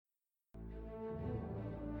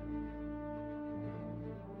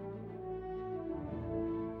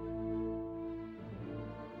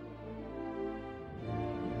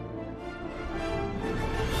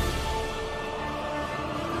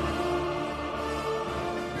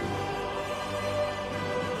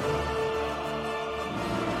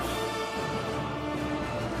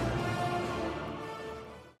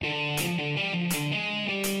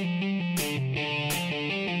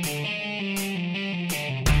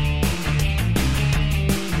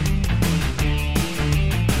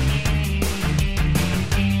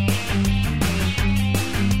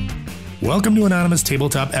Welcome to Anonymous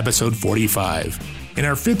Tabletop episode 45. In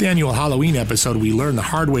our 5th annual Halloween episode, we learn the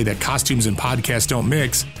hard way that costumes and podcasts don't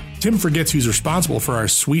mix. Tim forgets who's responsible for our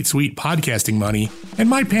sweet, sweet podcasting money, and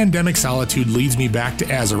my pandemic solitude leads me back to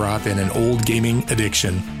Azeroth and an old gaming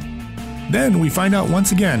addiction. Then we find out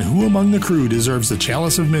once again who among the crew deserves the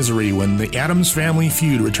Chalice of Misery when the Addams family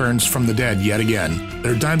feud returns from the dead yet again.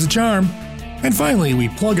 Third time's a charm. And finally, we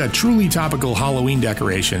plug a truly topical Halloween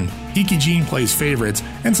decoration. Geeky Gene plays favorites,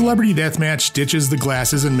 and Celebrity Deathmatch ditches the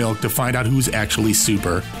glasses and milk to find out who's actually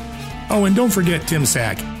super. Oh, and don't forget Tim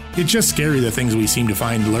Sack. It's just scary the things we seem to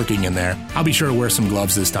find lurking in there. I'll be sure to wear some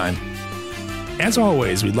gloves this time. As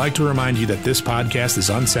always, we'd like to remind you that this podcast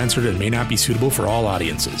is uncensored and may not be suitable for all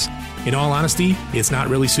audiences. In all honesty, it's not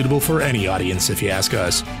really suitable for any audience if you ask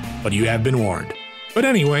us, but you have been warned. But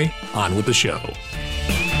anyway, on with the show.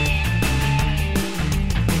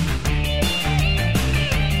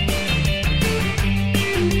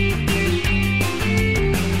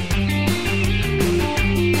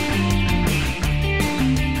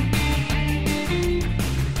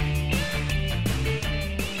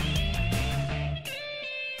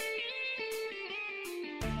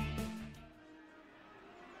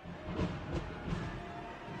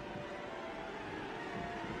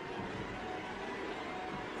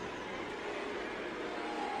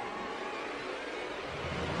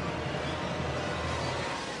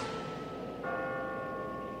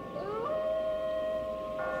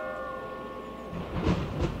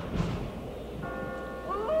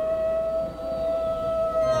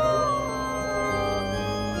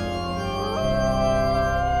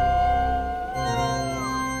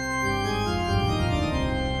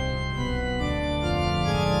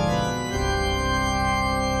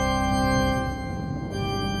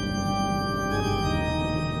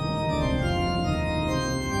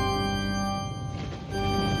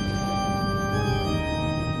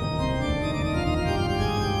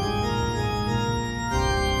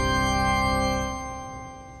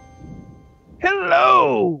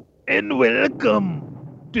 Hello and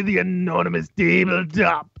welcome to the Anonymous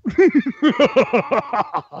Tabletop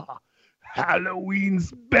Halloween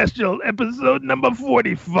special episode number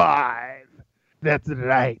 45. That's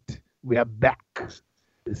right, we are back.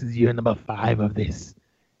 This is year number 5 of this.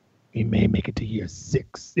 We may make it to year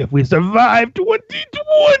 6 if we survive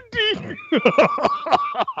 2020.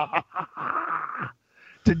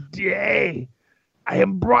 Today, I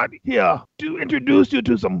am brought here to introduce you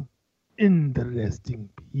to some interesting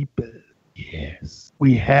people. Yes,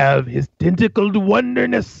 we have his tentacled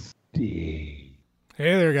wonderness, Dave.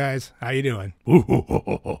 Hey there, guys. How you doing?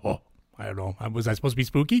 I don't know. Was I supposed to be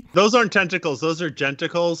spooky? Those aren't tentacles. Those are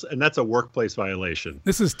genticles, and that's a workplace violation.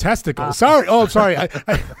 This is testicles. Sorry. Oh, sorry.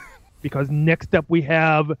 Because next up we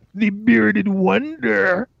have the bearded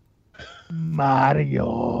wonder,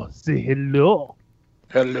 Mario. Say hello.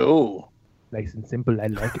 Hello. Nice and simple. I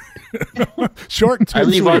like it. Short and I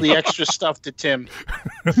leave sweet. all the extra stuff to Tim.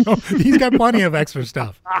 No, he's got plenty of extra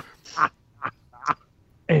stuff.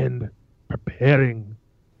 And preparing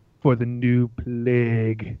for the new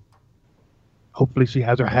plague. Hopefully she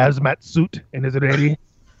has her hazmat suit and is ready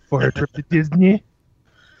for her trip to Disney.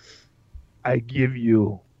 I give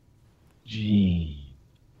you Gene.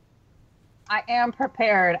 I am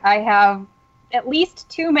prepared. I have at least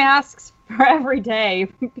 2 masks for every day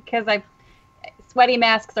because sweaty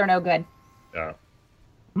masks are no good. Yeah.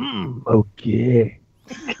 Okay.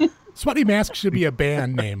 Sweaty Mask should be a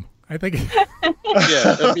band name. I think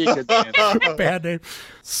Yeah, that'd be a good band. band name.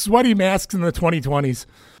 Sweaty Masks in the 2020s.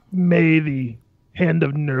 May the hand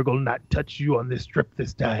of Nurgle not touch you on this trip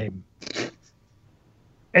this time.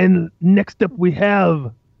 And next up we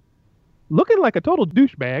have, looking like a total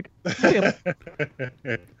douchebag, Tim.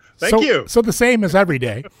 Thank you. So the same as every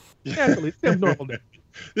day. Actually, Tim Normal.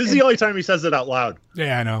 This is the only time he says it out loud.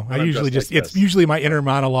 Yeah, I know. I I'm usually just just, like it's this. usually my inner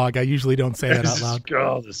monologue. I usually don't say that out loud.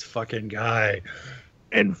 Oh, this fucking guy.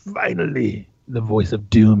 And finally, the voice of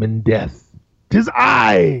doom and death. 'Tis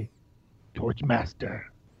I, Torchmaster,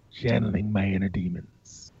 channeling my inner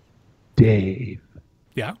demons. Dave.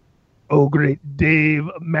 Yeah. Oh, great Dave,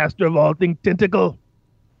 master of all things tentacle.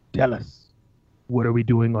 Tell us, what are we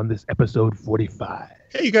doing on this episode 45?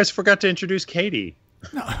 Hey, you guys forgot to introduce Katie.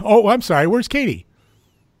 No. Oh, I'm sorry. Where's Katie?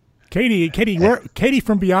 Katie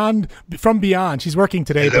from Beyond. She's working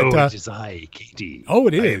today. Hello, but it is I, Katie. oh,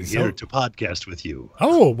 it I am is. here to podcast with you.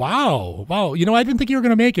 Oh, wow. You know, I didn't think you were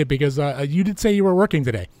going to make it because you did say you were working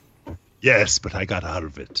today. Yes, but I got out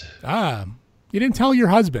of it. You didn't tell your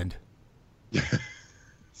husband.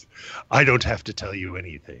 I don't have to tell you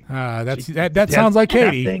anything. That sounds like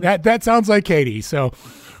Katie. nothing. That sounds like Katie. So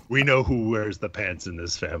We know who wears the pants in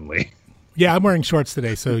this family. Yeah, I'm wearing shorts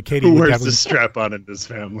today, so Katie Who would wears definitely. the strap on in this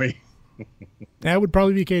family? That would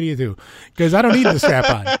probably be Katie too, because I don't need the strap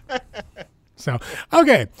on. So,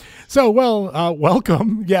 okay. So,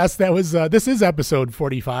 welcome. Yes, that was, this is episode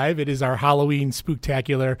 45. It is our Halloween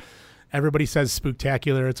spooktacular. Everybody says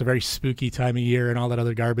spooktacular. It's a very spooky time of year and all that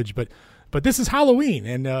other garbage, but this is Halloween,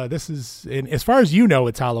 and and as far as you know,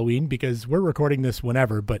 it's Halloween because we're recording this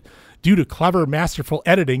whenever, but due to clever, masterful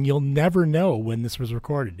editing, you'll never know when this was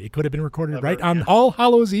recorded. It could have been recorded right on All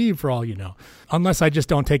Hallows Eve for all you know, unless I just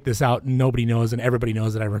don't take this out and nobody knows and everybody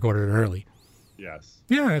knows that I recorded it early. Yes.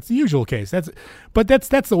 Yeah, it's the usual case. That's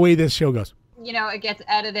the way this show goes. You know, it gets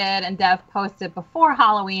edited and Dev posts it before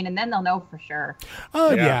Halloween, and then they'll know for sure.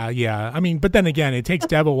 Oh, yeah. I mean, but then again, it takes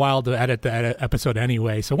Dev a while to edit the episode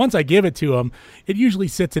anyway. So once I give it to him, it usually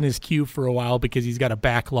sits in his queue for a while because he's got a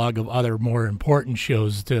backlog of other more important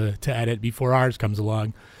shows to edit before ours comes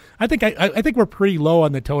along. I think we're pretty low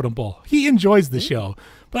on the totem pole. He enjoys the show,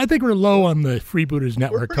 but I think we're low on the Freebooters We're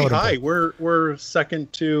Network pretty totem high. pole. We're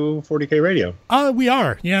second to 40K Radio. We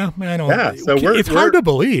are. Yeah, I know. Yeah, so it's hard to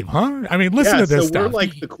believe, huh? I mean, listen to this stuff. We're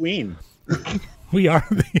like the queen. We are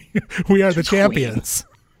the champions.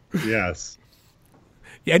 Yes.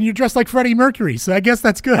 And you're dressed like Freddie Mercury, so I guess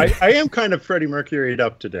that's good. I am kind of Freddie Mercury'd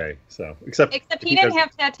up today. So except he didn't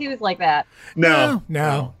have tattoos like that. No.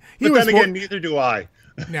 But then again, neither do I.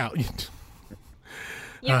 No. You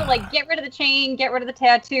could get rid of the chain, get rid of the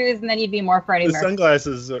tattoos, and then you'd be more Freddie The Mercury.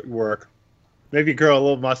 sunglasses work. Maybe grow a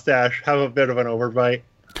little mustache, have a bit of an overbite.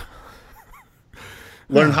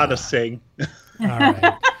 Learn how to sing. All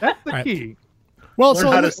right. That's the key. Well, Learn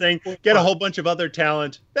how to sing. Get a whole bunch of other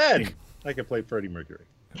talent. Then I can play Freddie Mercury.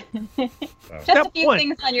 Just a few one,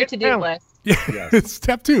 things on your get to-do talent. list. Yes.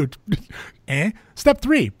 Step 2. Step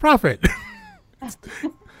 3, profit.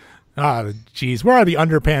 Geez. Where are the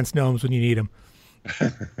underpants gnomes when you need them?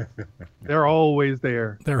 They're always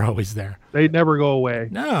there. They're always there. They never go away.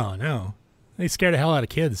 No. They scare the hell out of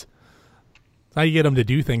kids. That's how you get them to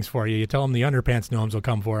do things for you. You tell them the underpants gnomes will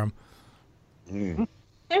come for them.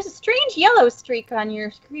 There's a strange yellow streak on your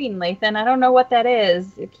screen, Lathan. I don't know what that is.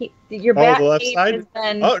 Your back the left page side? has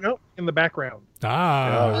been... Oh, no. In the background.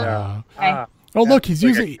 Ah. Okay. Oh, look, he's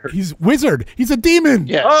he's wizard. He's a demon.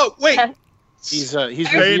 Yeah. Oh, wait. He's There's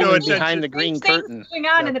Pay no revealing attention. behind the green strange curtain. things going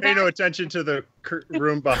on in the Pay back. no attention to the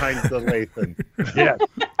room behind the Lathan. Yeah,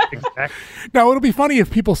 exactly. Now, it'll be funny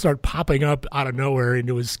if people start popping up out of nowhere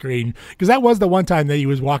into his screen, because that was the one time that he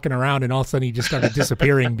was walking around and all of a sudden he just started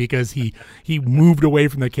disappearing because he moved away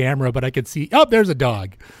from the camera, but I could see, there's a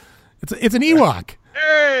dog. It's an Ewok.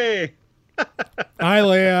 Hey! Hi,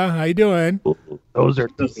 Leia. How you doing? Those are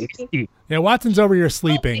tasty. Yeah, Watson's over here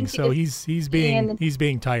sleeping, thank so you. he's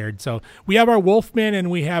being tired. So we have our Wolfman and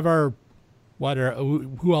we have our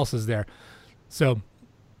who else is there? So,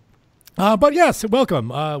 but yes, welcome.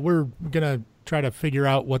 We're gonna try to figure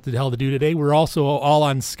out what the hell to do today. We're also all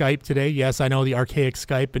on Skype today. Yes, I know, the archaic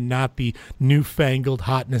Skype and not the newfangled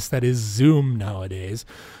hotness that is Zoom nowadays.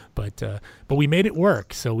 But we made it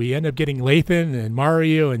work. So we end up getting Lathan and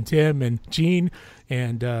Mario and Tim and Gene.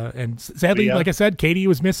 And sadly, like I said, Katie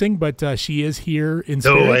was missing, but she is here in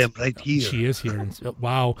spirit. No, I am right here. She is here.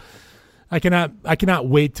 Wow. I cannot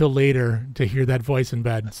wait till later to hear that voice in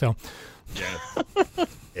bed. So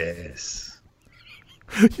Yes.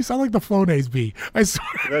 you sound like the Flonase bee. I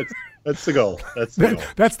swear. That's the goal. That's the goal.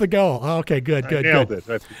 That's the goal. Oh, okay, good. I nailed Good.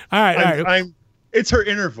 it. All right. It's her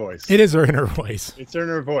inner voice. It is her inner voice. It's her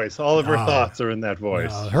inner voice. All of her thoughts are in that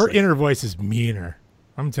voice. Her inner voice is meaner.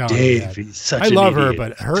 I'm telling Dave, you. That. he's such I an love her, idiot.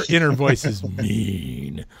 but her inner voice is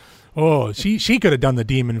mean. Oh, she could have done the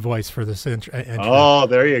demon voice for this entry. Oh,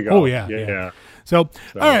 there you go. Oh, yeah. So, all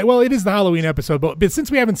right. Well, it is the Halloween episode, but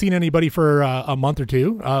since we haven't seen anybody for a month or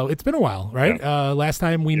two, it's been a while, right? Yeah. Last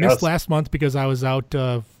time we missed last month because I was out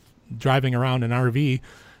driving around an RV.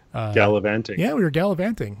 Gallivanting. Yeah, we were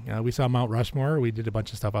gallivanting. We saw Mount Rushmore. We did a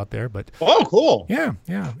bunch of stuff out there, but Oh, cool. yeah.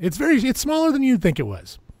 It's smaller than you'd think it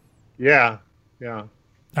was. Yeah. All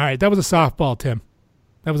right, that was a softball, Tim.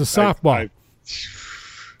 That was a softball. It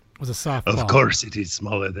was a softball. Of course, it is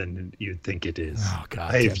smaller than you think it is. Oh,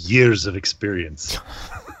 God. I have Tim. years of experience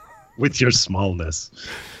with your smallness.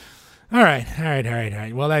 All right.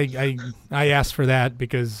 Well, I asked for that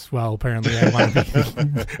because, well, apparently I want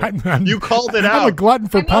to be. You called it I'm a out. glutton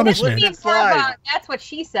for This punishment. would be more about, that's what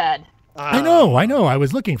she said. I know. I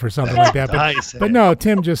was looking for something like that, I said. but no.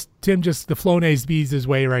 Tim just the Flonase bees his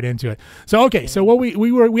way right into it. So okay, so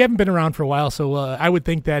we haven't been around for a while, so I would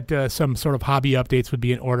think that some sort of hobby updates would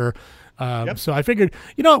be in order. So I figured,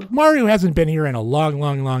 Mario hasn't been here in a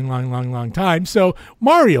long time. So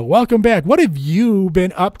Mario, welcome back. What have you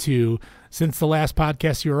been up to since the last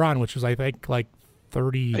podcast you were on, which was, I think, like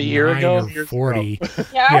 30 a year ago, or 40.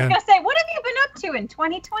 Yeah, I was gonna say, what have you been up to in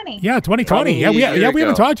 2020? Yeah, 2020. Probably Yeah, we a year haven't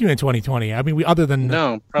ago. talked to you in 2020. I mean,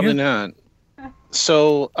 No, probably not.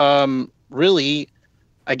 So, really,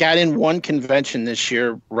 I got in one convention this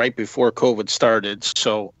year right before COVID started,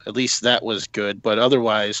 so at least that was good. But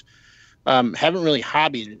otherwise, haven't really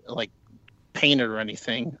hobbied, like painted or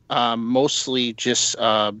anything. Mostly just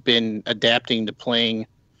been adapting to playing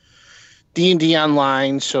D&D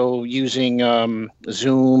online, so using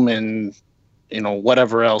Zoom and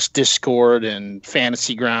whatever else, Discord and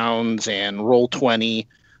Fantasy Grounds and Roll20.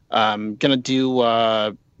 Gonna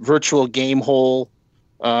do Virtual Game Hole.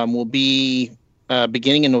 Will be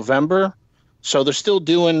beginning in November, so they're still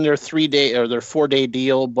doing their 3-day or their 4-day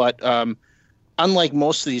deal, but unlike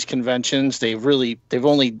most of these conventions, they're only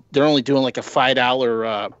doing like a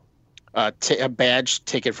 $5 a badge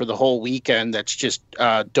ticket for the whole weekend. That's just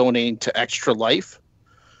donating to Extra Life.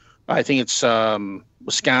 I think it's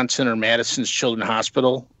Wisconsin or Madison's Children's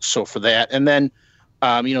Hospital. So for that, and then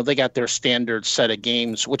they got their standard set of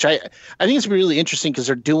games, which I think it's really interesting because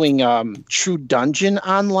they're doing True Dungeon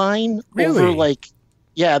online. Really?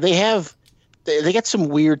 They got some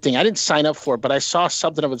weird thing. I didn't sign up for it, but I saw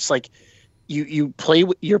something of it's like you're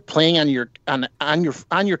playing on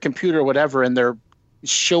your computer or whatever, and they're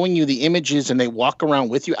showing you the images and they walk around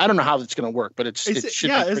with you. I don't know how that's going to work, but it should be pretty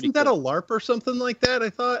isn't that cool. a LARP or something like that? I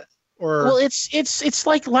thought. Or Well, it's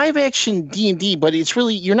like live action D&D, but it's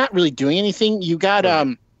really, you're not really doing anything. You got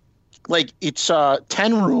it's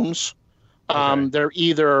 10 rooms. Okay. They're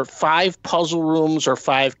either 5 puzzle rooms or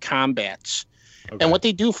 5 combats. Okay. And what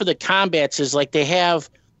they do for the combats is like they have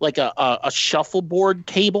like a shuffleboard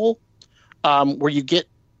table where you get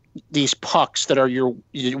these pucks that are your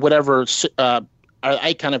whatever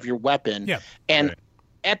icon of your weapon. Yeah. And Right.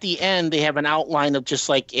 at the end, they have an outline of just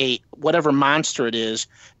like a whatever monster it is.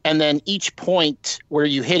 And then each point where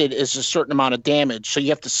you hit it is a certain amount of damage. So you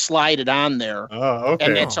have to slide it on there. Oh, okay.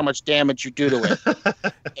 And that's how much damage you do to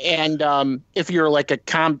it. And if you're like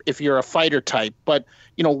if you're a fighter type, but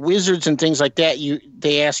wizards and things like that,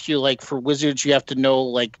 they ask you, like, for wizards, you have to know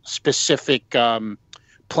like specific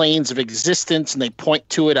planes of existence, and they point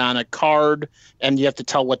to it on a card, and you have to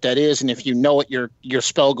tell what that is. And if you know it, your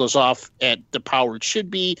spell goes off at the power it should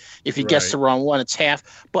be. If you guess Right. the wrong one, it's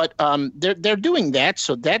half. But they're doing that,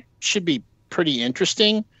 so that should be pretty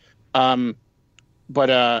interesting. But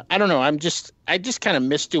I don't know. I just kind of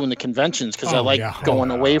miss doing the conventions because I Oh, like yeah.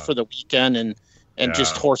 going away for the weekend and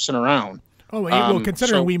just Yeah. horsing around. Oh, well,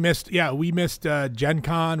 considering so- we missed Gen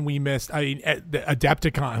Con, we missed, the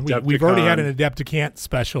Adepticon. We've already had an Adepticant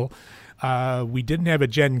special. We didn't have a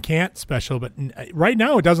Gen Cant special, but right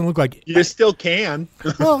now it doesn't look like. You still can.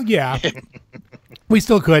 Well, yeah, we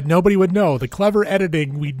still could. Nobody would know. The clever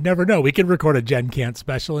editing, we'd never know. We could record a Gen Cant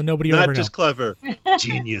special, and nobody would Not ever just know. clever.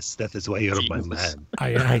 Genius. That is why you're my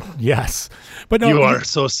man. Yes, but no, You are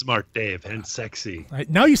so smart, Dave, and sexy.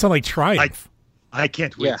 now you sound like Triumph. I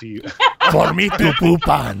can't wait Yeah. to you. For me to poop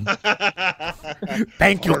on.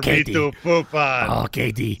 Thank you, For me Katie. to poop on. Oh,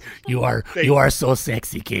 Katie, you are so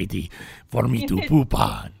sexy, Katie. For me to poop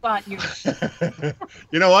on. But you-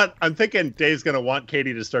 You know what? I'm thinking Dave's going to want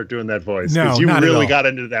Katie to start doing that voice. No, Because you not at really all. got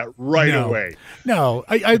into that right No. away. No,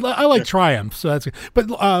 I like Triumph, so that's.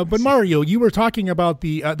 But Mario, you were talking about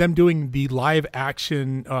the them doing the live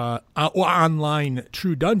action online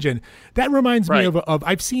True Dungeon. That reminds me Right. of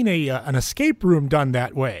I've seen an escape room done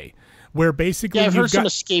that way, where basically Yeah, I've you've heard some got-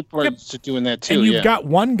 escape rooms doing that too. and you've yeah. got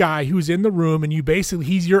one guy who's in the room, and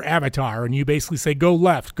he's your avatar, and you basically say, go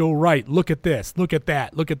left, go right, look at this, look at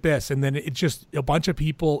that, look at this. And then it's just a bunch of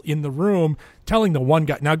people in the room telling the one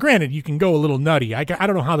guy. Now, granted, you can go a little nutty. I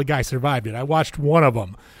don't know how the guy survived it. I watched one of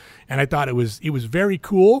them, and I thought it was very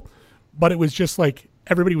cool, but it was just like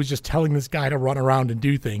everybody was just telling this guy to run around and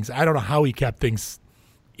do things. I don't know how he kept things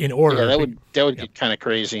in order. Yeah, that would get kind of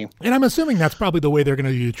crazy. And I'm assuming that's probably the way they're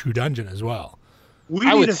going to do True Dungeon as well. We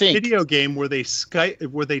I need would a think. video game where they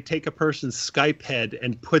take a person's Skype head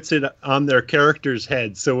and puts it on their character's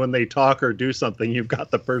head, so when they talk or do something, you've got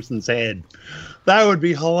the person's head. That would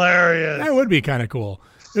be hilarious. That would be kind of cool.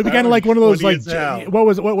 It would be That kind of would like be one of those funny like as hell.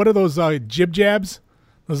 what are those jib jabs?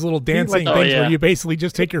 Those little dancing Oh, things yeah. where you basically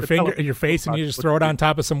just take your face and you just throw it on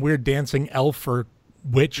top of some weird dancing elf or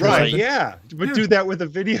witch or Right, something. yeah. But do that with a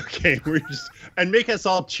video game where you just, and make us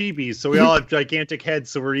all chibis so we all have gigantic heads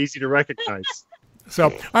so we're easy to recognize. So,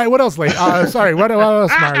 all right, what else, Lane? Sorry, what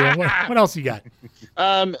else, Mario? What else you got?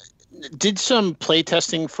 did some play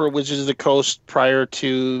testing for Wizards of the Coast prior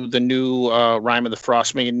to the new Rime of the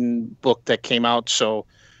Frostmaiden book that came out. So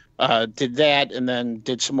did that, and then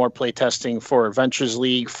did some more play testing for Adventures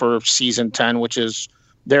League for Season 10, which is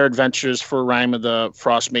their adventures for Rime of the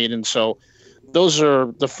Frostmaiden. So those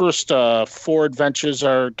are the first 4 adventures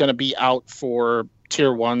are going to be out for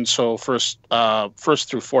Tier 1, so first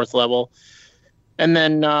through 4th level. And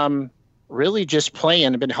then really just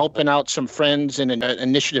playing. I've been helping out some friends in an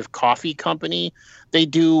Initiative Coffee company. They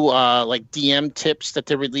do like DM tips that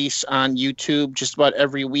they release on YouTube just about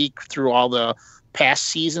every week through all the past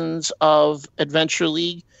seasons of Adventure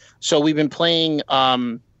League. So we've been playing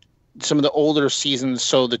some of the older seasons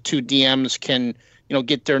so the 2 DMs can,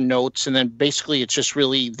 get their notes. And then basically it's just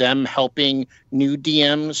really them helping new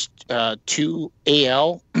DMs to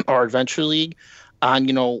AL or Adventure League on,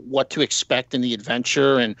 what to expect in the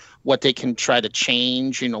adventure and what they can try to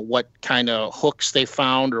change, what kind of hooks they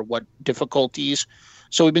found or what difficulties.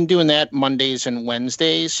 So we've been doing that Mondays and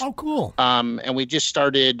Wednesdays. Oh, cool. And we just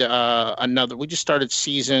started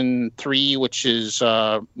season 3, which is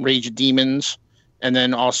Rage of Demons. And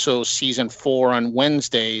then also season 4 on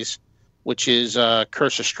Wednesdays, which is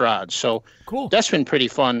Curse of Strahd. So cool. That's been pretty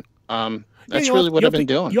fun. That's really what I've been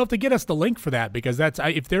doing. You have to get us the link for that because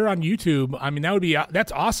if they're on YouTube, I mean,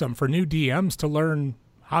 that's awesome for new DMs to learn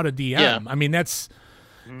how to DM. Yeah. I mean,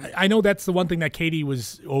 I know that's the one thing that Katie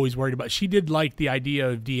was always worried about. She did like the idea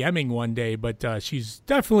of DMing one day, but she's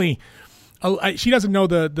definitely she doesn't know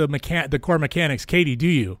the core mechanics. Katie, do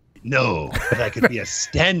you? No, but I could be a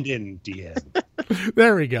stand-in DM.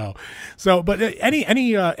 There we go. So, but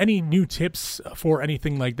any new tips for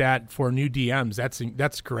anything like that for new DMs?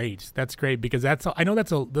 That's great. That's great because I know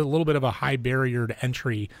that's a little bit of a high barrier to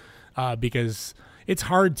entry because it's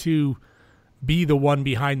hard to be the one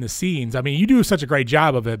behind the scenes. I mean, you do such a great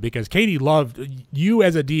job of it because Katie loved you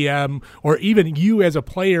as a DM or even you as a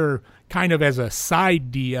player, kind of as a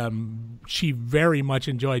side DM. She very much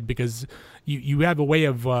enjoyed because you have a way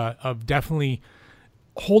of definitely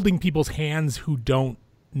holding people's hands who don't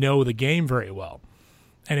know the game very well,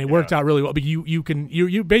 and it worked out really well. But you can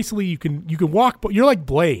walk. You're like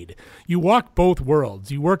Blade. You walk both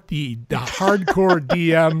worlds. You work the hardcore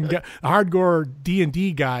DM, hardcore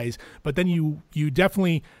D&D guys, but then you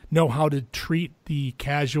definitely know how to treat the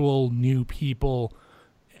casual new people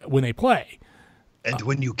when they play. And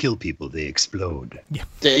when you kill people, they explode.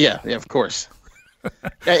 Yeah, of course.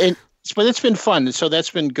 But it's been fun, so that's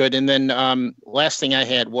been good. And then last thing I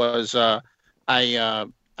had was I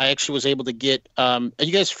actually was able to get. Are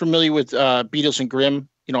you guys familiar with Beatles and Grimm?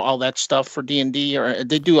 All that stuff for D&D, or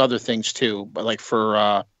they do other things too, but like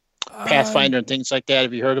for Pathfinder and things like that.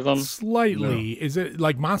 Have you heard of them? Slightly. No. Is it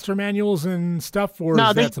like monster manuals and stuff, or no,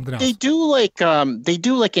 is that something else? They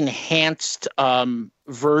do like enhanced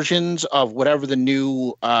versions of whatever the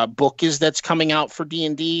new book is that's coming out for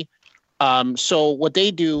D&D. So what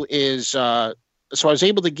they do is, so I was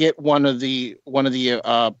able to get one of the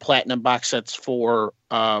platinum box sets for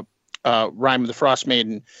Rime of the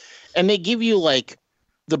Frostmaiden, and they give you like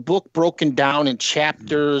the book broken down in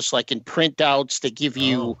chapters, like in printouts. They give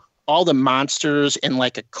you all the monsters in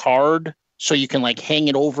like a card, so you can like hang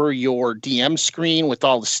it over your DM screen with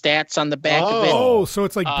all the stats on the back of it. Oh, so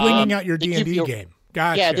it's like blinging out your D&D game.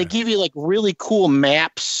 Gotcha. Yeah, they give you like really cool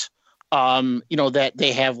maps. That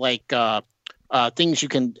they have like things you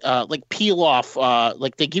can like peel off.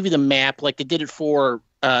 Like they give you the map, like they did it for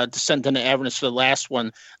Descent into Avernus for the last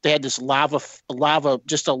one. They had this lava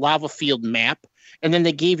field map, and then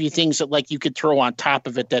they gave you things that like you could throw on top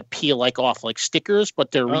of it that peel like off like stickers,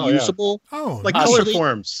 but they're reusable. Yeah. Oh, like color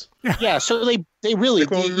forms. Yeah, so they really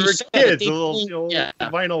like when we were kids, little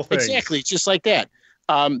vinyl things. Exactly, it's just like that.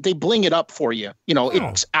 They bling it up for you.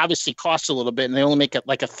 It obviously costs a little bit, and they only make it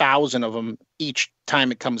like 1,000 of them each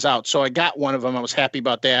time it comes out. So I got one of them. I was happy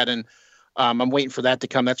about that, and I'm waiting for that to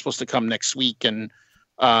come. That's supposed to come next week, and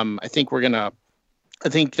I think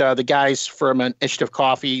the guys from Initiative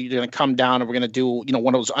Coffee are gonna come down, and we're gonna do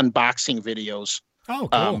one of those unboxing videos. Oh,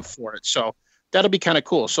 cool. For it. So that'll be kind of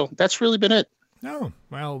cool. So that's really been it. No,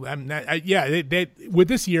 well, with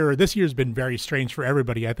this year's been very strange for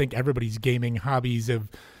everybody. I think everybody's gaming hobbies have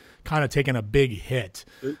kind of taken a big hit.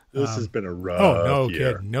 This has been a rough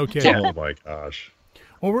year. No kidding. Oh my gosh.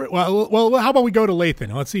 Well, how about we go to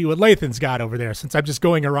Lathan? Let's see what Lathan's got over there, since I'm just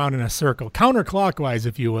going around in a circle, counterclockwise,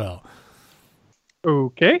 if you will.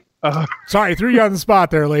 Okay. Sorry, I threw you on the spot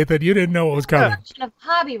there, Lathan. You didn't know what was coming.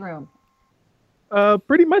 Hobby room.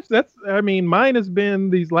 Pretty much mine has been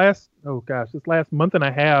this last month and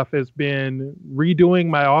a half has been redoing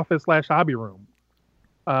my office /hobby room.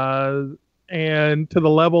 And to the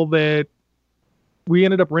level that we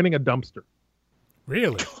ended up renting a dumpster.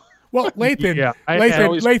 Really? Well, Lathan, Yeah,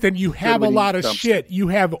 Lathan, you have a with lot of dumpster. shit. You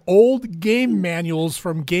have old game manuals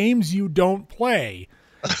from games you don't play,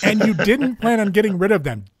 and you didn't plan on getting rid of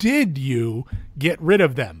them. Did you get rid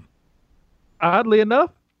of them? Oddly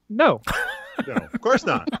enough, no. No, of course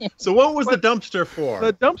not. So what was the dumpster for?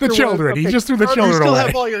 The dumpster The was- children. He okay, just threw the you children still away.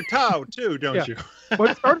 have all your Tau too, don't Yeah. you?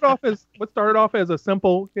 what started off as a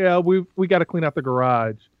simple, we got to clean out the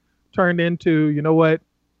garage, turned into, you know what,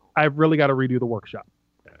 I've really got to redo the workshop.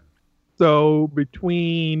 So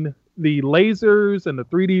between the lasers and the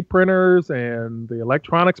 3D printers and the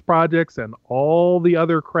electronics projects and all the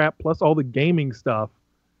other crap, plus all the gaming stuff,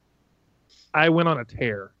 I went on a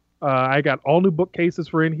tear. I got all new bookcases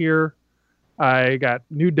for in here. I got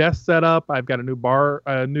new desk set up. I've got a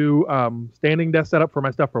new standing desk set up for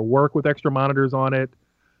my stuff for work with extra monitors on it.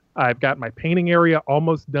 I've got my painting area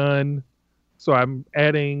almost done. So I'm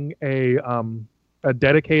adding a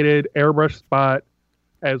dedicated airbrush spot,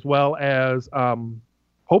 as well as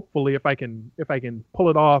hopefully if I can pull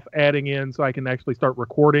it off, adding in so I can actually start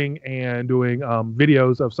recording and doing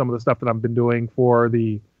videos of some of the stuff that I've been doing for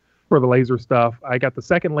the laser stuff. I got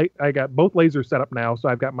I got both lasers set up now, so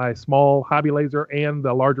I've got my small hobby laser and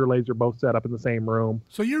the larger laser both set up in the same room.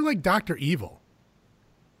 So you're like Dr. Evil.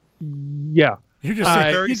 Yeah. You're just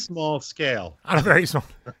I- Very small scale. on a very small.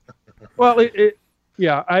 Well,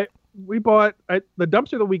 we bought the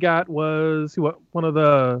dumpster that we got was one of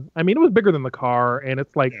the. I mean, it was bigger than the car, and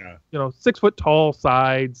it's like Yeah. 6 foot tall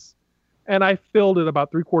sides, and I filled it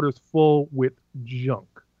about 3/4 full with junk.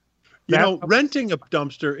 Renting a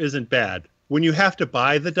dumpster isn't bad. When you have to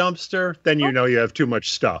buy the dumpster, then you know you have too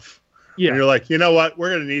much stuff. Yeah, And you're like, you know what? We're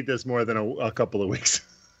going to need this more than a couple of weeks.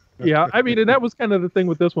 yeah. I mean, and that was kind of the thing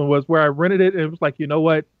with this one was where I rented it, and it was like, you know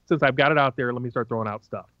what? Since I've got it out there, let me start throwing out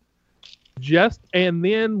stuff. And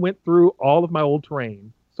then went through all of my old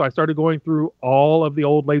terrain. So I started going through all of the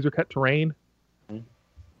old laser cut terrain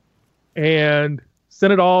and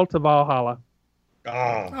sent it all to Valhalla.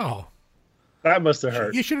 Oh, That must have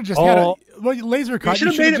hurt. you should have just had All- a laser You cut. should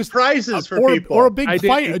have made it just prizes for or, people. or a big I did.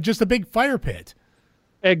 fire, just a big fire pit.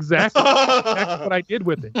 Exactly. That's what I did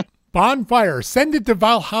with it. Bonfire. Send it to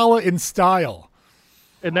Valhalla in style.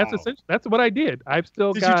 And that's Wow. essentially that's what I did. I've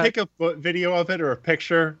still Did got. you take a video of it or a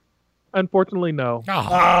picture? Unfortunately, no. Oh,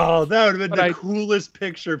 Oh, that would have been But the I- coolest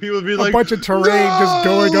picture. People would be a like, bunch of terrain just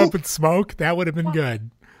going "No!" up in smoke. That would have been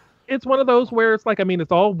good. It's one of those where it's like, I mean,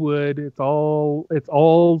 it's all wood. It's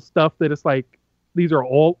all stuff that it's like, these are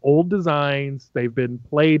all old designs. They've been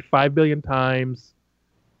played 5 billion times,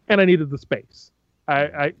 and I needed the space.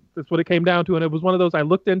 That's what it came down to. And it was one of those, I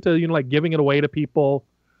looked into, like giving it away to people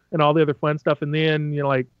and all the other fun stuff. And then,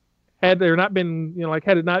 like, had it not been,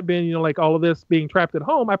 like all of this being trapped at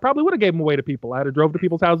home, I probably would have gave them away to people. I'd have drove to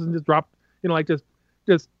people's houses and just dropped,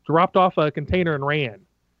 just dropped off a container and ran.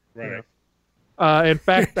 Right. In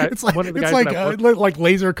fact, It's like one of the it's guys that I worked like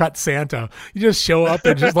laser cut Santa. You just show up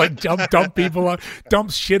and just like dump people on, dump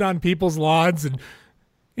shit on people's lawns and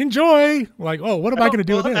enjoy. Like, oh, what am I going to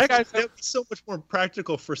do with Well, this? actually, that was so much more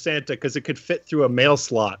practical for Santa because it could fit through a mail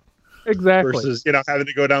slot exactly. versus having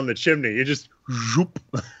to go down the chimney. You just zoop.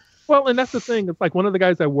 Well, and that's the thing. It's like one of the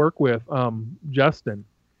guys I work with, Justin.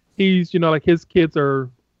 He's, like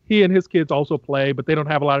he and his kids also play, but they don't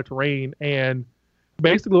have a lot of terrain. And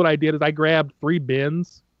basically what I did is I grabbed 3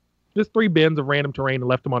 bins, just 3 bins of random terrain and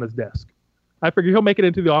left them on his desk. I figured he'll make it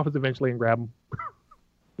into the office eventually and grab them.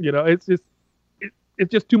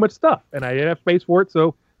 It's just too much stuff, and I didn't have space for it,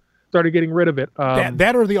 so started getting rid of it.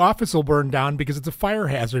 That or the office will burn down because it's a fire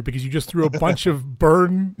hazard because you just threw a bunch of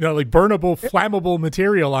burnable, flammable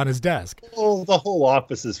material on his desk. Oh, the whole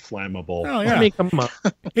office is flammable. Oh yeah, I mean, come on.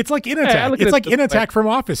 it's like I Inattack. look at It's it like this way. Inattack from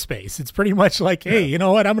Office Space. It's pretty much like, hey, you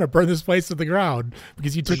know what? I'm going to burn this place to the ground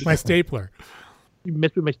because you took my stapler. You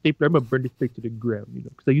mess with my stapler, I'm gonna burn this place to the ground.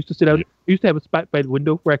 Because I used to sit out. I used to have a spot by the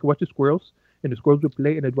window where I could watch the squirrels, and the squirrels would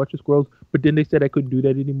play, and I'd watch the squirrels. But then they said I couldn't do that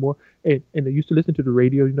anymore, and I used to listen to the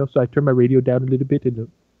radio, so I turned my radio down a little bit.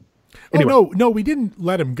 And anyway. Oh no, we didn't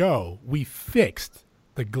let him go. We fixed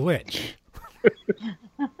the glitch.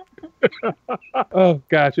 Oh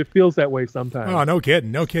gosh, it feels that way sometimes. Oh, no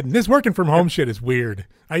kidding. This working from home shit is weird.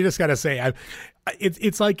 I just gotta say,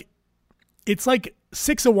 it's like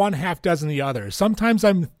 6 of one, half dozen the other. Sometimes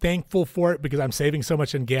I'm thankful for it because I'm saving so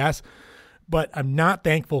much in gas, but I'm not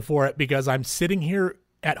thankful for it because I'm sitting here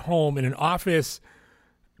at home in an office,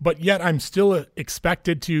 but yet I'm still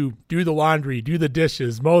expected to do the laundry, do the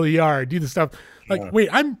dishes, mow the yard, do the stuff. Like, wait,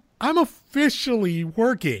 I'm officially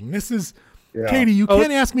working. This is. Yeah. Katie, you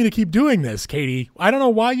can't ask me to keep doing this, Katie. I don't know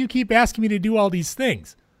why you keep asking me to do all these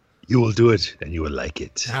things. You will do it, and you will like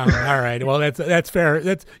it. All right. Well, that's fair.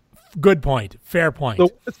 That's good point. Fair point. So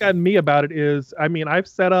what's gotten me about it is, I mean, I've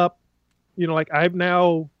set up, like I've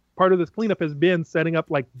now, part of this cleanup has been setting up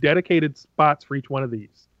like dedicated spots for each one of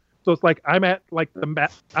these. So it's like I'm at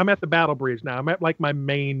the battle bridge now. I'm at like my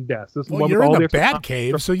main desk. This is well, one you're with all in the the extra bat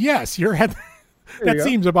cave, so yes, you're at. That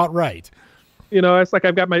seems about right. It's like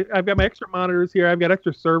I've got my extra monitors here. I've got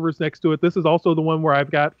extra servers next to it. This is also the one where I've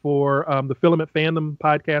got for the Filament Fandom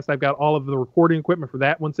podcast. I've got all of the recording equipment for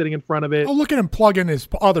that one sitting in front of it. Oh, look at him plug in his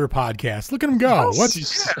other podcast. Look at him go. See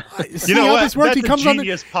You know how what? this works? That's He comes a on.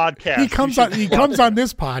 genius podcast. He comes on. He comes on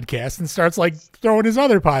this podcast and starts like throwing his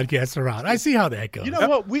other podcasts around. I see how that goes. You know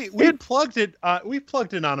what? We plugged it. We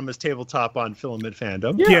plugged Anonymous Tabletop on Filament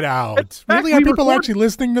Fandom. Yeah. Get out! In fact, Really? Are we people recorded- actually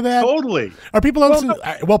listening to that? Totally. Are people listening?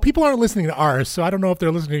 Well, people aren't listening to ours, so I don't know if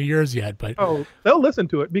they're listening to yours yet. But Oh, they'll listen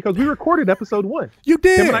to it because we recorded episode 1. you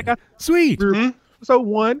did. Tim and I got Sweet. episode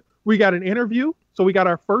 1. We got an interview. So we got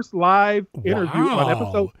our first live interview Wow. on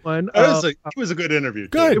episode 1. It was a good interview. too.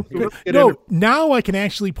 Good. It was a Good. good No, interview. now I can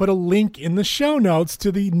actually put a link in the show notes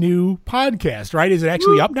to the new podcast. Right? Is it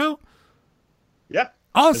actually up now? Yeah.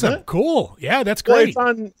 Awesome. Is it? Cool. Yeah, that's Well, great.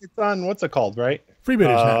 it's on what's it called, right?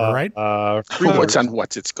 Freebooters Network, right?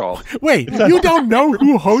 What's it's called? Wait, you don't know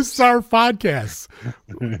who hosts our podcasts?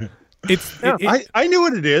 I knew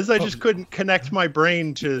what it is. I just couldn't connect my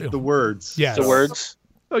brain to the words. Yes. The words.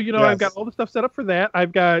 So I've Yes. got all the stuff set up for that.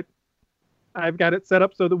 I've got it set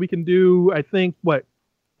up so that we can do, I think,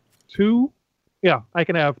 two? Yeah, I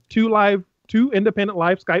can have two independent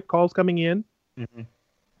live Skype calls coming in.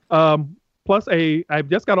 Plus I've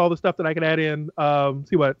just got all the stuff that I can add in.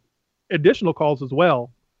 Additional calls as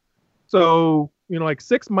well. So like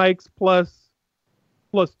 6 mics plus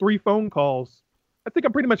 3 phone calls. I think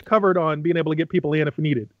I'm pretty much covered on being able to get people in if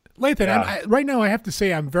needed. Lathan, right now I have to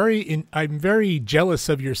say I'm very jealous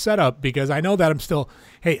of your setup because I know that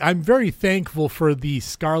I'm very thankful for the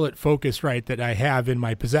Scarlet Focusrite that I have in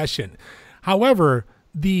my possession. However,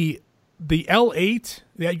 the L8,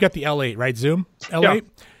 you got the L8, right? Zoom L8? Yeah.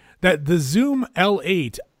 That the Zoom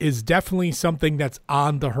L8 is definitely something that's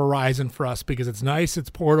on the horizon for us because it's nice,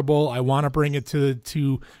 it's portable. I want to bring it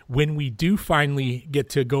to when we do finally get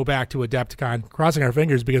to go back to Adepticon, crossing our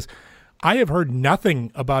fingers because I have heard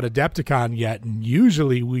nothing about Adepticon yet, and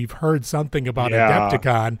usually we've heard something about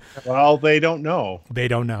Adepticon. Well, they don't know. They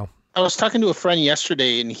don't know. I was talking to a friend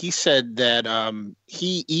yesterday, and he said that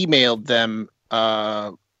he emailed them,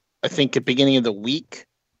 I think, at the beginning of the week.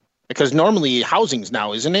 Because normally housing's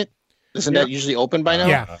now, isn't it? Isn't that usually open by now?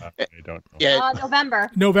 Yeah. They don't know. Yeah.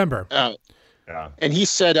 November. Yeah. And he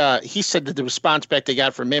said that the response back they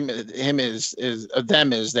got from him is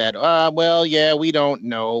that well, yeah, we don't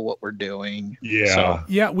know what we're doing. Yeah. So,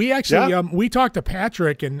 Yeah, we actually we talked to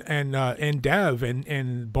Patrick and Dev,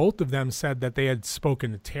 and both of them said that they had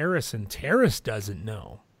spoken to Terrace, and Terrace doesn't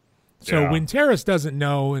know. So when Terrace doesn't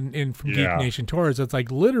know, and from Geek Nation Tours, it's like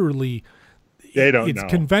literally. They don't know.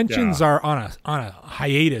 Conventions are on a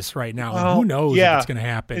hiatus right now. Well, and who knows if it's going to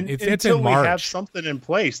happen? It's until in we March. have something in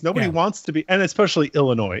place. Nobody wants to be, and especially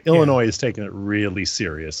Illinois. Illinois is taking it really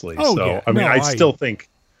seriously. Oh, so yeah. I mean, No, I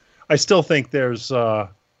still think there's a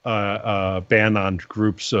ban on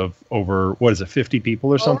groups of over 50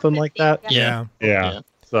 people or something like that. Yeah.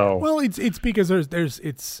 So Well, it's because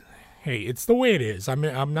it's the way it is. I'm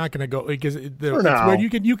not going to go because it's now. where you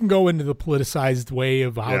can go into the politicized way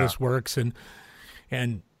of how this works and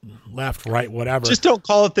left, right, whatever. just don't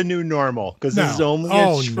call it the new normal because this is only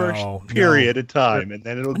a short period of time, and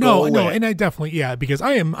then it'll go away. And I definitely because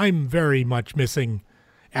I'm very much missing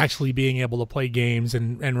actually being able to play games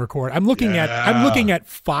and record. I'm looking at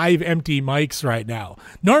 5 empty mics right now.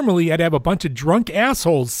 Normally I'd have a bunch of drunk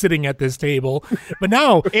assholes sitting at this table, but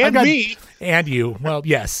now And me. and you. Well,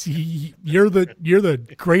 yes, you're the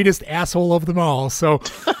greatest asshole of them all. So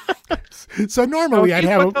normally I'd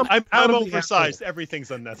have I'm oversized.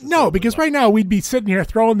 Everything's unnecessary. no, because right now we'd be sitting here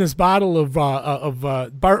throwing this bottle of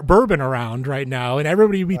bourbon around right now, and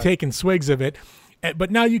everybody would be taking swigs of it.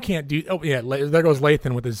 But now you can't do. Oh yeah, there goes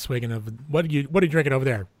Lathan with his swigging of. What are you drinking over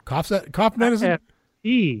there? Cough medicine?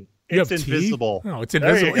 E. You It's have tea? invisible. No, it's There you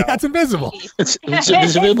invisible. go. Yeah, it's invisible. it's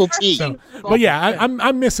invisible tea. So, but yeah,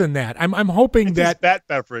 I'm missing that. I'm hoping It's that his bat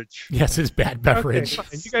beverage. yes, it's bad beverage.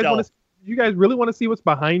 Okay, fine. You guys really want to see what's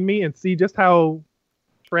behind me and see just how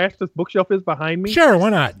trash this bookshelf is behind me? Sure,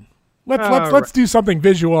 why not? Let's do something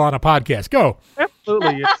visual on a podcast. Go.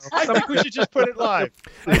 Absolutely. I think we should just put it live.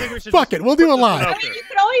 I think we should Fuck just it, we'll do put it this live. out I mean, there. you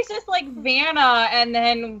could always just like Vanna and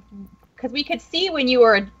then because we could see when you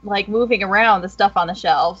were like moving around the stuff on the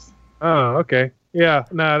shelves. Oh, okay. Yeah,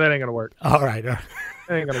 no, that ain't gonna work. All right. That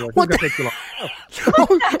ain't gonna work. What It's gonna take too long.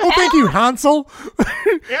 Oh, thank you, Hansel.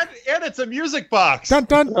 And it's a music box. Dun,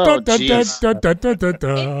 dun, Oh, dun, dun, jeez. dun, dun, dun, dun,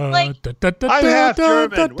 dun, It's like- dun, dun, dun, I'm half dun,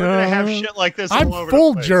 German. dun, We're gonna have dun. shit like this I'm all over full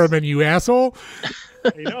the place. German, you asshole.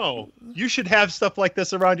 I know. You should have stuff like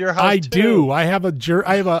this around your house. I too. do. I have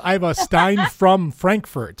a Stein from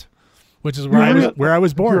Frankfurt, which is where I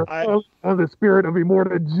was born. On the spirit of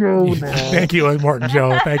Immortal Joe now. Thank you, Morton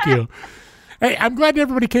Joe. Thank you. Hey, I'm glad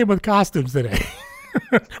everybody came with costumes today.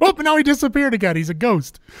 Oh, but now he disappeared again. He's a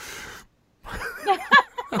ghost.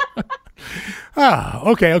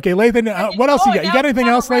 Okay, Lathan. What else you got? You got anything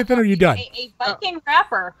else, Lathan, or are you done? A Viking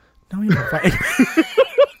rapper. No, you're fine.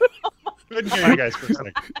 Couldn't hear you guys for a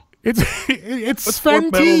second. It's What's Sven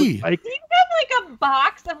fourth metal T. like? Do you have like a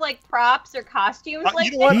box of like props or costumes? Like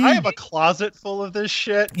You know what? He- I have a closet full of this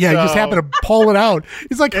shit. Yeah, you just so happen to pull it out.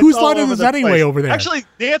 It's like, it's whose all line is over this the anyway place. over there? Actually,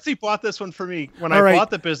 Nancy bought this one for me. When All I right.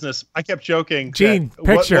 bought the business, I kept joking. Gene, that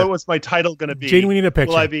picture. What was my title going to be? Gene, we need a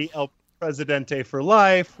picture. Will I be El Presidente for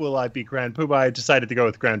life? Will I be Grand Poobah? I decided to go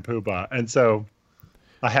with Grand Poobah. And so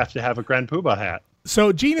I have to have a Grand Poobah hat.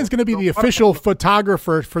 So Gene is going to be the official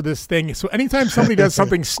photographer for this thing. So anytime somebody does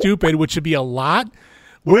something stupid, which should be a lot,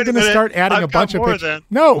 we're Wait a going to minute. start adding I've a bunch got of more pictures. then.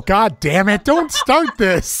 No, God damn it. Don't start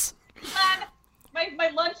this.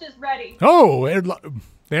 my lunch is ready. Oh,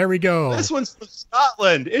 there we go. This one's from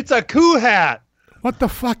Scotland. It's a coup hat. What the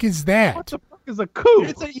fuck is that? What the fuck is a coup?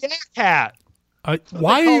 It's a yak hat.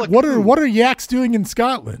 Why? call a What coup. are yaks doing in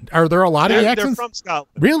Scotland? Are there a lot of yaks? They're in- from Scotland.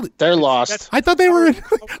 Really? They're lost. I thought they were.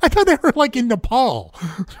 I thought they were like in Nepal,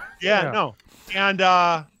 Yeah, Yeah. no. And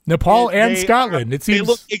Nepal they- and they Scotland. are- It seems. they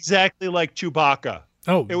look exactly like Chewbacca.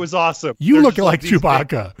 Oh, It was awesome. you They're look just like these big-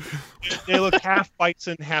 Chewbacca. They look half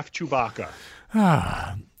bison, half Chewbacca.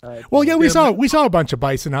 Well, yeah, we saw a bunch of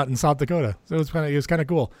bison out in South Dakota, so it was kind of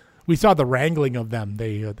cool. We saw the wrangling of them.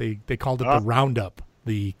 They called it the roundup,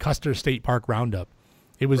 the Custer State Park roundup.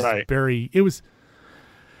 It was Right. it was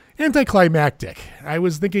anticlimactic. I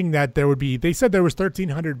was thinking that there would be. They said there was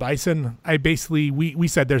 1,300 bison. We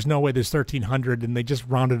said there's no way there's 1,300, and they just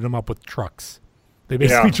rounded them up with trucks. They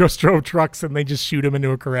basically Yeah. just drove trucks and they just shoot them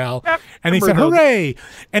into a corral, Yep, and they said remember those. hooray!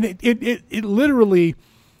 And it literally.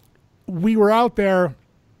 We were out there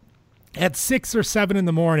at 6 or 7 in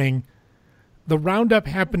the morning. The roundup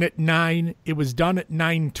happened at 9. It was done at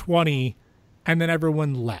 9:20, and then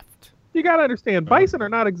everyone left. You gotta understand, bison are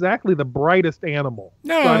not exactly the brightest animal.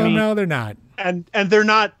 No, So, I mean, no, they're not. And they're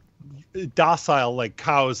not docile like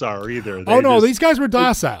cows are either. Oh They no, just- these guys were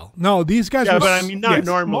docile. No, these guys Yeah, were. but I mean, not yes.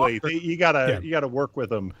 normally. You gotta Yeah. work with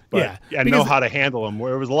them, but Yeah, and know because- how to handle them.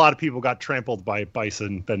 Where it was a lot of people got trampled by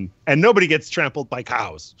bison, and nobody gets trampled by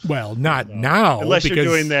cows Well, not now. unless you're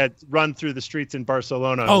because- doing that run through the streets in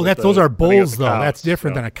Barcelona. Oh, with those are running up bulls the though. cows, That's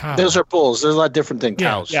different so. than a cow. Those are bulls. They're a lot different than Yeah.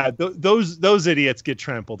 cows. Yeah, those idiots get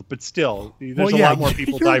trampled, but still, there's Well, a yeah, lot more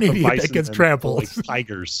people you're die an from idiot that bison gets than trampled. like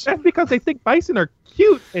tigers. that's because they think bison are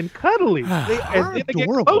cute and cuddly. They And are then they get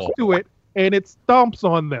adorable. close to it, and it stomps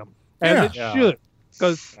on them, and Yeah. it Yeah. should.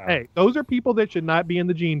 Because Yeah. hey, those are people that should not be in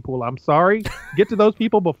the gene pool. I'm sorry. Get to those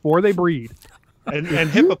people before they breed. And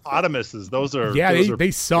hippopotamuses, those are yeah, those are, they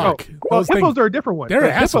suck. Well, Those hippos things, are a different one. they're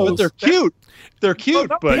Because assholes. but they're cute. They're cute,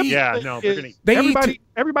 no, but hippos yeah, is- no, they're gonna. They everybody, eat-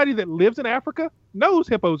 everybody that lives in Africa knows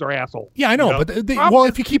hippos are assholes. yeah, I know, Yeah. but well,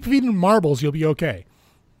 if you keep feeding marbles, you'll be okay.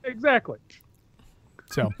 Exactly.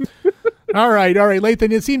 So, all right,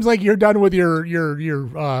 Lathan. It seems like you're done with your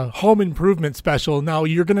home improvement special. Now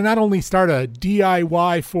you're going to not only start a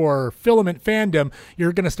DIY for Filament Fandom,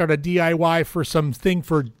 you're going to start a DIY for something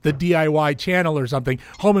for the DIY channel or something,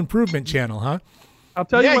 home improvement channel, huh? I'll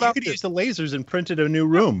tell Yeah, you what you I'll could do. use the lasers and print it a new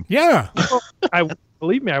room. Yeah. I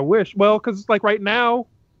believe me, I wish. Well, because like right now,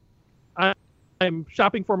 I'm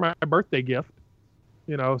shopping for my birthday gift.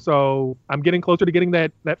 You know, so I'm getting closer to getting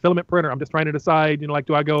that filament printer. I'm just trying to decide, you know, like,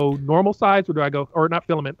 do I go normal size or do I go, or not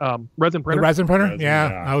filament, resin The printer? resin printer? Resin, Yeah,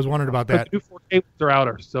 yeah. I was wondering about The that. new 4K ones are out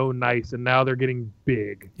are so nice, and now they're getting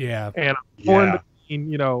big. Yeah. And I'm torn Yeah. between,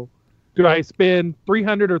 you know, do I spend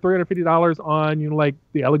 $300 or $350 on, you know, like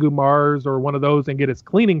the Elegoo Mars or one of those and get its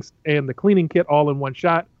cleaning and the cleaning kit all in one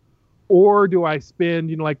shot? Or do I spend,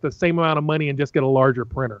 you know, like the same amount of money and just get a larger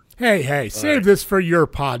printer? Hey, save this for your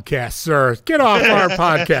podcast, sir. Get off our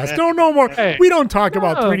podcast. No more. Hey. We don't talk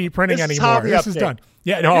about No. 3D printing This is anymore. hobby This is update. done.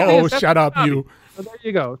 Yeah, Yeah, no, that's shut up, hobby. you. So there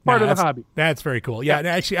you go. It's part of the that's- hobby. That's very cool. Yeah, and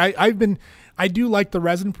actually, I do like the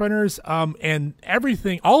resin printers, and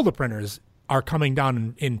everything, all the printers are coming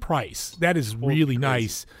down in price. That is really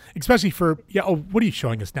nice, especially for, what are you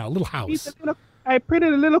showing us now? A little house. I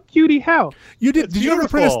printed a little cutie house. You did? It's Did you ever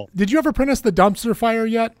print us? beautiful. Did you ever print us the dumpster fire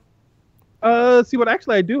yet? See what?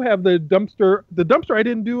 Actually, I do have the dumpster. The dumpster I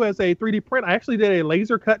didn't do as a 3D print. I actually did a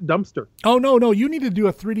laser cut dumpster. Oh no! You need to do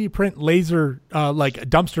a 3D print laser like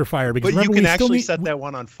dumpster fire because But you remember, can we still actually need, set that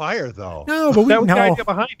one on fire, though. No, but we That was the no. idea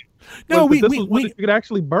behind it. No, was that we you could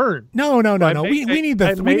actually burn. No. We need the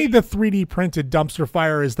 3D printed dumpster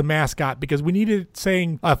fire as the mascot because we needed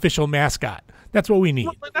saying official mascot. That's what we need.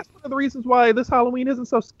 No, but that's one of the reasons why this Halloween isn't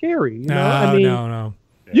so scary. You know? No, I mean, no.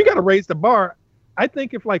 you got to raise the bar. I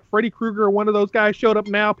think if like Freddy Krueger or one of those guys showed up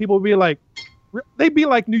now, people would be like, they'd be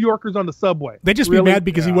like New Yorkers on the subway. They'd just be mad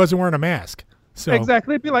because he wasn't wearing a mask. So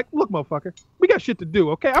Exactly. They'd be like, look, motherfucker, we got shit to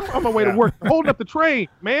do, okay? I'm on my way to work. Holding up the train,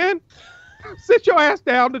 man. Sit your ass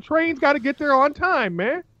down. The train's got to get there on time,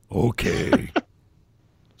 man. Okay.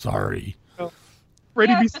 Sorry.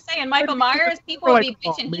 Freddy Yeah, I be was just saying, Michael Myers, people We're would be like,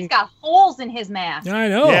 oh, bitching. man. He's got holes in his mask. I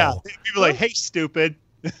know. Yeah, people are like, hey, stupid.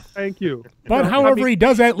 Thank you. But You know, however, I mean, he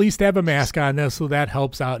does at least have a mask on this, so that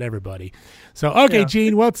helps out everybody. So, okay, Yeah.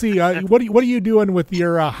 Gene, let's see. What are you doing with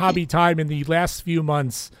your hobby time in the last few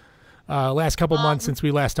months, last couple months since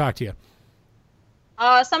we last talked to you?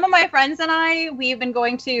 Some of my friends and I, we've been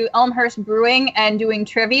going to Elmhurst Brewing and doing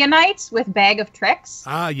trivia nights with Bag of Tricks.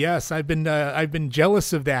 Ah, yes, I've been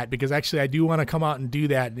jealous of that because actually I do want to come out and do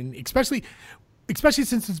that, and especially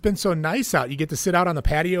since it's been so nice out, you get to sit out on the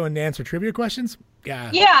patio and answer trivia questions.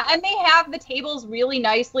 Yeah, and they have the tables really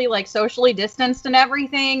nicely, like socially distanced and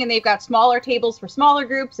everything, and they've got smaller tables for smaller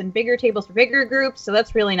groups and bigger tables for bigger groups, so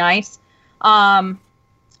that's really nice.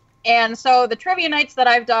 And so the trivia nights that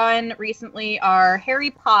I've done recently are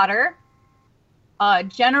Harry Potter,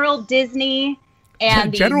 General Disney,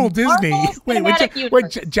 and the General Disney. Marvel Cinematic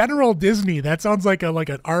Universe. General Disney. That sounds like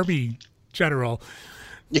an army general.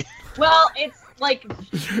 Well, it's like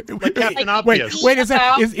Captain Wait,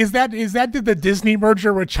 Obvious. is that did the Disney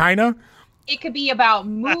merger with China? it could be about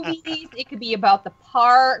movies, it could be about the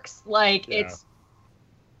parks, like it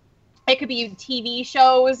could be TV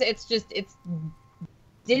shows. It's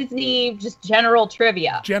Disney, just general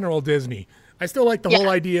trivia. General Disney. I still like the whole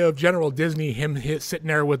idea of General Disney, sitting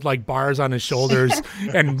there with like bars on his shoulders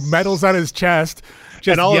and medals on his chest, just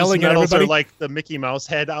and all yelling his at medals everybody. are like the Mickey Mouse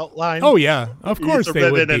head outline. Oh yeah, of course He's a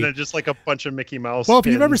they would ribbon be. and just like a bunch of Mickey Mouse. Well, if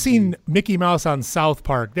you've ever pins. seen Mickey Mouse on South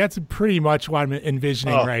Park, that's pretty much what I'm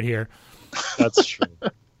envisioning right here. That's true.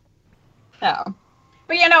 Oh.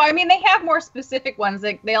 But I mean, they have more specific ones.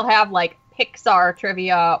 Like they'll have like Pixar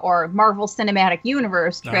trivia or Marvel Cinematic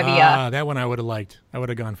Universe trivia. Ah, that one I would have liked. I would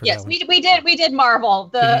have gone for Yes, that one. we did Marvel.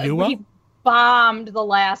 Did you do well? We bombed the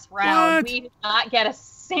last round. What? We did not get a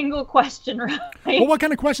single question right. Well, what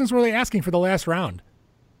kind of questions were they asking for the last round?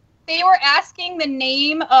 They were asking the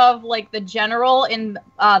name of like the general in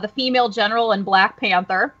the female general in Black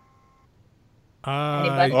Panther.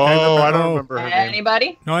 Anybody? I don't remember her name.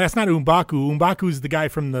 Anybody? No, that's not Umbaku. Umbaku's the guy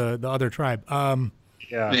from the other tribe.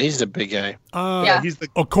 Yeah. He's the big guy. Yeah. He's the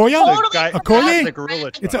Okoye? Totally guy. Okoye? The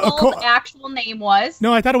gorilla. It's a What Oko- the actual name was.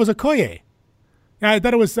 No, I thought it was Okoye. I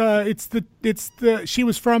thought it was she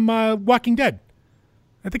was from Walking Dead.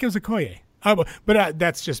 I think it was Okoye. But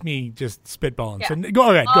that's just me just spitballing. Yeah. So go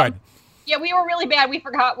ahead. Go ahead. Yeah, we were really bad. We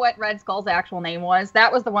forgot what Red Skull's actual name was.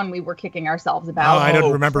 That was the one we were kicking ourselves about. I don't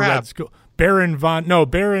Oh, remember crap. Red Skull. Baron Von. No,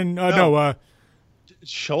 Baron. No.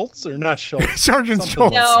 Schultz or not Schultz? Sergeant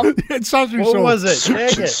Something. Schultz. No. Sergeant What Schultz. was it? Dang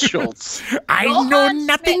Sergeant it. Schultz. I Johann know Schmidt.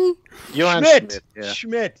 nothing. Johann Schmidt. Schmidt. Yeah.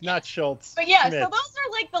 Schmidt, not Schultz. But yeah, Schmidt. so those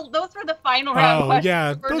are like those were the final round Oh, questions.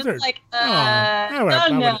 yeah, We're those just are- like,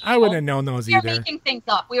 I wouldn't have known those We were either. making things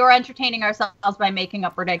up. We were entertaining ourselves by making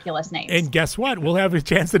up ridiculous names. And guess what? We'll have a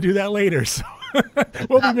chance to do that later. So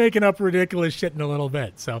we'll be making up ridiculous shit in a little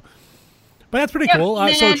bit. So, but that's pretty Yep, cool.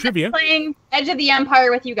 and So then trivia, playing Edge of the Empire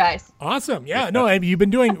with you guys. awesome. Yeah, no, I mean, you've been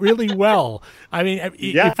doing really well. I mean,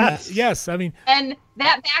 yes. I mean, And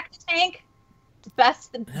that back to tank,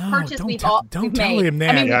 best purchase don't we've tell made. him that.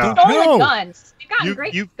 I mean, Yeah. we've stolen No. guns. We've gotten You-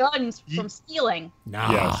 great you- guns you- from stealing.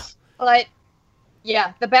 nah. Yes. But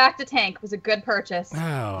yeah, the back to tank was a good purchase. Oh,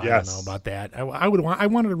 I Yes. don't know about that. I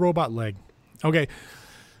wanted a robot leg. Okay.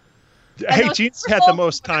 Hey, those Jean's Super had the Bowl-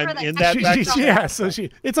 most time remember in that that. back- So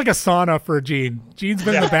it's like a sauna for Gene. Gene's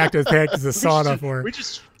been in the back to the tank as a sauna for her. We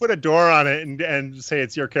just put a door on it and say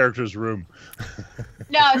it's your character's room.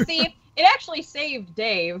 No, see, it actually saved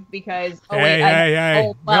Dave because Hey.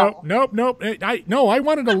 rolled well. Nope. I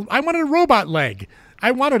wanted a robot leg.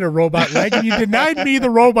 I wanted a robot leg, and you denied me the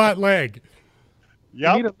robot leg. You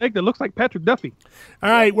need a leg that looks like Patrick Duffy. All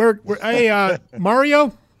right, hey,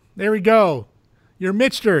 Mario, there we go. Your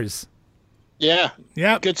Mitchters. Yeah.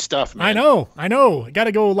 Yeah. Good stuff, man. I know. Got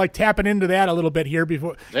to go like tapping into that a little bit here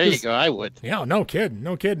before. There you go. I would. Yeah, no kidding.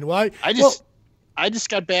 Well, I just I just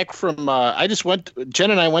got back from.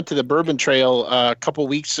 Jen and I went to the Bourbon Trail a couple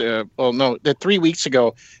weeks. 3 weeks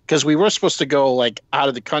ago, because we were supposed to go like out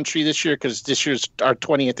of the country this year because this year's our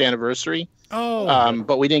 20th anniversary. Oh.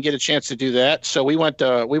 But we didn't get a chance to do that, so we went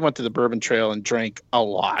to the Bourbon Trail and drank a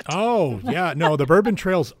lot. Oh yeah, no, the Bourbon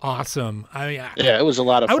Trail's awesome. Yeah, it was a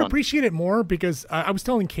lot of fun. I would appreciate it more because I was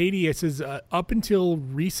telling Katie, I says up until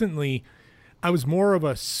recently, I was more of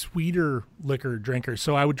a sweeter liquor drinker,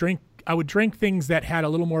 so I would drink things that had a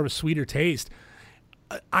little more of a sweeter taste.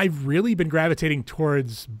 I've really been gravitating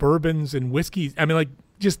towards bourbons and whiskeys. I mean, like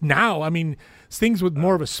just now, I mean, things with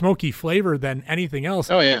more of a smoky flavor than anything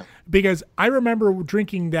else. Oh yeah, because I remember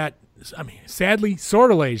drinking that. I mean, sadly,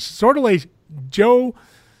 Sortilege, Joe,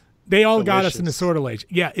 they all got us into Sortilege.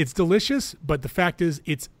 Yeah, it's delicious, but the fact is,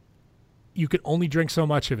 you can only drink so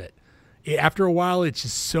much of it. After a while, it's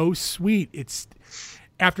just so sweet. It's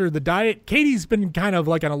after the diet. Katie's been kind of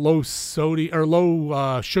like on a low sodium or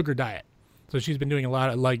low sugar diet, so she's been doing a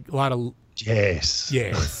lot of. Yes.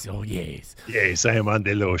 Oh yes. Yes, I am on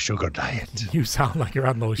the low sugar diet. You sound like you're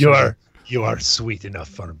on low sugar. You are sweet enough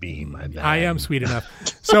for me, my man. I am sweet enough.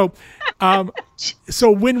 So,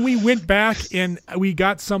 so when we went back and we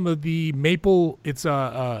got some of the maple, it's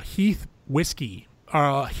a Heath whiskey,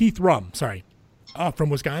 Heath rum, sorry, from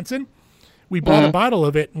Wisconsin. We bought a bottle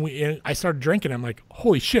of it, and I started drinking. I'm like,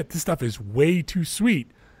 holy shit, this stuff is way too sweet.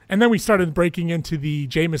 And then we started breaking into the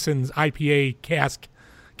Jameson's IPA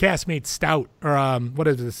Caskmate Stout, or what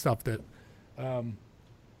is this stuff that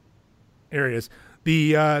areas?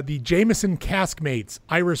 The Jameson Caskmates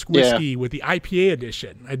Irish whiskey with the IPA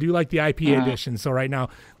edition. I do like the IPA edition. So right now,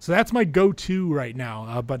 that's my go-to right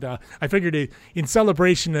now. But I figured in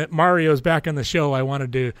celebration that Mario's back on the show, I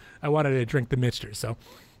wanted to drink the mixture. So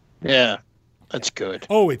yeah, that's good.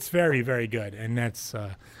 Oh, it's very, very good, and that's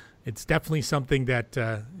it's definitely something that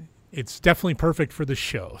it's definitely perfect for the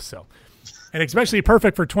show. So. And especially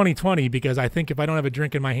perfect for 2020 because I think if I don't have a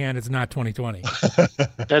drink in my hand, it's not 2020.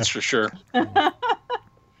 That's for sure.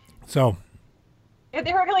 So, yeah,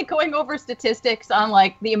 they were like going over statistics on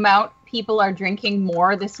like the amount people are drinking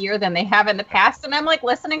more this year than they have in the past, and I'm like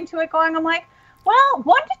listening to it, going, I'm like, well,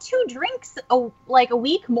 1 to 2 drinks a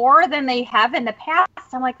week more than they have in the past.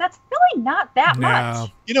 I'm like, that's really not that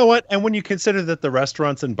much. You know what? And when you consider that the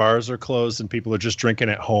restaurants and bars are closed and people are just drinking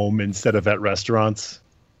at home instead of at restaurants.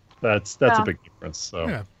 That's a big difference. So.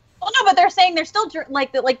 Yeah. Well, no, but they're saying they're still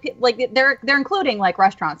they're including like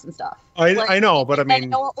restaurants and stuff. I know, but I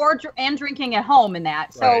mean, and drinking at home and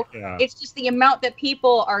that. So it's just the amount that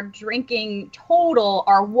people are drinking total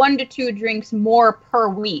are 1 to 2 drinks more per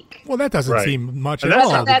week. Well, that doesn't seem much at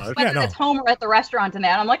all. Whether it's home or at the restaurant and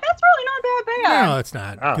that. I'm like, that's really not that bad. No, it's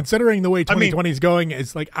not. Considering the way 2020 is going,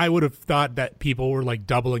 it's like I would have thought that people were like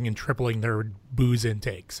doubling and tripling their booze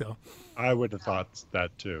intake. So. I would have thought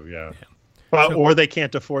that too, yeah. Well, or they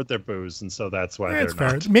can't afford their booze, and so that's why they're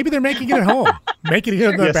not. Maybe they're making it at home, making it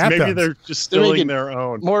in their bathtubs. Maybe they're just distilling their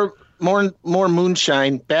own. More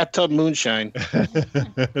moonshine, bathtub moonshine.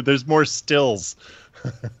 There's more stills.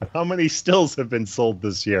 How many stills have been sold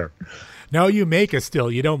this year? No, you make a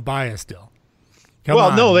still. You don't buy a still. Come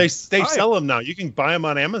on. No, they sell them now. You can buy them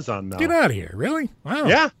on Amazon now. Get out of here! Really? Wow.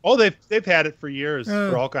 Yeah. Oh, they've had it for years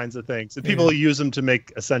for all kinds of things. And people use them to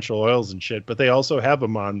make essential oils and shit. But they also have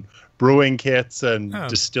them on brewing kits and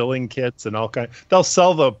distilling kits and all kinds. They'll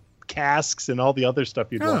sell the casks and all the other stuff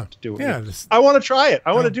you'd want to do. Yeah. I want to try it.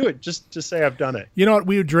 I want to do it just to say I've done it. You know what?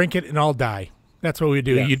 We would drink it and all die. That's what we would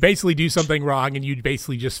do. Yeah. You'd basically do something wrong, and you'd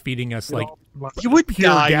basically just feeding us you would pure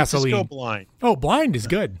gasoline. Just go blind. Oh, blind is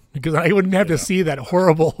good because I wouldn't have to see that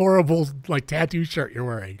horrible like tattoo shirt you're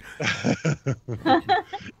wearing.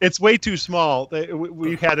 It's way too small.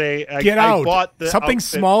 We had get out. I bought something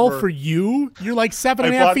small for you. You're like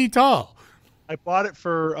 7.5 feet tall. I bought it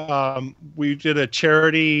for. We did a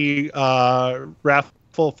charity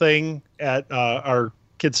raffle thing at our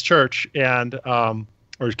kids' church and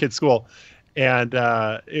or kids' school. And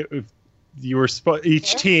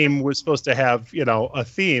each team was supposed to have, a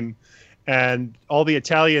theme, and all the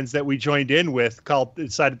Italians that we joined in with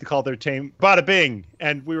decided to call their team Bada Bing,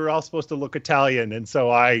 and we were all supposed to look Italian, and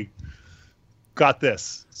so I got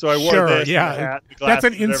this. So I wore this. Yeah, the hat, the that's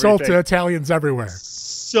an insult to Italians everywhere.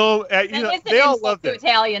 So they all loved it.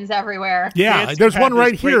 Italians everywhere. Yeah, Nancy there's one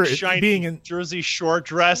right here being in Jersey Shore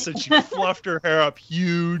dress, and she fluffed her hair up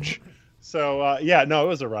huge. So, it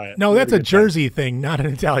was a riot. No, that's a Jersey thing, not an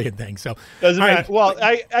Italian thing. So doesn't matter. Well,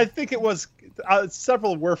 I think it was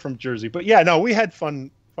several were from Jersey, but we had fun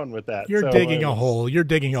with that. You're digging a hole. You're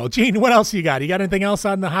digging a hole. Gene, what else you got? You got anything else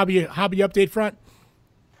on the hobby update front?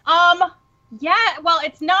 Yeah, well,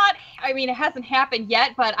 it's not, I mean, it hasn't happened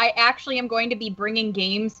yet, but I actually am going to be bringing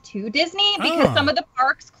games to Disney because some of the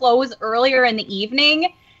parks close earlier in the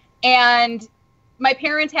evening, and my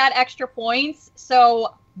parents had extra points,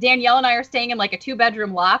 so Danielle and I are staying in like a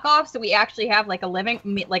 2-bedroom lock-off, so we actually have like a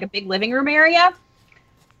big living room area.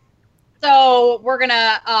 So we're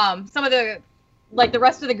gonna, the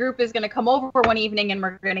rest of the group is gonna come over one evening and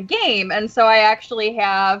we're gonna game, and so I actually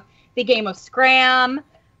have the game of Scram,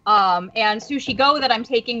 and Sushi Go that I'm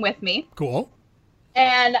taking with me. Cool.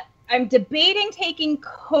 And I'm debating taking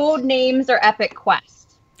Codenames or Epic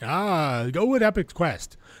Quest. Go with Epic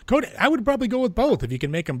Quest. I would probably go with both if you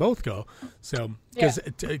can make them both go. So, because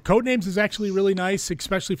Codenames is actually really nice,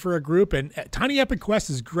 especially for a group. And Tiny Epic Quest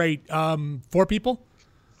is great. 4 people?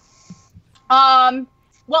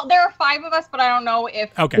 Well, there are 5 of us, but I don't know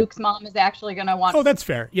if Luke's mom is actually going to want. Oh, that's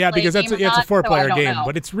fair. Yeah, because it's a 4-player game,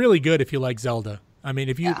 but it's really good if you like Zelda. I mean,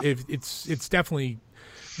 if it's definitely.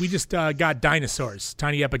 We just got Dinosaurs,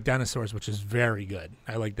 Tiny Epic Dinosaurs, which is very good.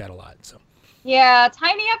 I like that a lot. So. Yeah,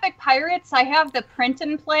 Tiny Epic Pirates, I have the print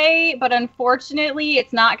and play, but unfortunately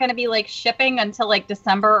it's not going to be like shipping until like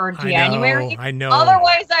December or January. I know.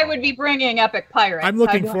 Otherwise I would be bringing Epic Pirates. I'm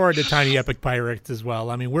looking forward to Tiny Epic Pirates as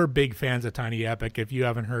well. I mean, we're big fans of Tiny Epic. If you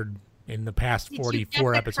haven't heard in the past 44 did you get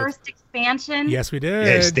the episodes. Cursed expansion? Yes, we did.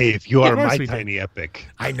 Yes, Dave, you are my Tiny Epic.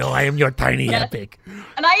 I know, I am your Tiny Epic.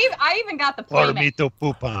 And I even got the playmat. For me to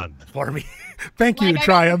poop on. For me. Thank you, I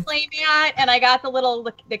Triumph. got the playmat, and I got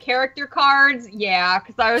the character cards. Yeah,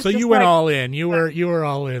 because I was. So you went all in. You were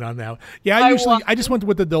all in on that. Yeah, I just went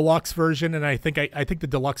with the deluxe version, and I think the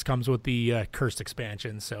deluxe comes with the Cursed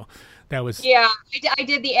expansion. So that was. Yeah, I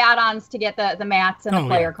did the add-ons to get the mats and the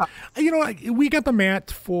player cards. You know, we got the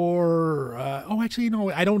mat for.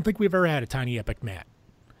 I don't think we've ever had a Tiny Epic mat.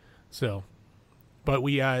 So. But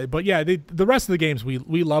the rest of the games we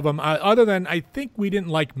love them. Other than I think we didn't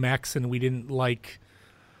like Mechs and we didn't like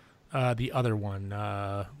the other one.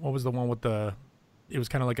 What was the one with the? It was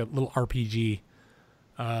kind of like a little RPG.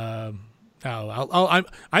 I'm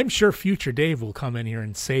sure future Dave will come in here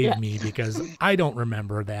and save me because I don't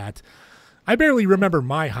remember that. I barely remember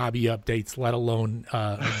my hobby updates, let alone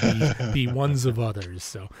the ones of others.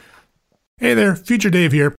 So, hey there, future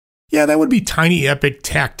Dave here. Yeah, that would be Tiny Epic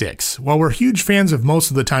Tactics. While we're huge fans of most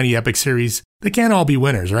of the Tiny Epic series, they can't all be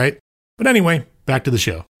winners, right? But anyway, back to the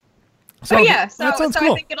show. So cool. I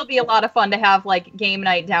think it'll be a lot of fun to have like game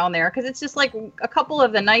night down there because it's just like a couple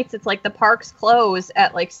of the nights. It's like the parks close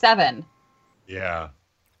at like 7. Yeah.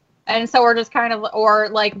 And so we're just kind of, or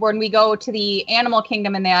like when we go to the Animal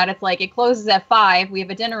Kingdom and that, it's like it closes at 5. We have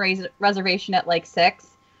a dinner reservation at like 6.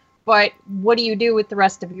 But what do you do with the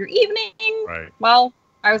rest of your evening? Right. Well,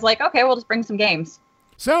 I was like, okay, we'll just bring some games.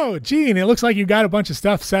 So, Gene, it looks like you got a bunch of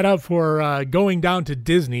stuff set up for going down to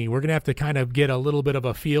Disney. We're going to have to kind of get a little bit of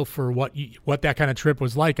a feel for what that kind of trip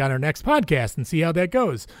was like on our next podcast and see how that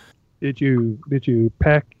goes. Did you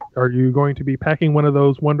pack? Are you going to be packing one of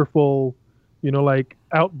those wonderful, like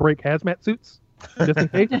Outbreak hazmat suits just in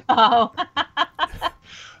case? Oh.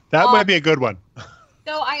 That might be a good one.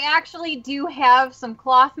 So I actually do have some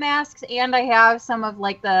cloth masks and I have some of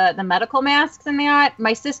like the medical masks in that.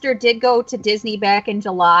 My sister did go to Disney back in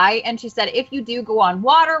July and she said if you do go on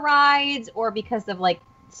water rides or because of like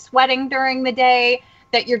sweating during the day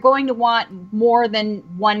that you're going to want more than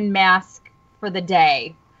one mask for the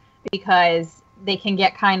day because they can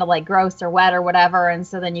get kind of like gross or wet or whatever and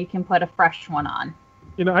so then you can put a fresh one on.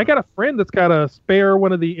 I got a friend that's got a spare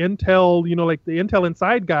one of the Intel, like the Intel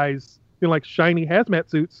Inside guys. Like shiny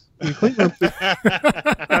hazmat suits, clean room suits.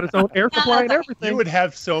 Got its own air supply and everything. You would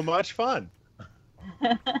have so much fun.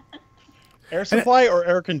 Air supply or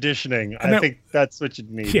air conditioning? I think that's what you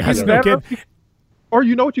need. Yeah, or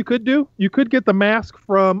you know what you could do? You could get the mask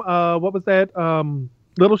from what was that?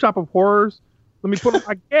 Little Shop of Horrors. Let me put on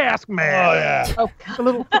a gas mask. Oh yeah. A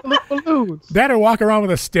little balloons. That or walk around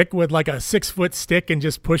with a stick with like a 6-foot stick and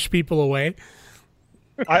just push people away.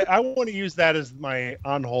 I want to use that as my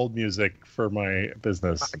on-hold music for my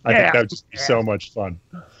business. I think that would just be so much fun.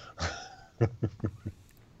 All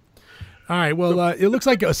right. Well, it looks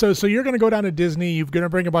like so you're going to go down to Disney. You're going to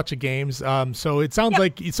bring a bunch of games. So it sounds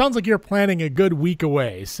like you're planning a good week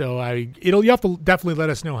away. So you have to definitely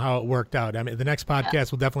let us know how it worked out. I mean, the next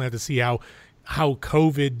podcast we'll definitely have to see how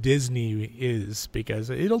COVID Disney is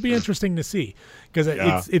because it'll be interesting to see because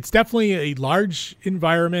it's definitely a large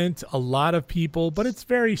environment, a lot of people, but it's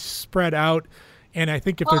very spread out. And I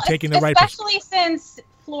think if they're taking the right, especially since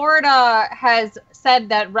Florida has said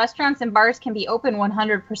that restaurants and bars can be open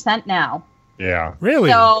 100% now. Yeah,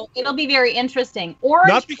 really. So it'll be very interesting. Orange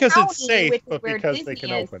not because County, it's safe, but because Disney they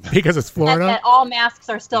can open. Because it's Florida. That all masks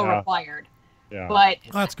are still required. Yeah. But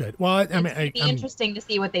Oh, that's good. Well, I mean, it'd be interesting to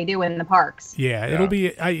see what they do in the parks. Yeah, it'll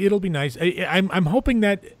be nice. I'm hoping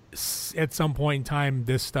that at some point in time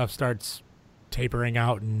this stuff starts tapering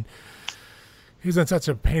out and isn't such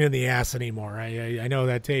a pain in the ass anymore. I know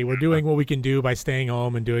that hey, we're doing what we can do by staying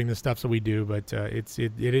home and doing the stuff that we do, but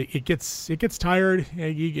it gets tired.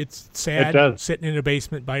 It's sad sitting in a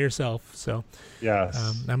basement by yourself. So yes,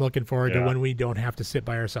 I'm looking forward to when we don't have to sit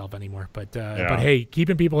by ourselves anymore. But hey,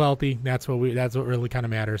 keeping people healthy, that's what really kind of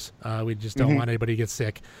matters. We just don't want anybody to get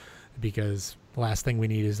sick, because the last thing we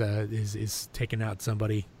need is taking out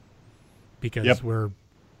somebody because we're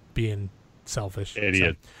being selfish.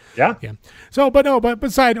 Idiot. So, yeah. So, but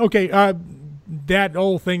beside, that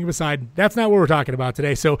whole thing beside, that's not what we're talking about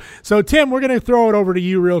today. So Tim, we're going to throw it over to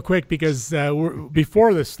you real quick, because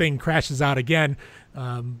before this thing crashes out again,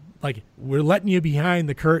 we're letting you behind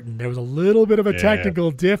the curtain. There was a little bit of a technical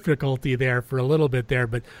difficulty there for a little bit there,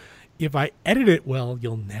 but if I edit it well,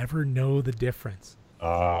 you'll never know the difference.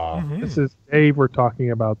 This is Dave we're talking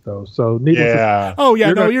about, though. So needless to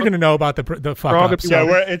say, you're going to know about the fuck ups.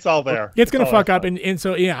 Yeah, it's all there. It's going to fuck up, and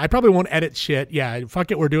so I probably won't edit shit. Yeah, fuck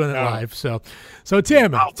it, we're doing it live. So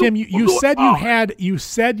Tim, you said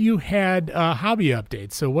you had hobby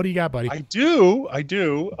updates. So what do you got, buddy? I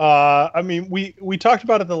do. I mean, we talked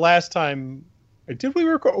about it the last time. Did we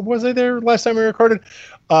record? Was I there last time we recorded?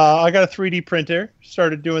 I got a 3D printer.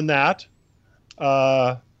 Started doing that.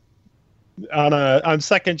 I'm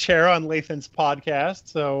second chair on Lathan's podcast,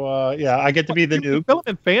 so I get to be the noob.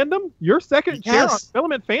 Filament Fandom? You're second chair on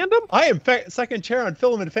Filament Fandom? I am second chair on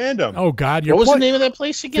Filament Fandom. Oh God! What was the name of that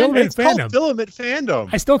place again? It's called Filament Fandom.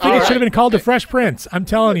 I still think it should have been called the Fresh Prince. I'm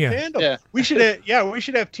telling you. Yeah. We should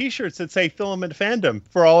have T-shirts that say Filament Fandom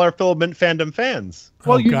for all our Filament Fandom fans.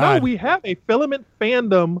 Well, know we have a Filament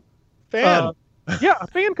Fandom fan. A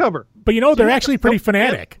fan cover. But they're actually pretty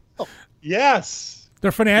fanatic. Yes.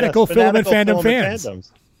 They're fanatical Filament Fandom fans. Fandoms.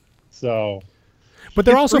 So, but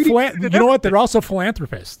they're also they're also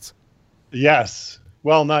philanthropists. Yes.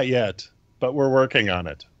 Well, not yet, but we're working on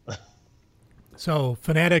it. So,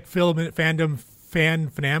 fanatic Filament Fandom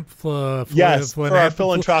yes, for our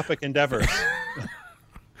philanthropic endeavors.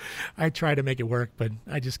 I tried to make it work, but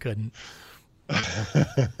I just couldn't.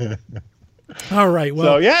 All right.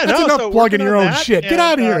 Well, that's enough plugging your own shit. Get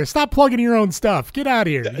out of here. Stop plugging your own stuff. Get out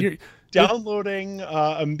of here. Downloading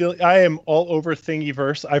I am all over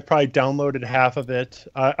Thingiverse. I've probably downloaded half of it.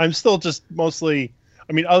 I'm still just mostly,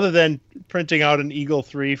 other than printing out an Eagle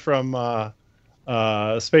 3 from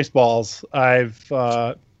Spaceballs,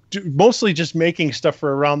 I've mostly just making stuff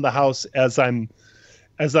for around the house as I'm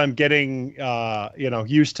getting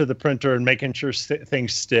used to the printer and making sure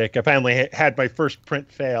things stick. I finally had my first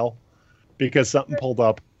print fail because something pulled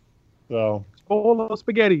up. So bowl of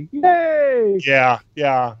spaghetti. Yay! Yeah.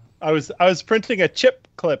 I was printing a chip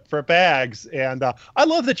clip for bags, and I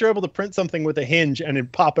love that you're able to print something with a hinge and then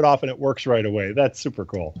pop it off and it works right away. That's super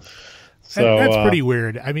cool. So that's pretty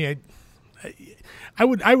weird. I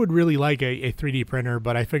would really like a 3D printer,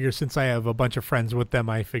 but I figure since I have a bunch of friends with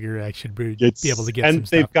them, I figure I should be able to get some stuff. And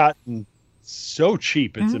they've gotten so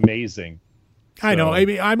cheap, it's amazing. I know.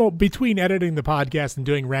 I'm between editing the podcast and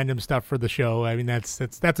doing random stuff for the show.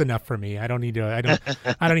 That's enough for me. I don't need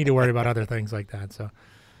to worry about other things like that. So.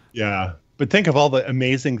 Yeah, but think of all the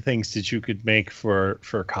amazing things that you could make for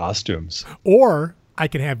costumes. Or I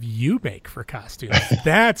can have you make for costumes.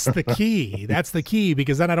 That's the key. That's the key,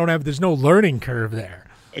 because then there's no learning curve there.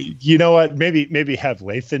 You know what? Maybe have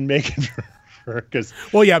Lathan make it because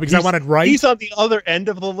because I wanted right. He's on the other end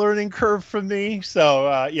of the learning curve from me.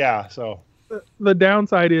 So so the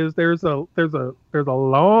downside is there's a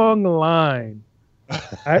long line.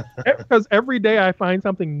 Because every day I find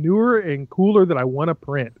something newer and cooler that I want to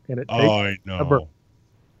print, and it takes I know.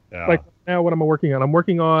 Yeah. Like now, what am I working on? I'm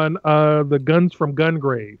working on the Guns from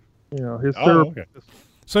Gungrave. His okay.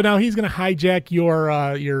 So now he's going to hijack your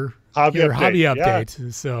hobby update.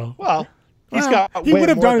 Yeah. So He would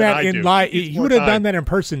have done that in live. He would have done that in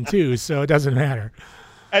person too. So it doesn't matter.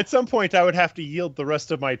 At some point, I would have to yield the rest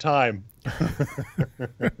of my time.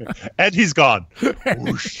 And he's gone.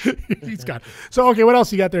 He's gone. So, okay, what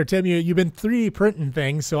else you got there, Tim? You've been 3D printing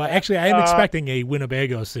things. So, I am expecting a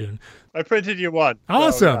Winnebago soon. I printed you one.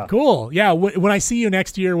 Awesome. So, cool. Yeah, when I see you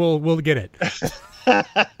next year, we'll get it.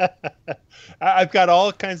 I've got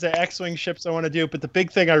all kinds of X-Wing ships I want to do, but the big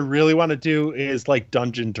thing I really want to do is like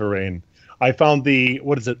dungeon terrain. I found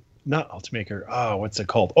not Ultimaker. Oh, what's it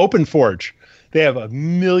called? OpenForge. They have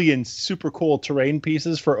 1 million super cool terrain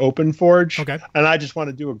pieces for OpenForge. Okay. And I just want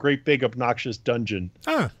to do a great big obnoxious dungeon.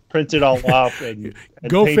 Ah. Print it all up and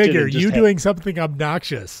go paint figure. it You doing something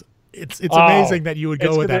obnoxious. It's amazing that you would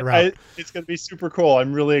go with that route. It's going to be super cool.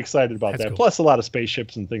 I'm really excited about that. Cool. Plus a lot of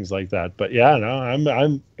spaceships and things like that. But yeah, no,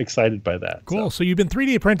 I'm excited by that. Cool. So you've been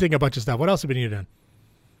 3D printing a bunch of stuff. What else have you been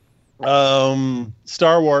doing?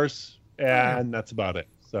 Star Wars, and that's about it.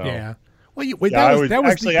 So yeah. Well,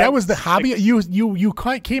 that was the hobby. You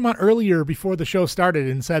came on earlier before the show started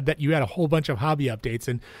and said that you had a whole bunch of hobby updates.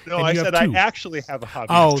 I said I actually have a hobby.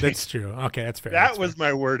 Oh, update. That's true. Okay, that's fair. That was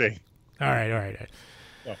my wording. All right.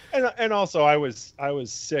 And also I was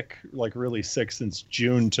sick, like really sick since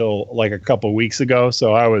June till like a couple weeks ago.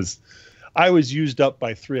 So I was used up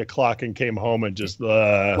by 3:00 and came home and just.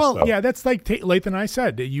 Yeah, that's like Lathan and I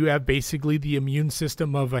said. You have basically the immune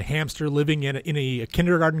system of a hamster living in a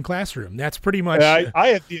kindergarten classroom. That's pretty much. I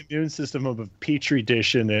have the immune system of a petri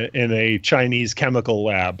dish in a Chinese chemical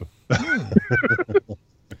lab.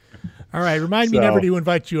 All right, remind me never to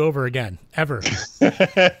invite you over again, ever.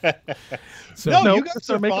 No, you guys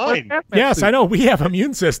are fine. Yes, I know. We have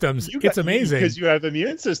immune systems. It's amazing. Because you have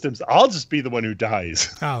immune systems. I'll just be the one who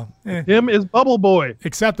dies. Oh, Him is Bubble Boy.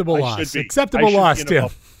 Acceptable loss. Acceptable loss, Tim.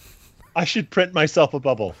 I should print myself a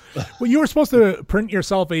bubble. Well, you were supposed to print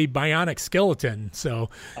yourself a bionic skeleton, so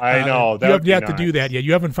I know you have yet to do that yet.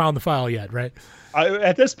 You haven't found the file yet, right?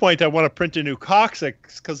 At this point, I want to print a new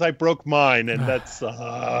coccyx because I broke mine, and that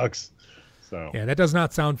sucks. So yeah, that does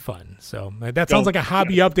not sound fun. So that sounds like a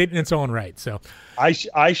hobby update in its own right. So I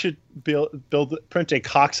should print a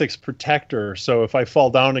coccyx protector. So if I fall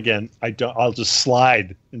down again, I'll just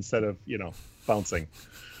slide instead of bouncing.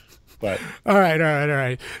 But all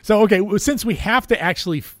right. So okay, since we have to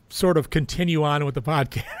actually sort of continue on with the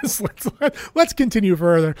podcast, let's continue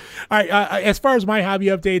further. All right. As far as my hobby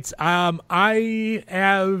updates, I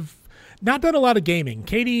have not done a lot of gaming.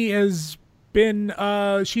 Katie has been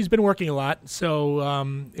she's been working a lot, so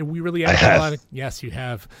we really haven't done a lot of. Yes, you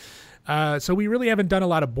have. So we really haven't done a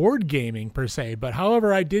lot of board gaming per se, but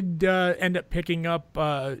however, I did end up picking up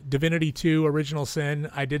Divinity 2 Original Sin.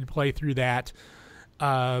 I did play through that.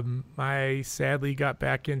 I sadly got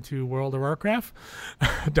back into World of Warcraft.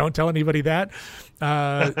 Don't tell anybody that.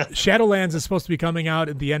 Shadowlands is supposed to be coming out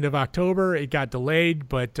at the end of October. It got delayed,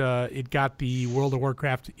 but it got the World of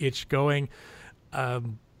Warcraft itch going.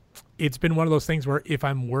 It's been one of those things where if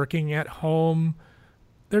I'm working at home,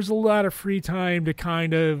 there's a lot of free time to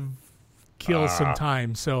kind of kill some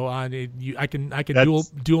time. So on it, I can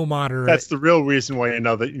dual monitor. That's the real reason why you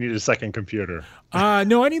know that you need a second computer.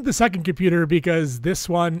 No, I need the second computer because this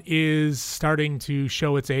one is starting to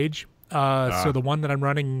show its age. So the one that I'm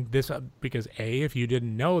running this because if you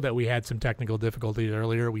didn't know that we had some technical difficulties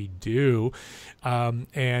earlier, we do,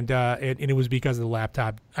 and it was because of the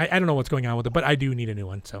laptop. I don't know what's going on with it, but I do need a new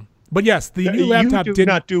one. So. But yes, the new laptop did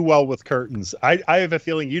not do well with curtains. I have a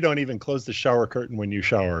feeling you don't even close the shower curtain when you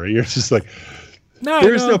shower. You're just like,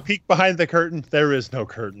 there's no peek behind the curtain. There is no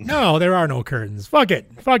curtain. No, there are no curtains. Fuck it.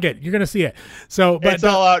 You're gonna see it. So, but it's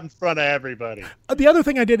all out in front of everybody. The other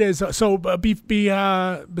thing I did is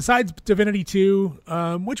besides Divinity 2,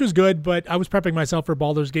 which was good, but I was prepping myself for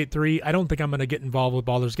Baldur's Gate 3. I don't think I'm gonna get involved with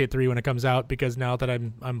Baldur's Gate 3 when it comes out because now that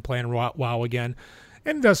I'm playing WoW again.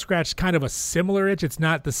 And it does scratch kind of a similar itch. It's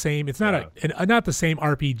not the same. It's not not the same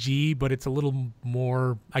RPG, but it's a little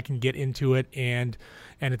more. I can get into it, and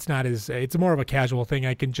it's not as. It's more of a casual thing.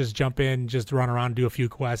 I can just jump in, just run around, do a few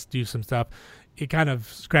quests, do some stuff. It kind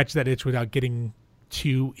of scratches that itch without getting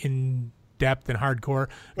too in depth and hardcore.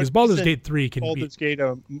 Because Baldur's Gate 3 can be. Baldur's Gate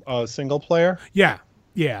a single player. Yeah.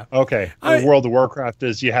 Okay. World of Warcraft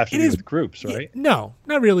is you have to do with groups, right? No,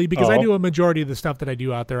 not really, because I do a majority of the stuff that I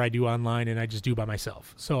do out there, I do online, and I just do by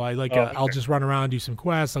myself. So I I'll just run around, do some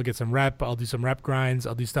quests, I'll get some rep, I'll do some rep grinds,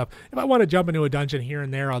 I'll do stuff. If I want to jump into a dungeon here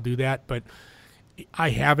and there, I'll do that, but I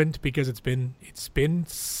haven't because it's been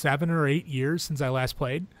 7 or 8 years since I last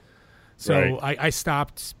played. So I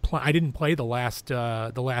stopped. I didn't play the last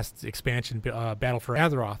expansion, Battle for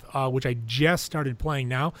Azeroth, which I just started playing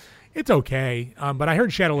now. It's okay, but I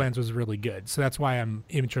heard Shadowlands was really good, so that's why I'm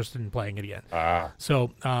interested in playing it again.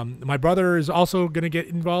 So my brother is also going to get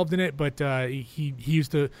involved in it, but he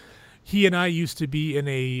and I used to be in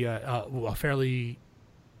a fairly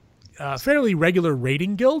regular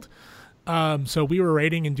raiding guild. So we were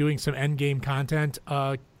raiding and doing some end game content.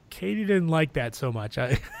 Katie didn't like that so much.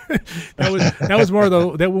 That was more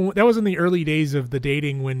that was in the early days of the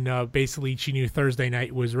dating when basically she knew Thursday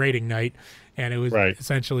night was raiding night, and it was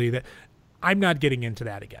essentially that. I'm not getting into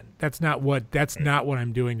that again. That's not what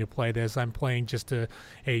I'm doing to play this. I'm playing just to,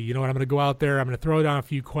 hey, you know what? I'm going to go out there. I'm going to throw down a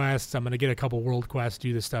few quests. I'm going to get a couple world quests,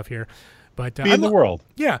 do this stuff here. But Be in the world.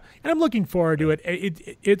 Yeah, and I'm looking forward to it.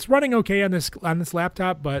 It's running okay on this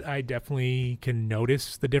laptop, but I definitely can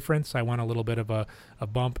notice the difference. I want a little bit of a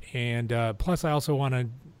bump, and plus I also want to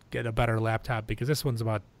get a better laptop because this one's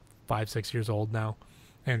about 5-6 years old now,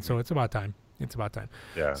 and so it's about time.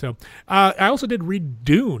 Yeah. So I also did read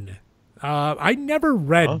Dune. I never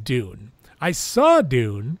read Dune. I saw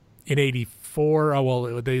Dune in '84. Oh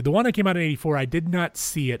well, the one that came out in '84. I did not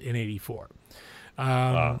see it in '84.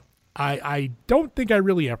 I don't think I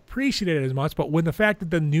really appreciated it as much, but when the fact that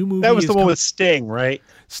the new movie That was the one with Sting, right?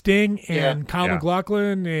 Sting and Kyle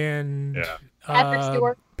MacLachlan and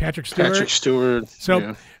Patrick Stewart.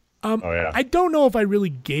 So I don't know if I really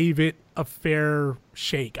gave it a fair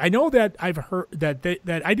shake. I know that I've heard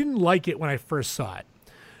that I didn't like it when I first saw it.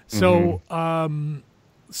 So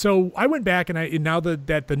so I went back and now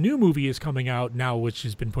that the new movie is coming out now, which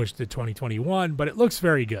has been pushed to 2021, but it looks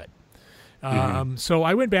very good. So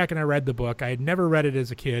I went back and I read the book. I had never read it as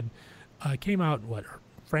a kid. It came out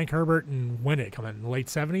Frank Herbert, and when did it come out? In the late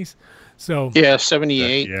 70s? So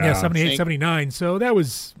 78. 78, 79. So that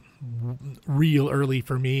was real early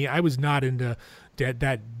for me. I was not into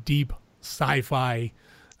that deep sci-fi,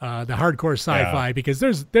 the hardcore sci-fi, because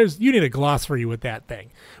there's you need a glossary with that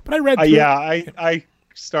thing. But I read through I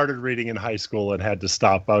started reading in high school and had to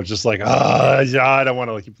stop. I was just like, I don't want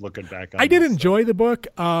to keep looking back on I did enjoy the book.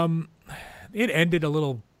 It ended a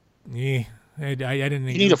little I didn't.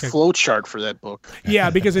 You need a flow chart for that book. Yeah,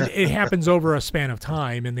 because it happens over a span of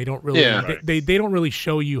time, and they don't really they don't really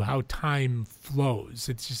show you how time flows.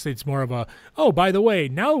 It's more of a, oh, by the way,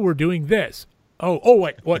 now we're doing this.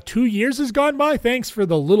 Oh, what 2 years has gone by? Thanks for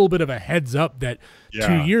the little bit of a heads up that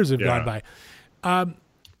 2 years have gone by.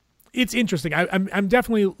 It's interesting. I'm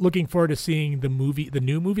definitely looking forward to seeing the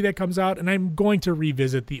new movie that comes out, and I'm going to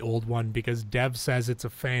revisit the old one because Dev says it's a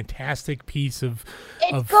fantastic piece of.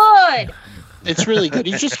 It's good. It's really good.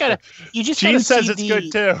 You just gotta. Gene says it's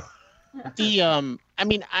good too.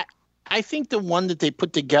 I think the one that they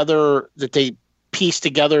put together, that they pieced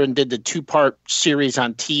together and did the 2-part series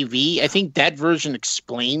on TV, I think that version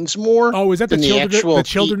explains more. Oh, is that the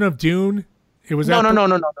Children of Dune? It was no.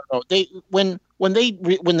 They when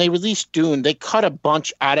they released Dune, they cut a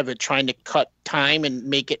bunch out of it, trying to cut time and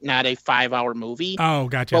make it not a 5-hour movie. Oh,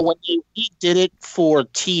 gotcha. But when they did it for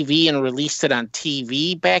TV and released it on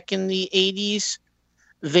TV back in the 80s,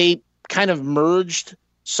 they kind of merged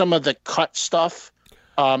some of the cut stuff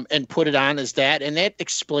and put it on as that, and that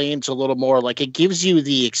explains a little more. Like, it gives you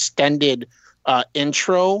the extended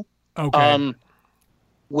intro. Okay.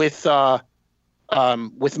 With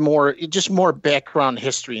more background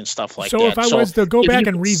history and stuff like that. So if I was to go back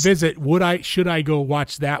and revisit, should I go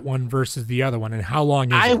watch that one versus the other one, and how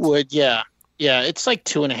long is it? I would, yeah. Yeah, it's like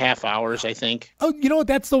 2.5 hours, I think. Oh, you know what?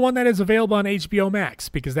 That's the one that is available on HBO Max,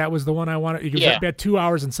 because that was the one I wanted. It was about 2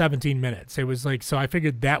 hours and 17 minutes. It was like, so I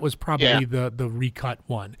figured that was probably the recut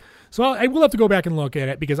one. So I will have to go back and look at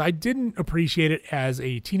it, because I didn't appreciate it as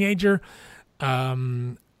a teenager.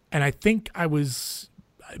 And I think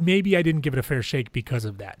maybe I didn't give it a fair shake because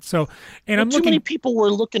of that. So, too many people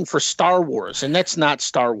were looking for Star Wars, and that's not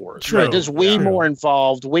Star Wars. True. Right? There's way more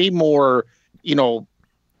involved, way more,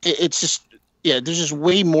 it's just, there's just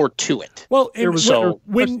way more to it. Well, there was a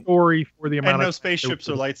story for the amount and no spaceships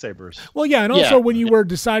or lightsabers. Well, yeah, and also when you were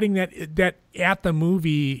deciding that at the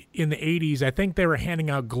movie in the 80s, I think they were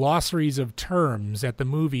handing out glossaries of terms at the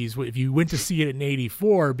movies if you went to see it in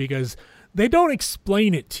 84, because they don't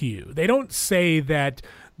explain it to you. They don't say that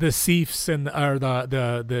the Seifs and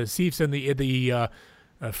the Seifs and the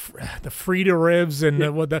Frida ribs and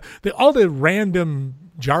all the random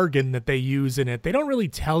jargon that they use in it. They don't really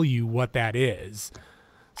tell you what that is.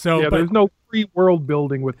 So there's no free world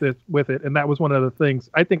building with it, and that was one of the things.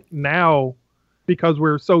 I think now, because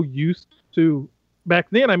we're so used to, back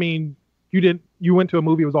then, I mean, you went to a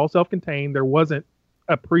movie, it was all self-contained. There wasn't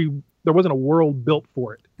a world built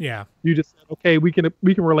for it. Yeah. You just said, okay, we can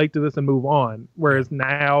relate to this and move on. Whereas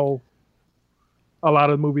now, a lot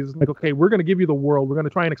of the movies, like, okay, we're going to give you the world. We're going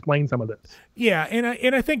to try and explain some of this. Yeah, and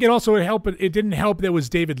I think it didn't help that it was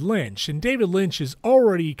David Lynch. And David Lynch is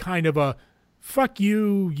already kind of a, fuck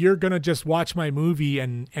you, you're going to just watch my movie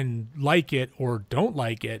and like it or don't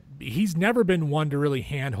like it. He's never been one to really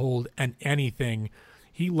handhold anything.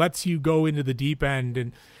 He lets you go into the deep end,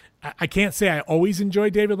 and I can't say I always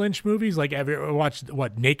enjoy David Lynch movies. Like, have you ever watched,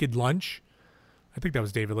 Naked Lunch? I think that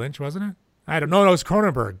was David Lynch, wasn't it? I don't know. No, it was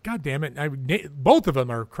Cronenberg. God damn it. Both of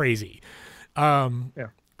them are crazy. You got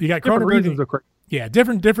Cronenberg. Reasons are crazy. Yeah,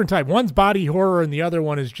 different type. One's body horror, and the other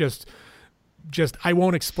one is just I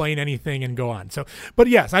won't explain anything and go on. So, but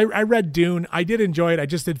yes, I read Dune. I did enjoy it. I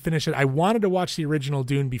just did finish it. I wanted to watch the original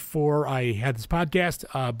Dune before I had this podcast,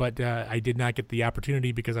 but I did not get the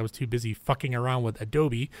opportunity because I was too busy fucking around with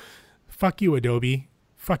Adobe. Fuck you, Adobe.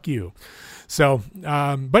 Fuck you. So,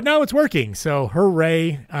 but now it's working. So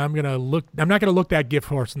hooray. I'm not going to look that gift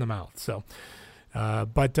horse in the mouth. So,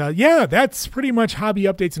 but that's pretty much hobby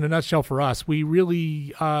updates in a nutshell for us. We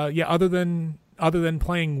really, other than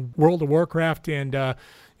playing World of Warcraft and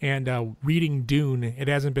reading Dune, it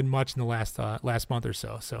hasn't been much in the last month or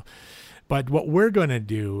so. So, but what we're going to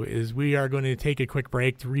do is we are going to take a quick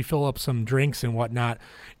break to refill up some drinks and whatnot,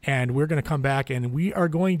 and we're going to come back and we are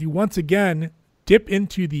going to once again dip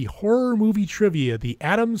into the horror movie trivia, the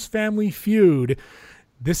Addams Family Feud.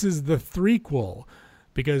 This is the threequel,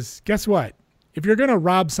 because guess what? If you're going to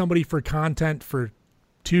rob somebody for content for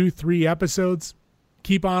 2-3 episodes,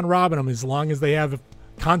 keep on robbing them as long as they have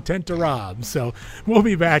content to rob. So we'll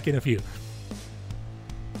be back in a few.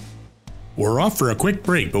 We're off for a quick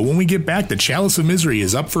break, but when we get back, the Chalice of Misery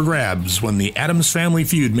is up for grabs when the Addams Family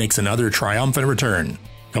Feud makes another triumphant return.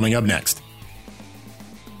 Coming up next.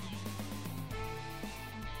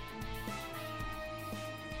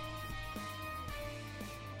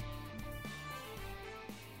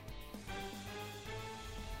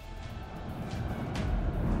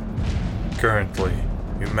 Currently,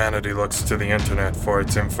 humanity looks to the internet for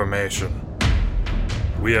its information.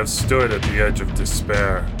 We have stood at the edge of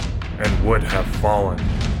despair and would have fallen.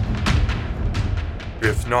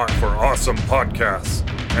 If not for awesome podcasts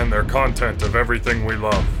and their content of everything we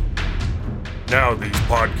love. Now these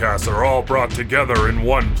podcasts are all brought together in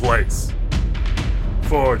one place.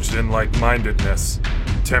 Forged in like-mindedness,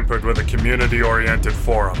 tempered with a community-oriented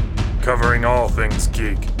forum, covering all things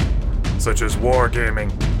geek, such as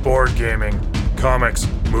wargaming, board gaming, comics,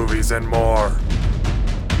 movies, and more.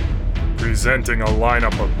 Presenting a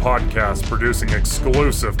lineup of podcasts producing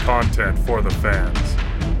exclusive content for the fans.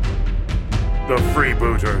 The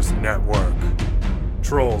Freebooters Network.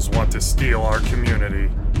 Trolls want to steal our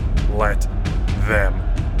community. Let them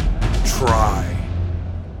try.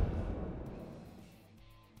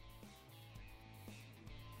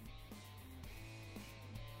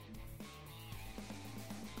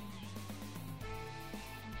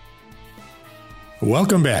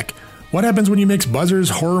 Welcome back. What happens when you mix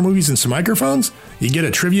buzzers, horror movies, and some microphones? You get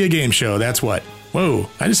a trivia game show, that's what. Whoa,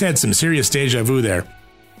 I just had some serious deja vu there.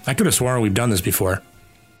 I could have sworn we've done this before.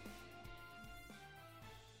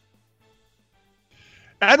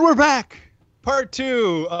 And we're back. Part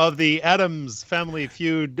 2 of the Addams Family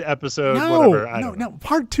Feud episode. No.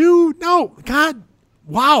 Part 2? No. God.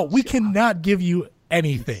 Wow. We cannot give you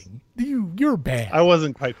anything. You're bad. I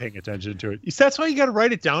wasn't quite paying attention to it. That's why you got to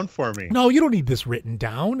write it down for me. No, you don't need this written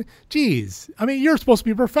down. Jeez. I mean, you're supposed to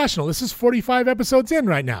be a professional. This is 45 episodes in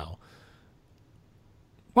right now.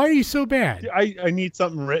 Why are you so bad? I need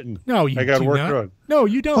something written. No, you I got to work not. through it. No,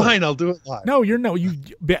 you don't. Fine, I'll do it live. No,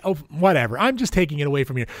 whatever. I'm just taking it away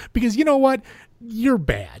from you because you know what? You're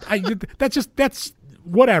bad. That's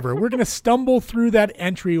whatever. We're going to stumble through that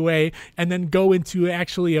entryway and then go into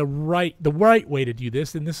actually the right way to do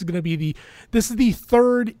this. And this is going to be the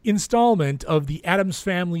third installment of the Addams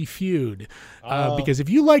Family Feud. Because if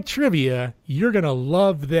you like trivia, you're going to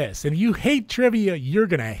love this. And if you hate trivia, you're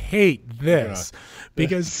going to hate this.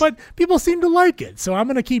 But people seem to like it. So I'm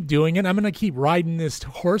going to keep doing it. I'm going to keep riding this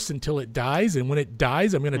horse until it dies. And when it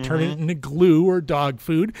dies, I'm going to turn it into glue or dog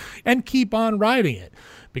food and keep on riding it.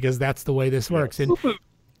 Because that's the way this works. And what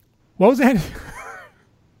was that?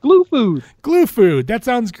 Glue food. Glue food. That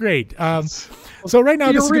sounds great. So right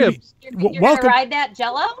now, this is going to be... You're going to ride that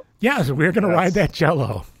Jell-O? Yeah, so we're going to ride that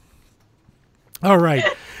Jell-O. All right.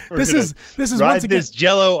 This is ride once again... this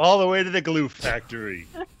Jell-O all the way to the glue factory.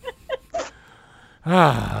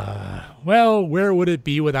 Well, where would it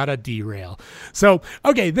be without a derail? So,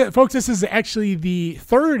 okay, folks, this is actually the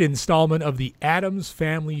third installment of the Addams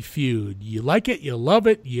Family Feud. You like it, you love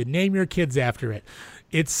it, you name your kids after it.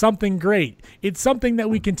 It's something great. It's something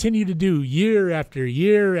that we continue to do year after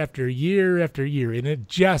year after year after year, and it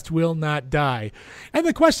just will not die. And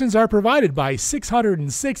the questions are provided by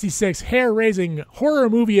 666 hair-raising horror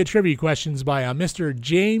movie trivia questions by Mr.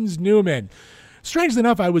 James Newman. Strangely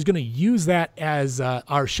enough, I was going to use that as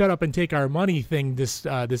our shut up and take our money thing this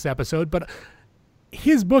episode, but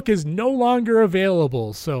his book is no longer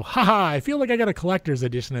available. So, I feel like I got a collector's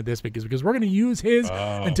edition of this because we're going to use his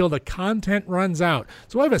until the content runs out.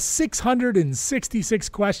 So I have 666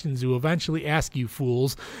 questions to eventually ask you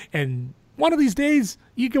fools, and one of these days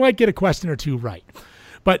you might get a question or two right.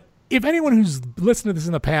 But if anyone who's listened to this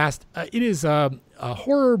in the past, it is a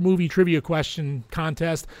horror movie trivia question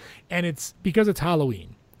contest, and it's because it's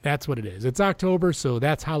Halloween. That's what it is. It's October, so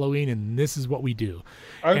that's Halloween, and this is what we do.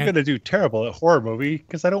 I'm going to do terrible at horror movie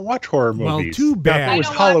because I don't watch horror movies. Well, too bad. If it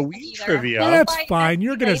was Halloween trivia. That's fine.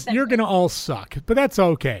 You're gonna all suck, but that's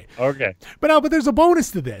okay. Okay. But there's a bonus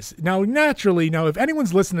to this. Now, naturally, if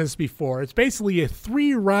anyone's listened to this before, it's basically a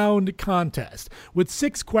 3-round contest with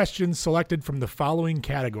 6 questions selected from the following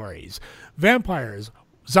categories: vampires,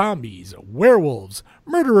 zombies, werewolves,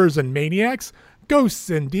 murderers and maniacs, ghosts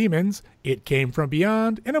and demons, It Came From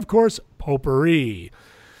Beyond, and of course, potpourri.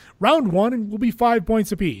 Round 1 will be 5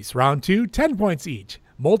 points apiece. Round 2, 10 points each,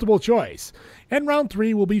 multiple choice. And round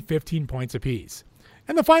 3 will be 15 points apiece.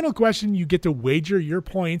 And the final question, you get to wager your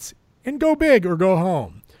points and go big or go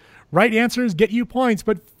home. Right answers get you points,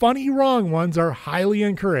 but funny wrong ones are highly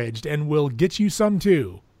encouraged and will get you some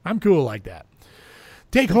too. I'm cool like that.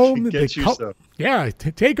 Take home take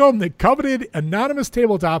home the coveted anonymous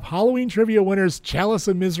tabletop Halloween trivia winners Chalice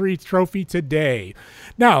of Misery trophy today.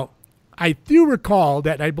 Now, I do recall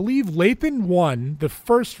that I believe Lathan won the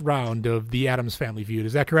first round of the Addams Family Feud.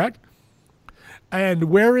 Is that correct? And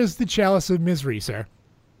where is the Chalice of Misery, sir?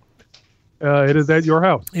 It is at your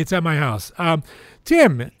house. It's at my house.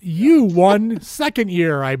 Tim, you won second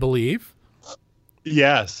year, I believe.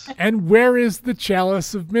 Yes. And where is the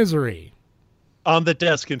Chalice of Misery? On the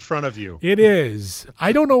desk in front of you. It is.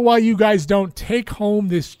 I don't know why you guys don't take home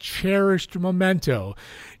this cherished memento.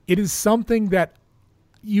 It is something that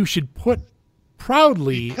you should put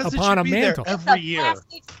proudly upon a mantle. Every year.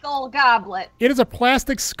 Plastic skull goblet. It is a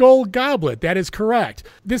plastic skull goblet. That is correct.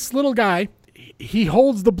 This little guy, he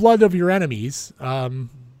holds the blood of your enemies.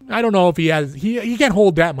 I don't know if he has. He can't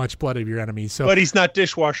hold that much blood of your enemies. So, but he's not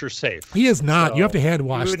dishwasher safe. He is not. So you have to hand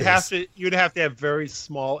wash. You'd have to have very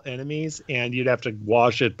small enemies, and you'd have to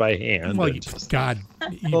wash it by hand. Well, God,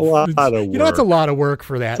 a lot of work. That's a lot of work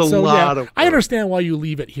for that. It's a lot of work. I understand why you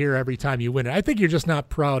leave it here every time you win it. I think you're just not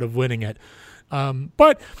proud of winning it.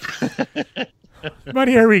 But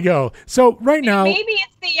here we go. So right now, maybe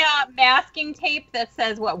it's the masking tape that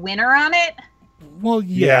says what winner on it. Well,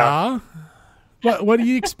 yeah. What do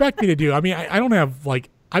you expect me to do? I mean, I don't have I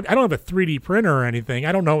don't have a 3D printer or anything.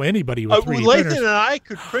 I don't know anybody with 3D printers. Lathan and I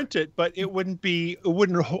could print it, but it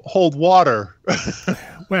wouldn't hold water.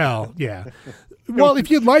 Well, yeah. Well, if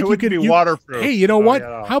you'd like, you could be waterproof. Hey, you know what?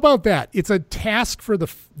 How about that? It's a task for the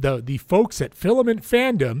folks at Filament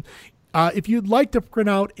Fandom. If you'd like to print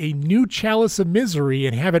out a new Chalice of Misery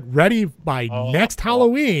and have it ready by next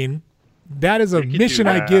Halloween, that is a mission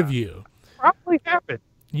I give you. Probably happen.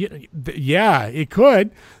 Yeah, it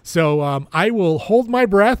could. So I will hold my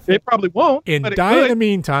breath. It probably won't. And die in the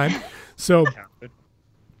meantime. So,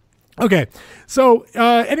 okay. So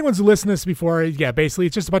anyone's who listened to this before, basically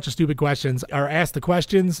it's just a bunch of stupid questions. Or ask the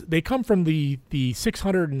questions. They come from the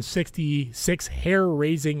 666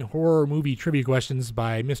 hair-raising horror movie trivia questions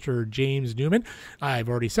by Mr. James Newman. I've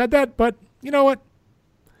already said that, but you know what?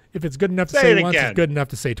 If it's good enough to say once, it's good enough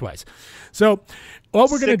to say twice. So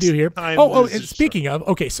what we're going to do here. And speaking of,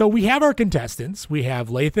 okay, so we have our contestants. We have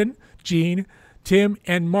Lathan, Gene, Tim,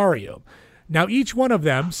 and Mario. Now, each one of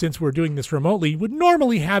them, since we're doing this remotely, would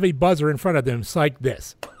normally have a buzzer in front of them. It's like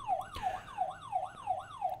this.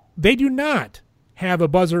 They do not have a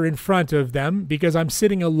buzzer in front of them because I'm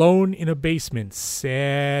sitting alone in a basement,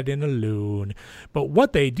 sad and alone. But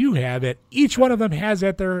what they do have, each one of them has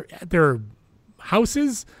at their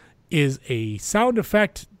houses is a sound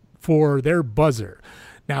effect for their buzzer.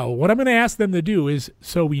 Now, what I'm going to ask them to do is,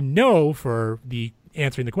 so we know for the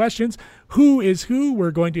answering the questions, who is who,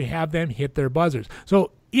 we're going to have them hit their buzzers.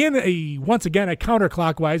 So once again, a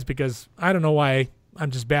counterclockwise, because I don't know why I'm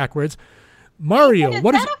just backwards. Mario,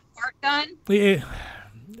 what is that a fart gun?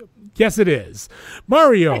 Yes, it is.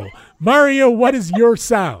 Mario, what is your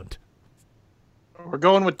sound? We're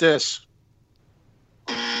going with this.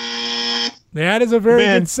 That is a very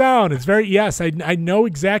good sound. It's very, yes, I know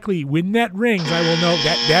exactly when that rings. I will know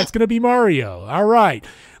that's going to be Mario. All right.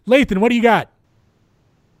 Lathan, what do you got?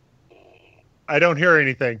 I don't hear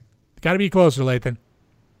anything. Got to be closer, Lathan.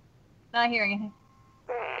 Not hearing anything.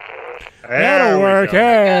 That'll work.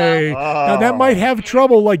 Hey. Now, that might have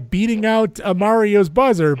trouble beating out Mario's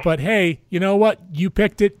buzzer, but hey, you know what? You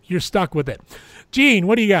picked it. You're stuck with it. Gene,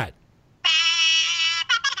 what do you got?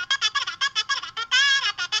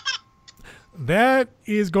 That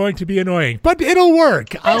is going to be annoying, but it'll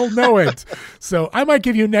work. I'll know it. So I might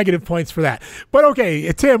give you negative points for that. But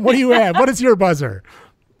okay, Tim, what do you have? What is your buzzer?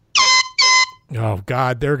 Oh,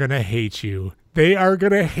 God, they're going to hate you. They are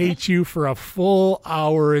going to hate you for a full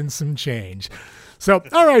hour and some change. So,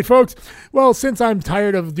 all right, folks. Well, since I'm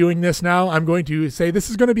tired of doing this now, I'm going to say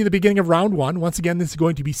this is going to be the beginning of round one. Once again, this is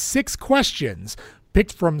going to be 6 questions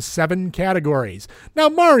picked from 7 categories. Now,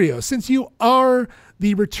 Mario, since you are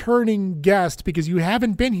the returning guest because you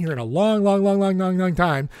haven't been here in a long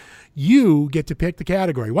time, you get to pick the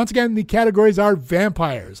category. Once again, the categories are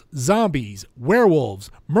vampires, zombies,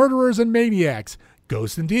 werewolves, murderers and maniacs,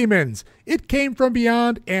 ghosts and demons, It Came From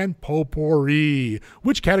Beyond, and potpourri.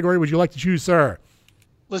 Which category would you like to choose, sir?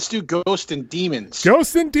 Let's do Ghost and Demons.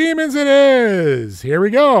 Ghosts and demons it is. Here we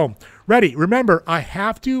go. Ready? Remember, I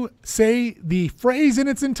have to say the phrase in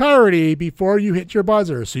its entirety before you hit your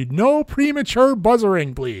buzzer. So no premature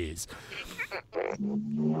buzzering, please.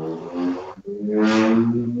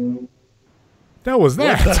 That was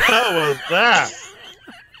that. What the hell was that?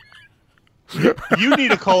 You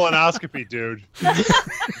need a colonoscopy, dude.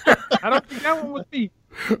 I don't think that one was me.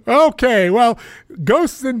 Okay, well,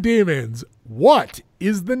 ghosts and demons. What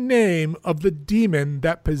is the name of the demon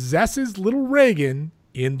that possesses little Reagan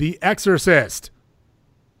in The Exorcist?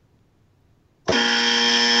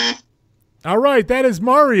 All right, that is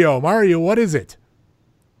Mario. Mario, what is it?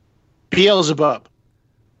 Beelzebub.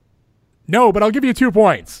 No, but I'll give you 2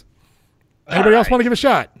 points. Anybody else want to give a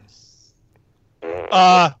shot?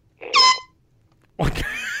 Okay.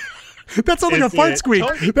 That sounds like a fart squeak.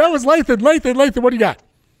 That was Lathan. Lathan, what do you got?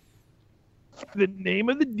 The name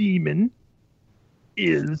of the demon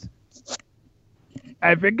is...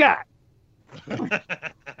 I forgot.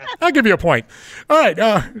 I'll give you a point. All right.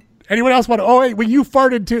 Anyone else want to... Oh, wait, well, you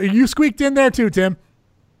farted too. You squeaked in there too, Tim.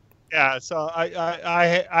 Yeah, so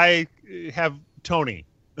I have Tony.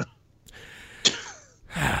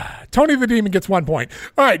 Tony the Demon gets 1 point.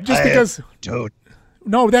 All right, just because... Toad.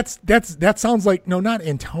 No, that sounds like... No, not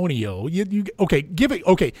Antonio. You okay, give it...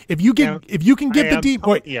 Okay, if you can give the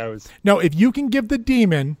demon... No, if you can give the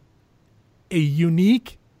demon a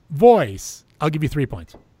unique voice, I'll give you 3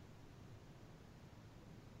 points.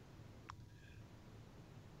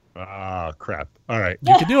 Ah, crap. All right.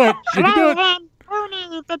 You can do it. You can do it.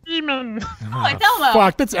 Tony the demon. Oh, it's Elmo.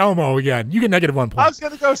 Fuck, that's Elmo again. You get -1 point. I was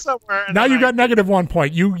going to go somewhere. Now you got -1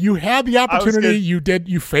 point. You had the opportunity.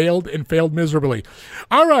 You failed and failed miserably.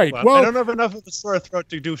 All right. Well, I don't have enough of the sore throat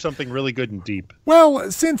to do something really good and deep.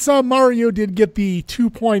 Well, since Mario did get the 2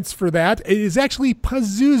 points for that, it is actually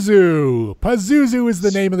Pazuzu. Pazuzu is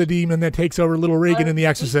the name of the demon that takes over Little Reagan in The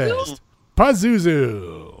Exorcist.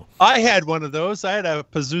 Pazuzu. I had one of those. I had a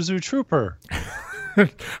Pazuzu Trooper.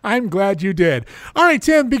 I'm glad you did. All right,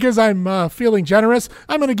 Tim, because I'm feeling generous,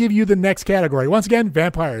 I'm going to give you the next category. Once again,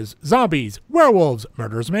 vampires, zombies, werewolves,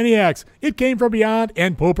 murderers, maniacs, It Came From Beyond,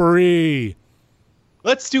 and potpourri.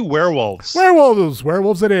 Let's do werewolves.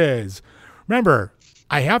 Werewolves it is. Remember,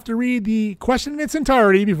 I have to read the question in its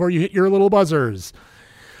entirety before you hit your little buzzers.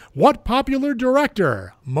 What popular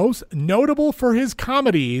director, most notable for his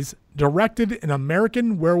comedies, directed An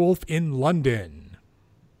American Werewolf in London?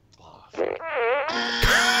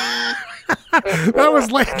 That was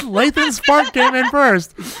Lathan's fart came in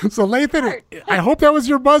first. So Lathan, I hope that was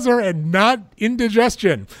your buzzer and not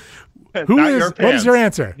indigestion. What is your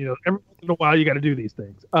answer? You know, every once in a while you got to do these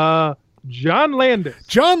things. John Landis.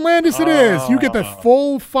 John Landis it is. You get the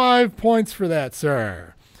full 5 points for that,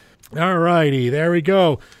 sir. All righty, there we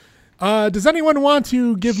go. Does anyone want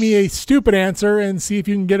to give me a stupid answer and see if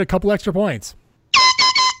you can get a couple extra points?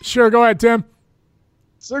 Sure, go ahead, Tim.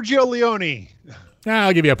 Sergio Leone.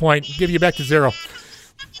 I'll give you a point. Give you back to 0.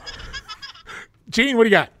 Gene, what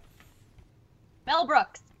do you got? Mel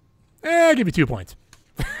Brooks. I'll give you 2 points.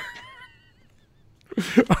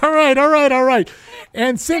 All right.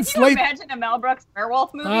 And since Can you imagine a Mel Brooks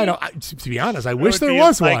werewolf movie? I don't. To be honest, I wish there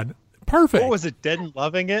was one. Perfect. What was it? Dead and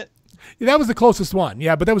Loving It? Yeah, that was the closest one.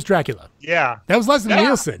 Yeah, but that was Dracula. Yeah. That was Leslie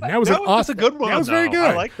Nielsen. That was a good one. That was very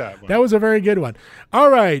good. I like that one. That was a very good one.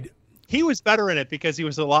 All right. He was better in it because he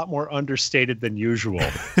was a lot more understated than usual.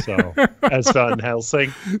 So, as Van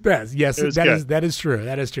Helsing. That is true.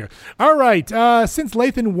 That is true. All right. Since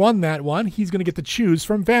Lathan won that one, he's going to get to choose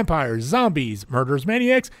from vampires, zombies, murderers,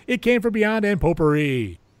 maniacs, It Came From Beyond, and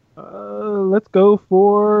potpourri. Let's go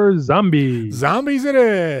for zombies. Zombies it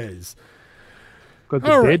is. Because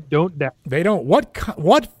the dead don't die. They don't.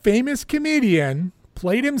 What famous comedian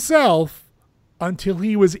played himself until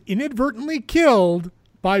he was inadvertently killed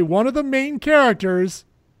by one of the main characters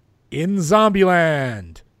in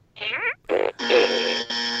Zombieland?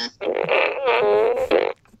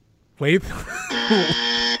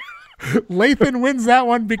 Lathan wins that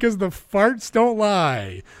one because the farts don't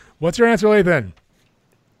lie. What's your answer, Lathan?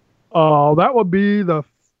 Oh, that would be the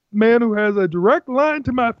man who has a direct line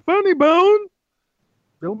to my funny bone,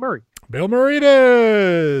 Bill Murray. Bill Murray it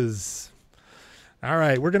is. All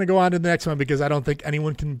right, we're going to go on to the next one because I don't think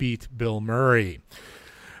anyone can beat Bill Murray.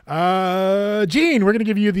 Gene, we're going to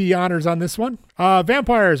give you the honors on this one.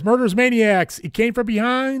 Vampires, Murderers, Maniacs, It Came From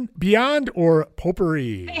Beyond, or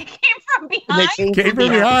Potpourri? It came from behind. Came From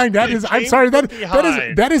Behind.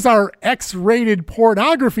 That is our X-rated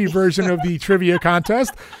pornography version of the trivia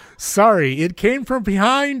contest. Sorry, It Came From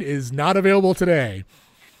Behind is not available today.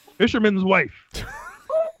 Fisherman's Wife.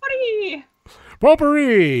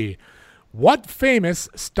 Potpourri. What famous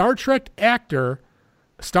Star Trek actor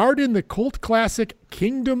starred in the cult classic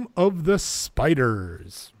Kingdom of the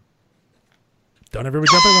Spiders? Don't everybody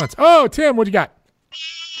jump at once. Oh, Tim, what you got?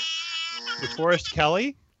 DeForest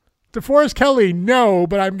Kelly? DeForest Kelly, no,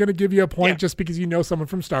 but I'm going to give you a point just because you know someone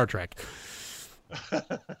from Star Trek.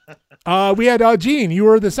 We had Gene. You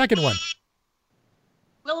were the second one.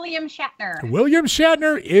 William Shatner. William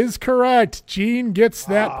Shatner is correct. Gene gets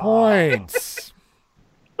that point.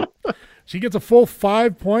 She gets a full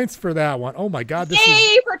 5 points for that one. Oh my God!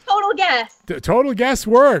 Yay for total guess. Total guess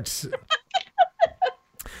works.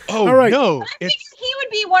 Oh, all right. No. I think he would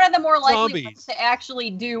be one of the more likely zombies. ones to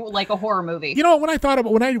actually do like a horror movie. You know, when I thought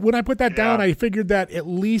about when I put that down, I figured that at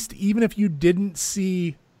least even if you didn't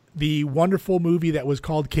see the wonderful movie that was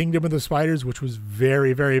called Kingdom of the Spiders, which was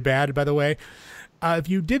very, very bad, by the way, if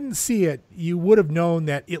you didn't see it, you would have known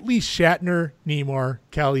that at least Shatner, Nimoy,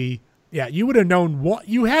 Kelly. Yeah, you would have known what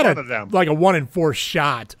you had a 1 in 4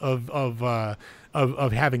 shot of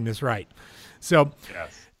having this right. So,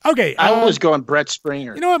 okay, I was going Brett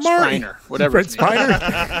Springer. You know what, Spiner, whatever. Brett Spiner.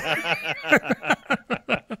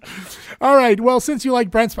 All right. Well, since you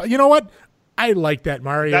like Brent Spiner, you know what? I like that,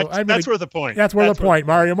 Mario. That's worth a point. That's worth a point,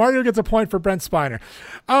 Mario. Mario gets a point for Brent Spiner.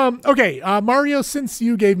 Okay, Mario, since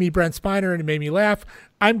you gave me Brent Spiner and it made me laugh,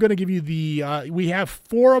 I'm going to give you the, we have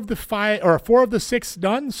 4 of the 6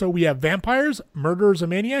 done. So we have Vampires, Murderers,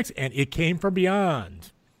 and Maniacs, and It Came From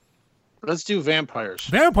Beyond. Let's do Vampires.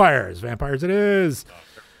 Vampires it is.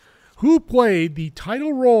 Who played the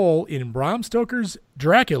title role in Bram Stoker's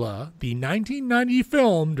Dracula, the 1990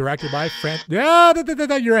 film directed by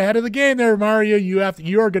you're ahead of the game there, Mario. You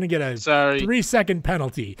are going to get a 3-second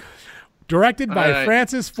penalty. Directed by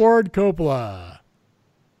Francis Ford Coppola.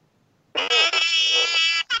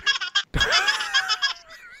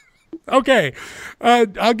 Okay,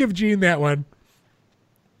 I'll give Gene that one.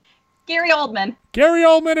 Gary Oldman. Gary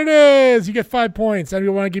Oldman it is. You get 5 points.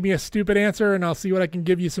 Anyone want to give me a stupid answer and I'll see what I can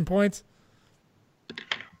give you some points?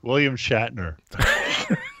 William Shatner.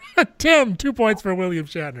 Tim, 2 points for William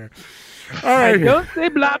Shatner. All right. I don't say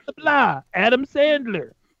blah, blah, blah. Adam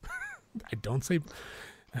Sandler. I don't say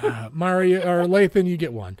Mario or Lathan, you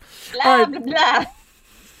get 1. Blah, blah, blah.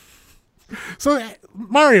 So,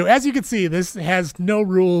 Mario, as you can see, this has no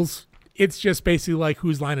rules. It's just basically like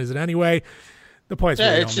whose line is it anyway? The points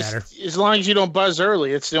really don't matter. As long as you don't buzz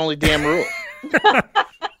early, it's the only damn rule.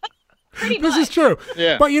 This is true.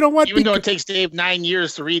 Yeah. But you know what? Even though it takes Dave 9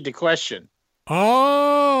 years to read the question.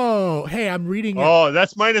 Oh, hey, I'm reading it. Oh,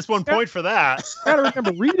 that's minus 1 point for that. Gotta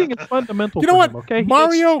remember, reading is fundamental. You know what? Him, okay?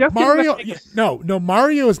 Mario,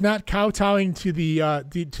 Mario is not kowtowing to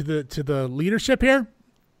the leadership here.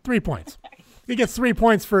 3 points. He gets 3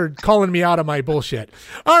 points for calling me out on my bullshit.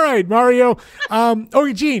 All right, Mario.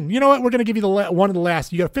 Gene, you know what? We're going to give you one of the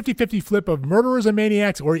last. You got a 50-50 flip of Murderers and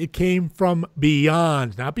Maniacs, or It Came From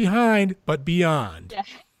Beyond. Not behind, but beyond. Yeah.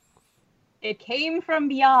 It came from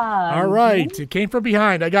beyond. All right. It came from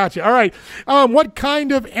behind. I got you. All right. What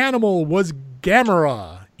kind of animal was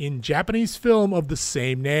Gamera in Japanese film of the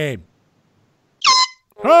same name?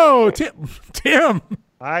 Oh, Tim.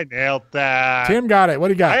 I nailed that. Tim got it. What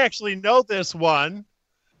do you got? I actually know this one.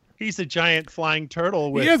 He's a giant flying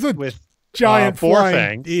turtle with giant four flying.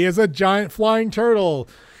 fangs. He is a giant flying turtle.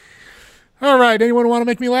 All right. Anyone want to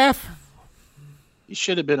make me laugh? He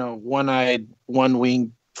should have been a one-eyed,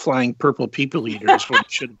 one-winged flying purple people eater. Is what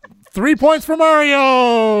it should have been. 3 points for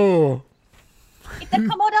Mario. It's a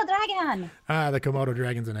Komodo dragon. The Komodo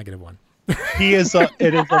dragon's a -1.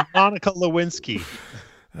 It is a Monica Lewinsky.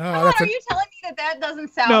 Are you telling me that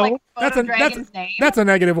doesn't sound like a Komodo dragon's name? That's a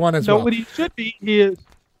 -1 as well. No, what he should be is.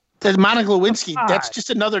 That Monica Lewinsky, that's just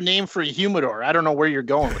another name for a humidor. I don't know where you're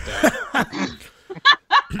going with that.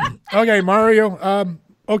 Okay, Mario.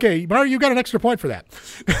 Mario, you got an extra point for that.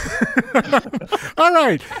 All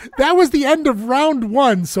right. That was the end of round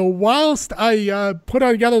 1. So whilst I put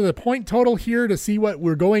together the point total here to see what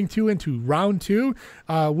we're going into round 2,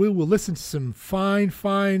 we will listen to some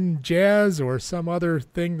fine jazz or some other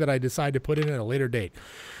thing that I decide to put in at a later date.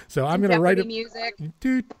 So I'm going to write it. Music. Girl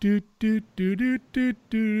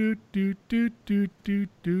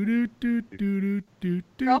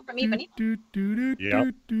from Ipanema.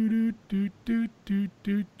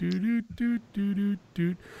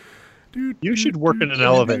 You should work in an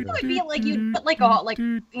elevator. It would be like you put like a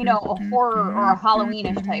horror or a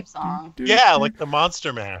Halloweenish type song. Yeah, like the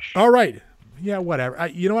Monster Mash. All right. Yeah, whatever.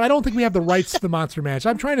 You know what? I don't think we have the rights to the Monster Mash.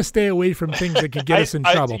 I'm trying to stay away from things that could get us in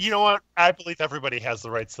trouble. You know what? I believe everybody has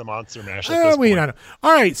the rights to the Monster Mash at this point. No.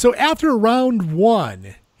 All right. So after round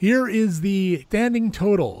 1, here is the standing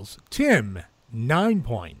totals. Tim, 9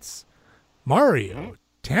 points. Mario,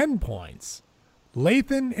 10 points.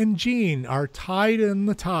 Lathan and Gene are tied in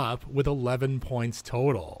the top with 11 points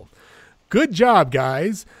total. Good job,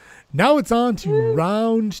 guys. Now it's on to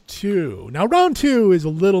round 2. Now, round 2 is a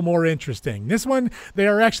little more interesting. This one, they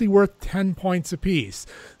are actually worth 10 points apiece.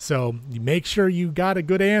 So you make sure you got a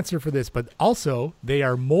good answer for this, but also they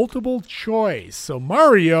are multiple choice. So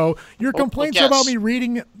Mario, your complaints about me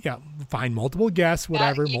reading, fine, multiple guess,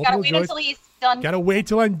 whatever, you multiple gotta wait choice. until he's done. Gotta wait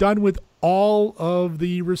till I'm done with all of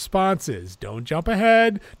the responses. Don't jump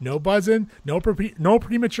ahead. No buzzing. No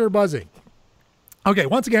premature buzzing. Okay,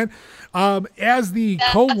 once again, as the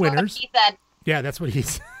co-winners. That's what he said. Yeah, that's what he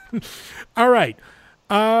said. All right.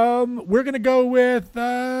 We're going to go with,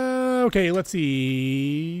 let's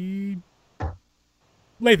see.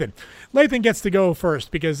 Lathan. Lathan gets to go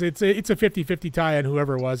first because it's a 50-50 tie on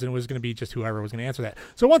whoever it was, and it was going to be just whoever was going to answer that.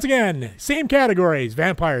 So once again, same categories: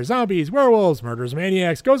 vampires, zombies, werewolves, murderers,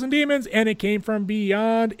 maniacs, ghosts and demons, and it came from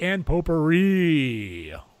Beyond and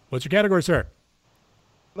Potpourri. What's your category, sir?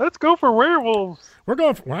 Let's go for werewolves. We're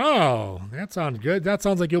going for, wow, that sounds good. That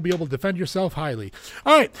sounds like you'll be able to defend yourself highly.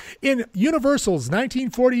 All right. In Universal's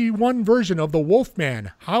 1941 version of The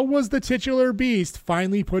Wolfman, how was the titular beast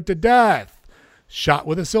finally put to death? Shot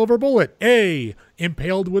with a silver bullet. A,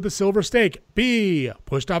 impaled with a silver stake. B,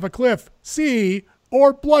 pushed off a cliff. C,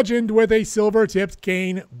 or bludgeoned with a silver-tipped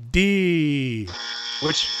cane. D.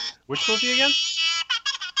 Which movie again?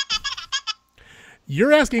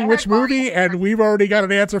 You're asking which movie, and we've already got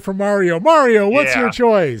an answer from Mario. Mario, what's your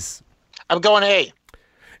choice? I'm going A.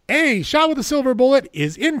 A, shot with a silver bullet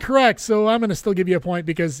is incorrect, so I'm going to still give you a point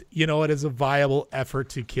because, you know, it is a viable effort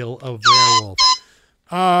to kill a werewolf.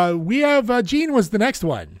 We have, Gene was the next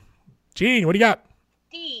one. Gene, what do you got?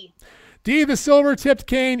 D. D, the silver-tipped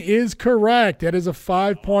cane is correct. That is a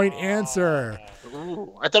 5-point answer.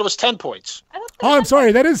 Ooh, I thought it was 10 points. Oh, I'm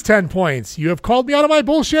sorry. That is 10 points. You have called me out of my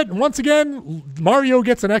bullshit. And once again, Mario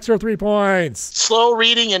gets an extra 3 points. Slow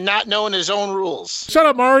reading and not knowing his own rules. Shut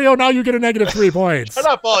up, Mario. Now you get a negative 3 points. Shut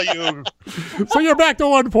up, all you. So you're back to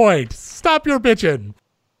 1 point. Stop your bitching.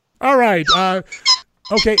 All right.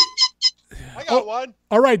 Okay. I got one.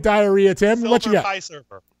 All right, Diarrhea Tim. Silver what you got? pie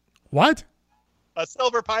server. What? A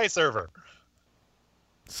silver pie server.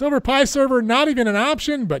 Silver pie server, not even an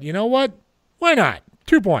option, but you know what? Why not?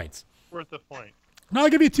 2 points. Worth the point. No, I'll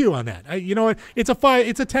give you 2 on that. You know what? It's a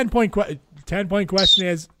 10-point 10-point question.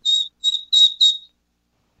 Is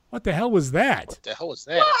what the hell was that? What the hell was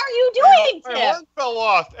that? What are you doing, My Tim? horn fell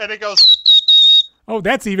off, and it goes. Oh,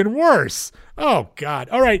 that's even worse. Oh God!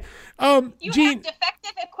 All right, You Gene. have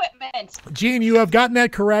defective equipment. Gene, you have gotten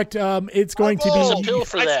that correct. It's going to There's a be. pill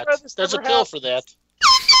for I that. swear this There's a never pill for that.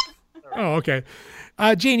 Oh, okay.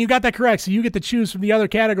 Gene, you got that correct. So you get to choose from the other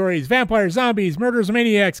categories: vampires, zombies, murderers, and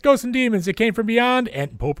maniacs, ghosts and demons. It came from Beyond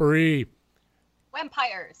and Potpourri.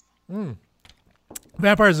 Vampires.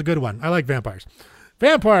 Vampires is a good one. I like vampires.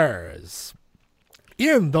 Vampires.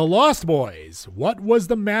 In The Lost Boys, what was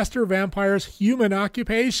the master vampire's human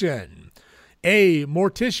occupation? A,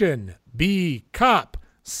 mortician. B, cop.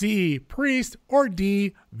 C, priest. Or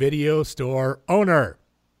D, video store owner.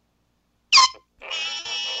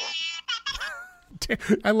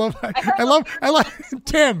 I love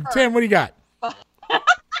Tim. Tim, what do you got?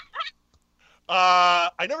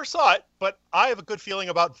 I never saw it, but I have a good feeling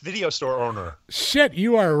about video store owner. Shit,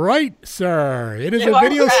 you are right, sir. It is You a are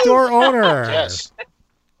video right. store owner. Yes.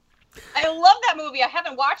 I love that movie. I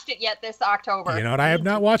haven't watched it yet this October. You know what? I have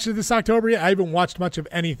not watched it this October yet. I haven't watched much of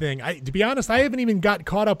anything. To be honest, I haven't even got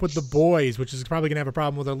caught up with The Boys, which is probably going to have a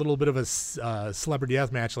problem with a little bit of a celebrity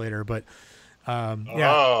death match later. But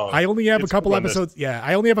yeah, I only have a couple episodes. Yeah,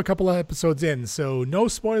 I only have a couple of episodes in, so no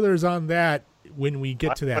spoilers on that when we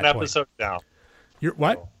get to that One point. episode down. You're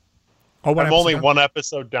what? Oh, I'm only one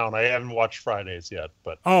episode down. I haven't watched Fridays yet,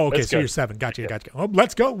 but oh, okay. it's So good. you're 7. Gotcha. Gotcha. Oh,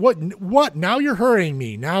 let's go. What? Now you're hurrying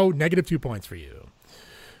me. Now negative 2 points for you.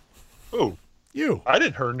 Ooh, You. I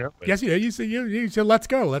didn't hurt him. Yes, you did. You said let's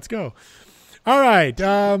go. Let's go. All right.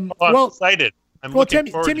 I'm Well, excited. I'm Well, looking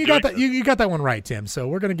Tim, forward Tim, to you got doing that. You got that one right, Tim. So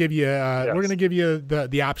we're gonna give you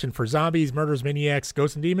the option for zombies, murders, maniacs,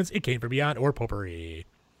 ghosts and demons. It came from beyond or potpourri.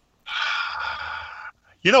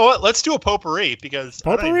 You know what? Let's do a potpourri because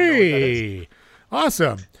I don't even know what that is. Potpourri.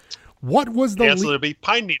 Awesome. What was The the answer would be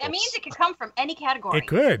pine needles. That means it could come from any category. It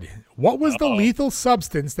could. What was the lethal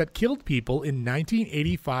substance that killed people in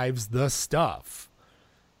 1985's The Stuff?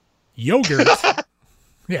 Yogurt.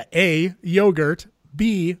 Yeah. A, yogurt.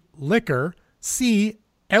 B, liquor. C,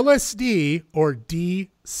 LSD. Or D,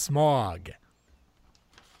 smog.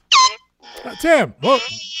 Tim. Whoa.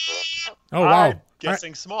 Oh, wow. I'm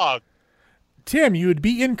guessing smog. Tim, you would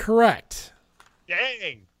be incorrect.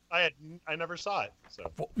 Dang. I never saw it.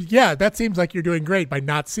 So Yeah, that seems like you're doing great by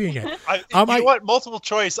not seeing it. you know what? Multiple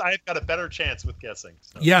choice. I've got a better chance with guessing.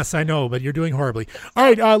 So. Yes, I know, but you're doing horribly. All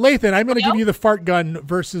right, Lathan, I'm going to give you the fart gun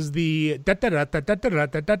versus the. I thought that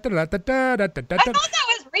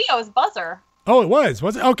was Rio's buzzer. Oh, it was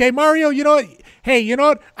it? Okay, Mario. You know what? Hey, you know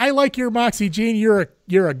what? I like your moxie, Gene.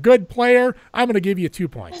 You're a good player. I'm going to give you 2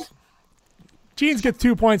 points. Gene's gets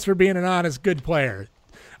 2 points for being an honest, good player.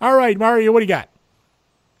 All right, Mario, what do you got?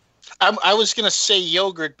 I was going to say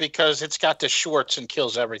yogurt because it's got the Schwartz and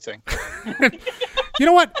kills everything. You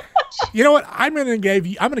know what? I'm going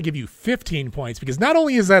to give you 15 points because not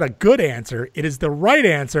only is that a good answer, it is the right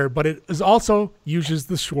answer, but it is also uses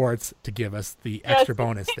the Schwartz to give us the extra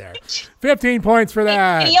bonus there. 15 points for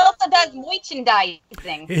that. And he also does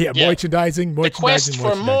merchandising. Yeah, merchandising. The quest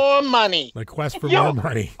for more money. The quest for more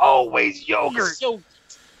money. Always yogurt.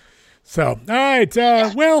 So, all right.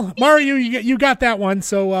 Well, Mario, you got that one.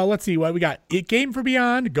 So let's see what we got. It Came from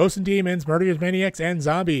Beyond, Ghosts and Demons, Murderers, Maniacs, and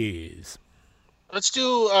Zombies. Let's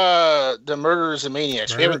do the Murderers and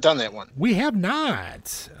Maniacs. We haven't done that one. We have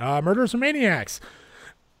not. Murderers and Maniacs.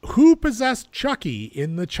 Who possessed Chucky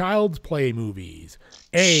in the Child's Play movies?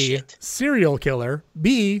 A, serial killer.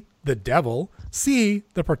 B, the devil. C,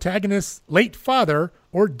 the protagonist's late father.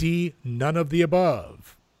 Or D, none of the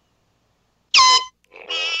above.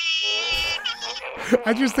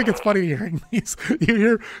 I just think it's funny hearing these. You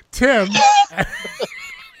hear Tim.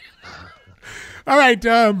 All right.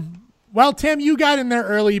 Well, Tim, you got in there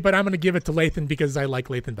early, but I'm going to give it to Lathan because I like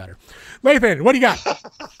Lathan better. Lathan, what do you got?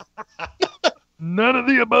 None of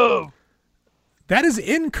the above. That is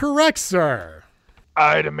incorrect, sir.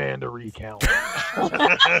 I demand a recount. What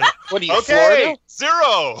are you, Okay, Florida?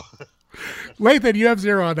 0. Lathan, you have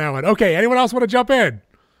 0 on that one. Okay, anyone else want to jump in?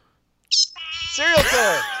 Serial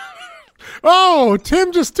killer. Oh,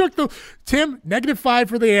 Tim just took Tim, -5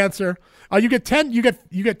 for the answer. You get 10. You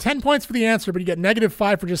get 10 points for the answer, but you get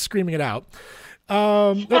 -5 for just screaming it out.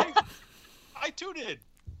 I too did.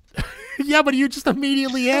 Yeah, but you just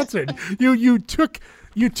immediately answered. You took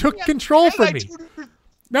control from me.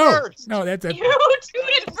 No, that's it. You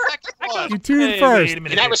tooted first. You tooted Hey, first. wait a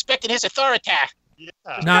minute. You're not respecting his authority. Yeah.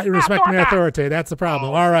 Not respecting my authority. That's the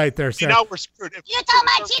problem. All right, there, See, sir. now we're screwed. You stole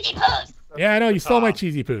my cheesy poos. Yeah, I know you stole my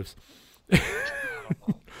cheesy poofs.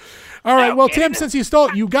 All right, well, Tim, since you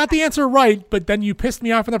got the answer right, but then you pissed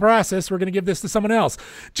me off in the process, we're going to give this to someone else.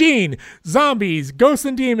 Gene, zombies, ghosts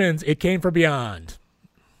and demons, It Came from Beyond.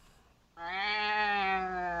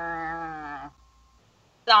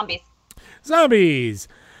 Zombies.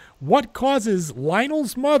 What causes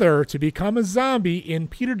Lionel's mother to become a zombie in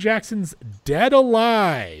Peter Jackson's Dead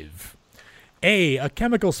Alive? A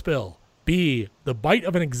chemical spill. B, the bite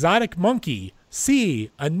of an exotic monkey.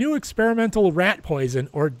 C, a new experimental rat poison.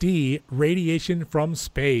 Or D, radiation from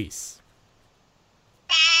space.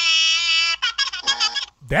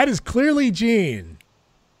 That is clearly Gene.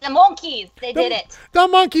 The monkeys, they did it. The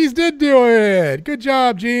monkeys did do it. Good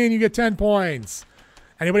job, Gene. You get 10 points.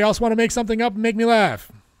 Anybody else want to make something up and make me laugh?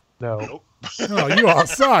 No. Oh, you all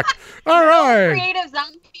suck. All right. Creative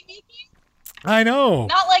zombie making? I know.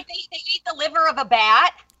 Not like they ate the liver of a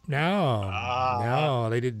bat. No,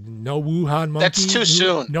 they did no Wuhan monkeys. That's too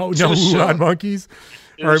soon. No Too Wuhan soon. monkeys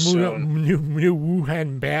Too or soon. new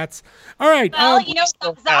Wuhan bats. All right. Well,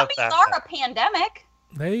 still have zombies that. are a pandemic.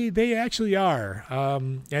 They actually are.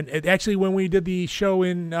 And it actually, when we did the show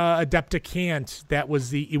in Adepta Cant, it was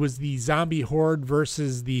the zombie horde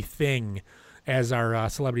versus the Thing as our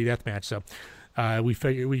celebrity death match. So we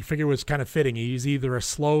figured it was kind of fitting. He's either a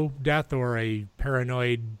slow death or a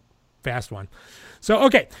paranoid fast one. So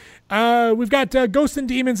okay, we've got Ghosts and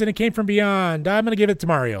Demons, and It Came from Beyond. I'm gonna give it to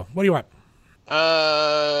Mario. What do you want?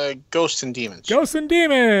 Ghosts and Demons. Ghosts and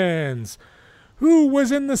Demons. Who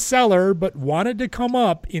was in the cellar but wanted to come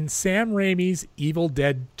up in Sam Raimi's Evil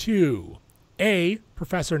Dead 2? A,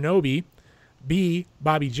 Professor Noby. B,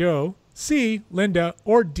 Bobby Joe. C, Linda.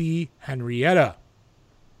 Or D, Henrietta.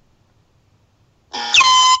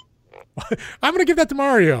 I'm going to give that to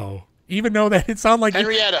Mario, even though that it sounded like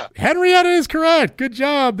Henrietta is correct. Good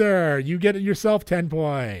job there. You get yourself 10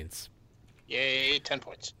 points. Yay, 10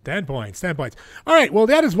 points. 10 points, 10 points. All right, well,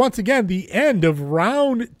 that is once again the end of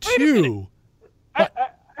round 2. I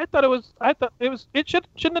thought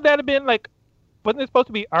shouldn't that have been like, wasn't it supposed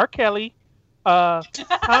to be R. Kelly, Tom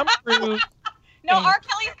Cruise? No, R.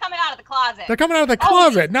 Kelly's coming out of the closet. They're coming out of the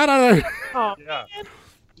closet, not out of Oh, Yeah. man.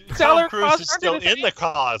 Tom Cruise is still in the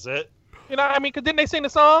closet. You know what I mean? Because didn't they sing the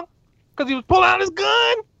song? Because he was pulling out his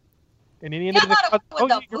gun. And then he ended Yeah, I up in the thought it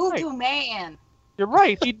closet. was the You're Voodoo right. Man. You're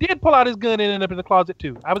right. He did pull out his gun and ended up in the closet,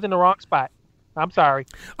 too. I was in the wrong spot. I'm sorry.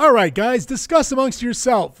 All right, guys, discuss amongst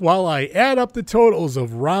yourself while I add up the totals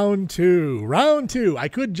of round 2. Round 2. I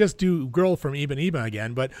could just do Girl from Ipanema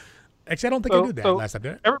again, but actually, I don't think I did that last time,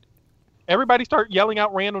 did I? Everybody start yelling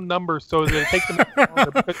out random numbers so that it takes them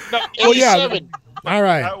longer. Because, Oh, yeah. 87, All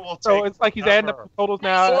right. That will so take it's like he's adding up the totals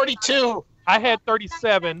now. 42. I had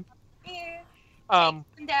 37. Down,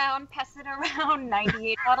 pass it around.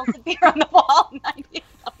 98 bottles of beer on the wall. 98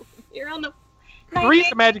 bottles of beer on the. 3 is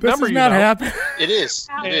the magic This number, is you not know. happening. It is.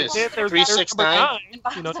 And It is. Then there's 369. number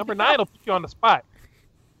 9. You know, number 9 will put you on the spot.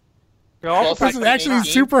 You're also Well, This is Like actually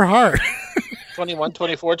 18. super hard. 21,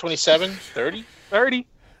 24, 27, 30. 30.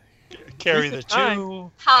 carry the 2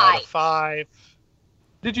 out High. of 5.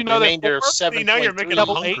 Did you know Remainder that 4 7. Now you're making them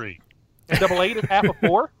Double eight. hungry. and double 8 is half of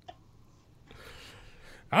 4?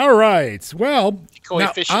 All right. Well,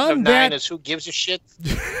 Coefficient now, of on 9 that, is who gives a shit.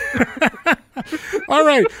 all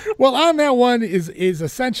right. Well, on that one is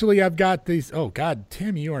essentially I've got these. Oh God,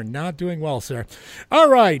 Tim, you are not doing well, sir. All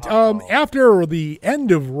right. After the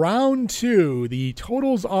end of round 2, the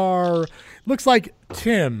totals are looks like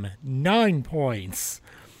Tim 9 points.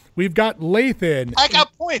 We've got Lathan. I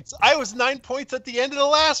got points. I was 9 points at the end of the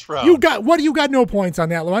last round. You got what? You got no points on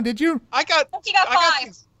that one, did you? I got. You got I got 5.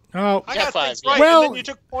 things, Oh, I got got 5, things yeah. right, Well, and then you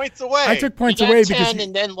took points away. I took points He got away 10 because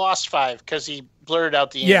and then lost 5 because he blurred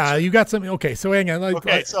out the yeah, answer. you got some. Okay, so hang on.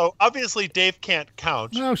 Okay, so obviously Dave can't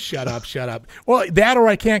count. Oh, shut up, shut up. Well, that or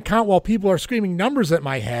I can't count while people are screaming numbers at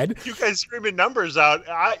my head. You guys screaming numbers out.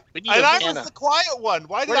 We need And a I Vanna. was the quiet one.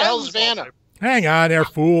 Why did Where the I hell's lose all Vanna? my- Hang on there,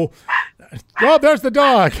 fool. Oh, there's the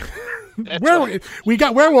dog. We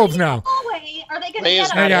got werewolves now. Hallway. Are they going to Ray get is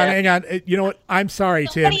us? not Hang on. You know what? I'm sorry,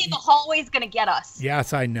 Tim. Somebody in the hallway is going to get us.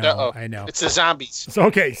 Yes, I know. Uh-oh. I know. It's the zombies. So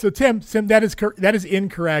okay, so Tim, that is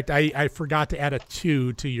incorrect. I forgot to add a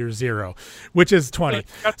 2 to your 0, which is 20. You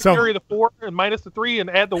got to So carry the 4 and minus the 3 and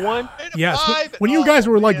add the 1. yes, Five. when you guys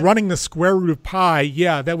were like man. running the square root of pi,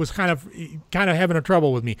 yeah, that was kind of having a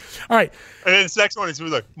trouble with me. All right, And then this next one is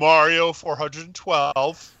like Mario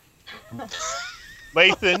 412,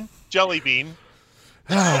 Lathan Jellybean,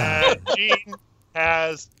 and Gene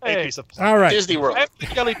has a Hey. piece of pie. all right. Disney World. I'm the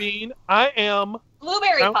jelly bean. I am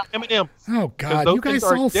Blueberry pie. M&M. Oh God, you guys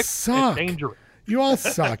all and suck. dangerous. You all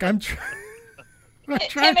suck. I'm trying.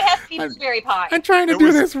 Tim, it has to be blueberry pie. I'm trying to It do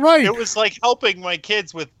was- this right. It was like helping my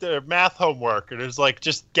kids with their math homework, and it was like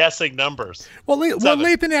just guessing numbers. Well, 7,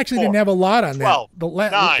 Lathan actually 4, didn't have a lot on 12,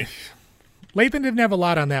 that. 9. Lathan didn't have a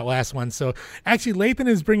lot on that last one. So actually, Lathan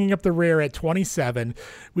is bringing up the rear at 27.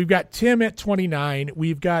 We've got Tim at 29.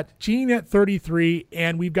 We've got Gene at 33.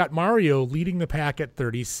 And we've got Mario leading the pack at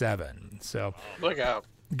 37. So Look out.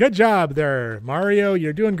 good job there, Mario.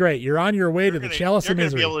 You're doing great. You're on your way to the chalice You're of going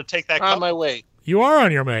to misery. be able to take that On cup. my way. You are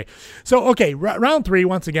on your way. So, okay, round 3,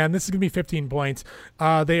 once again, this is going to be 15 points.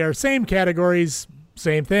 They are same categories,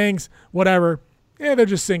 same things, whatever. Yeah, they're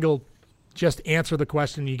just single. Just answer the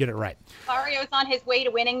question and you get it right. Mario's on his way to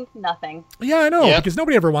winning nothing. Yeah, I know, Yeah. because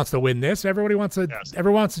nobody ever wants to win this. Everybody wants to. Yes.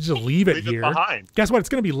 Everyone wants to just leave it Leave it here. behind. Guess what? It's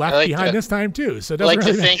going to be left I like behind that. this time too. So it I'd doesn't like to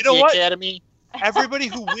really matter. thank You know the what? Academy. Everybody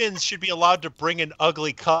who wins should be allowed to bring an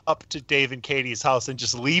ugly cup to Dave and Katie's house and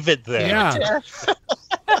just leave it there. Yeah.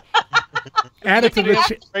 Add it to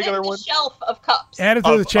the regular the one. shelf of cups. add it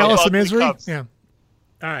to the Of chalice of ugly misery. cups. Yeah.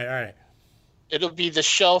 All right. It'll be the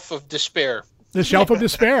shelf of despair. The shelf of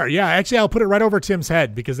despair. Yeah, actually, I'll put it right over Tim's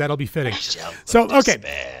head because that'll be fitting. So okay.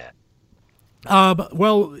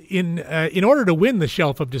 Well, in order to win the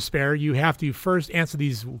Shelf of Despair, you have to first answer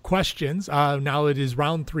these questions. Now it is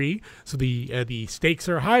round 3, so the stakes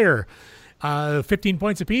are higher. 15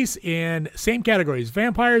 points apiece in same categories: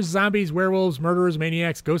 vampires, zombies, werewolves, murderers,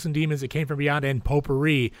 maniacs, ghosts and demons that came from beyond, and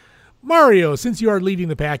potpourri. Mario, since you are leading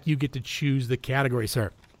the pack, you get to choose the category, sir.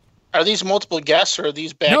 Are these multiple guesses or are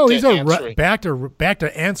these back No, to these are answering? back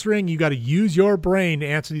to answering. You got to use your brain to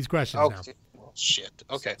answer these questions now. Okay. Well, shit.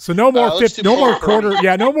 Okay. So no more let's 50, do no more potpourri. quarter,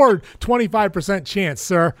 yeah, no more 25% chance,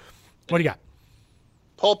 sir. What do you got?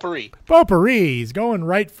 Potpourri. Potpourri's going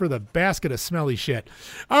right for the basket of smelly shit.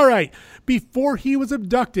 All right. Before he was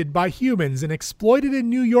abducted by humans and exploited in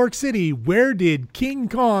New York City, where did King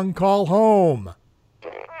Kong call home?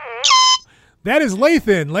 That is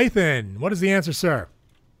Lathan. Lathan, what is the answer, sir?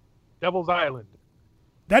 Devil's Island.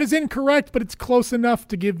 That is incorrect, but it's close enough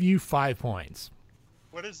to give you 5 points.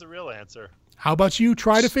 What is the real answer? How about you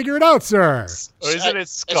try to figure it out, sir? Or isn't it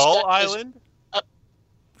Skull Island?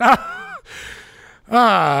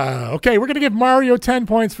 Okay, we're going to give Mario 10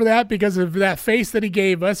 points for that because of that face that he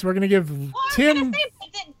gave us. We're going to give Tim...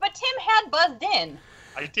 But Tim had buzzed in.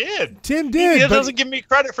 I did. Tim did. He doesn't give me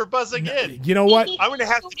credit for buzzing in. You know what? I'm going to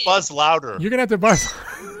have to buzz louder. You're going to have to buzz...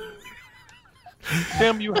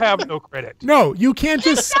 Tim, you have no credit. No, you can't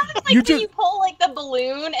just... It sounds like when you pull like the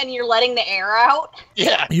balloon and you're letting the air out.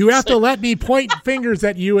 Yeah. You have to let me point fingers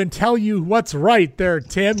at you and tell you what's right there,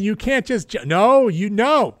 Tim. You can't just... No,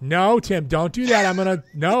 Tim, don't do that. I'm going to...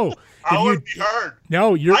 No. I want to be heard.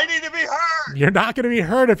 No, I need to be heard. You're not going to be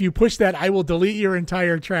heard if you push that. I will delete your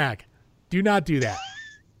entire track. Do not do that.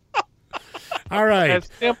 All right. As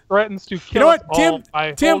Tim threatens to kill You know what, us all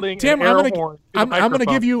by holding Tim, an air horn to the I'm going to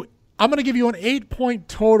microphone. I'm going to give you an 8-point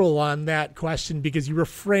total on that question because you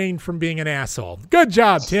refrained from being an asshole. Good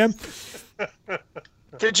job, Tim.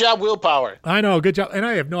 Good job, Willpower. I know, good job. And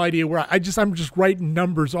I have no idea where I'm just writing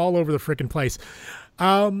numbers all over the freaking place.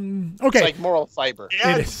 Okay. It's like moral fiber.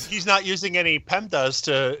 Yeah, It is. he's not using any PEMDAS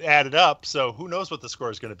to add it up, so who knows what the score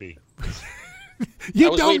is going to be. You I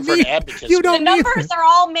was don't waiting for need. an abacus. You The don't need. numbers are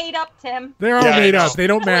all made up, Tim. They're all Yeah, I made know. up. They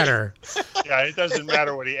don't matter. Yeah, it doesn't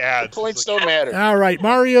matter what he adds. Points It's like, don't matter. All right,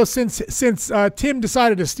 Mario. Since Tim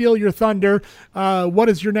decided to steal your thunder, what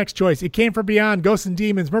is your next choice? It Came from Beyond, Ghosts and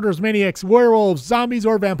Demons, Murderers, Maniacs, Werewolves, Zombies,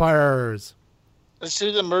 or Vampires? Let's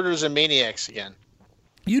do the Murders and Maniacs again.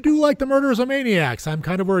 You do like the Murderers or Maniacs. I'm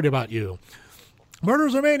kind of worried about you.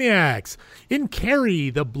 Murderers or Maniacs. In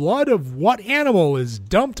Carrie, the blood of what animal is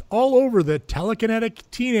dumped all over the telekinetic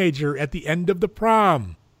teenager at the end of the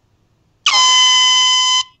prom?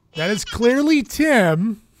 That is clearly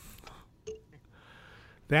Tim.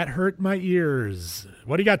 That hurt my ears.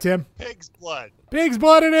 What do you got, Tim? Pig's blood. Pig's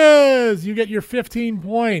blood it is. You get your 15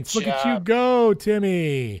 points. Look Good at you job. go,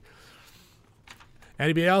 Timmy.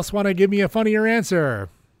 Anybody else want to give me a funnier answer?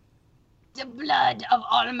 The blood of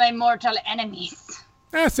all my mortal enemies.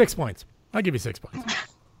 6 points. I'll give you 6 points.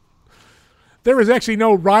 There is actually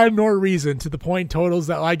no rhyme nor reason to the point totals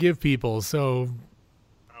that I give people, so...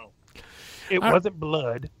 It wasn't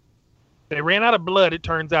blood. They ran out of blood, it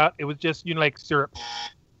turns out. It was just, like syrup.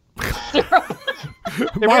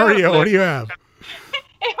 Mario, what do you have?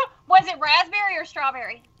 Was it raspberry or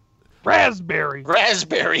strawberry? Raspberry.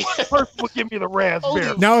 Raspberry. First will give me the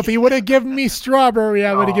raspberry. Now, if he would have given me strawberry,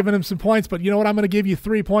 I would have given him some points, but you know what? I'm going to give you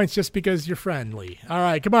 3 points just because you're friendly. All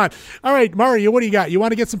right, come on. All right, Mario, what do you got? You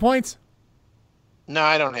want to get some points? No,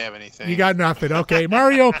 I don't have anything. You got nothing. Okay,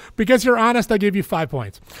 Mario, because you're honest, I'll give you 5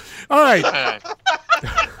 points. All right. All right.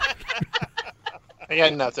 I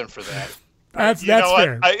got nothing for that. That's You know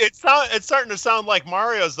fair. what? It's starting to sound like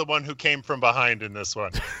Mario's the one who came from behind in this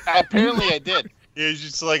one. Apparently I did. He's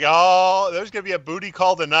just like, oh, there's going to be a booty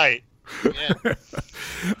call tonight. Yeah.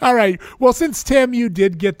 All right. Well, since Tim, you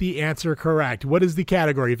did get the answer correct. What is the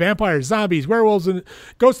category? Vampires, zombies, werewolves, and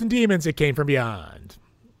ghosts and demons. It Came from Beyond.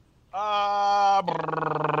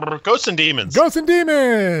 Ghosts and Demons. Ghosts and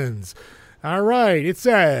demons. All right. It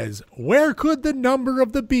says, where could the number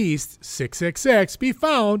of the beast, 666, be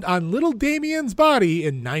found on little Damien's body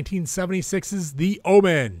in 1976's The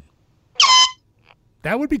Omen?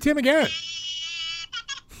 That would be Tim again.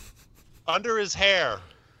 Under his hair.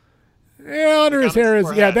 Yeah, under his on his hair is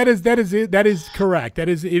forehead. that is correct. It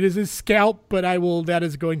is his scalp, but that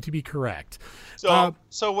is going to be correct.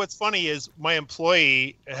 So what's funny is my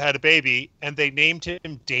employee had a baby and they named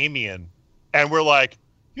him Damien, and we're like,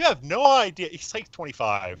 you have no idea. He's like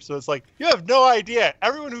 25, so it's like you have no idea.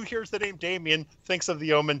 Everyone who hears the name Damien thinks of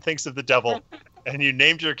the Omen, thinks of the devil, and you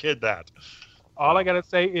named your kid that. All I got to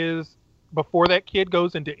say is, before that kid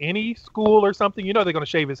goes into any school or something, they're going to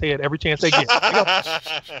shave his head every chance they get.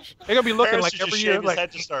 They're going to be looking Parents like should every just year. shave his Like,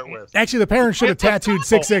 head to start with. Actually, the parents should have tattooed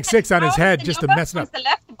 666 on his head just to mess it up. The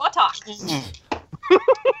left buttock.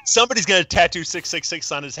 Somebody's gonna tattoo 666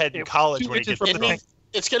 on his head in college when he 2 gets inches It from drunk.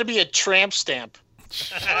 it's going to be a tramp stamp.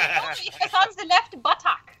 It's on the left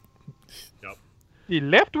buttock. the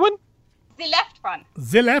left one? The left one.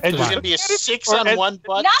 The left And There's going to one. be a 6 Or on as- one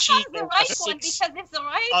butt Not cheek. on the and a right one, 6 because if the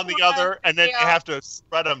right On the one other, and then you is have to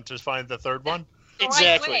spread them to find the third one. the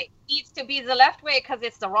Exactly. right way, needs to be the left way because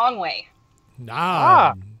it's the wrong way.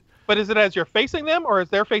 But is it as you're facing them or as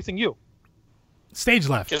they're facing you? Stage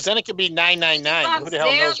left. Because then it could be 999. Who the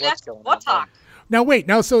hell knows what's going on? buttock. Now wait.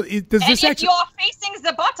 Now so does And this if actually? you're facing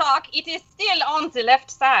the buttock, it is still on the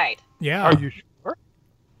left side. Yeah. Are you sure?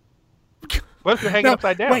 What if you're hanging No,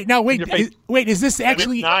 upside down? Wait. Now And wait. you're facing- Wait. Is this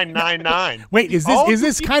actually? 999. Wait. Is All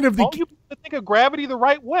this you kind of the? all you people think of gravity the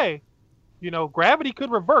right way. You know, gravity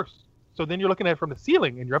could reverse. So then you're looking at it from the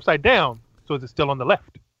ceiling and you're upside down. So is it still on the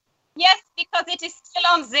left? Yes, because it is still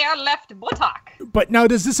on their left buttock. But now,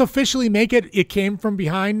 does this officially make it? It came from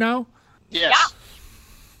behind now. Yes.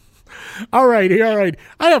 All right.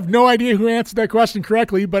 I have no idea who answered that question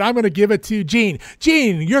correctly, but I'm going to give it to Gene.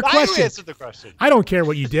 Gene, your I question. answered the question. I don't care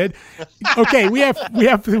what you did. Okay, we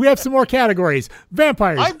have some more categories.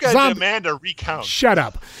 Vampires. I'm going to demand a recount. Shut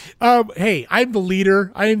up. Hey, I'm the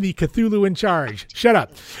leader. I am the Cthulhu in charge. Shut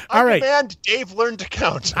up. All I right. demand Dave learn to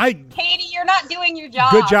count. Katie, you're not doing your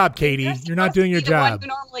job. Good job, Katie. You're not supposed doing to your be the one job. who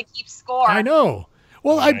normally keeps score. I know.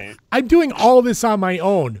 Well, Right. I'm doing all this on my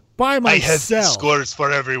own by I have myself. these scores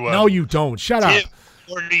for everyone. No, you don't. Shut up. Tim,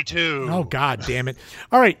 42. Oh God, damn it!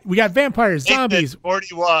 All right, we got vampires, zombies. Nathan,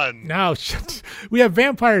 41. No, shit. We have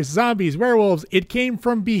vampires, zombies, werewolves. It came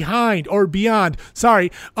from behind or beyond.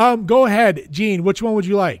 Sorry. Go ahead, Gene. Which one would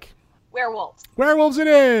you like? Werewolves. Werewolves it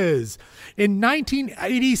is. In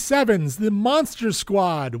 1987's The Monster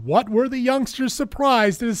Squad, what were the youngsters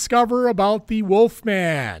surprised to discover about the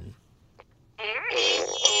Wolfman?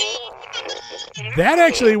 That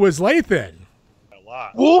actually was Lathan. A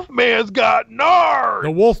lot. Wolfman's got nards.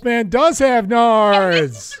 The Wolfman does have And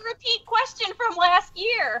this is nards. a repeat question from last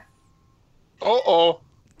year. Uh-oh.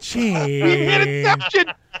 Gene,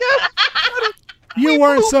 Inception. Yes. you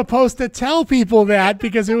weren't supposed to tell people that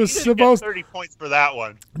because it was You didn't get supposed. 30 points for that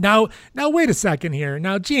one. Now, wait a second here.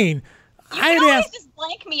 Now, Gene, You I can had always asked. just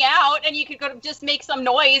blank me out, and you could go just make some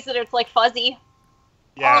noise that it's like fuzzy.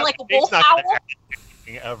 Yeah, like a Dave's wolf not gonna owl? have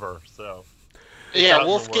anything ever, so. Yeah, Doesn't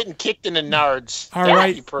Wolf work. getting kicked in the nards. All That'd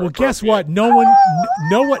right. be Well, guess appropriate. what?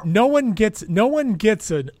 No one gets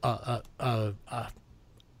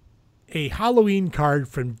a Halloween card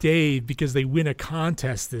from Dave because they win a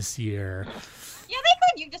contest this year. Yeah,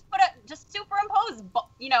 they could. You just superimpose,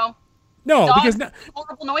 No, dogs because making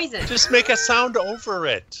horrible noises. Just make a sound over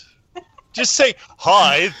it. Just say,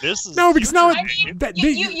 hi, this is... no, because now I mean, that-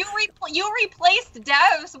 you replaced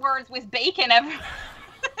Dev's words with bacon in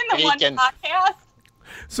the one Bacon. podcast.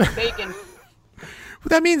 so, Bacon.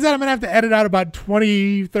 that means that I'm gonna have to edit out about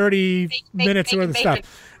 20, 30 minutes worth of bacon.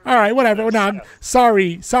 stuff. All right, whatever. No, I'm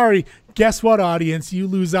sorry. Guess what, audience? You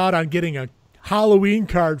lose out on getting a Halloween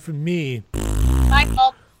card from me. My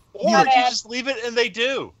fault. Or My you bad. just leave it and they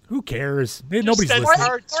do. Who cares? Nobody's send Or listening.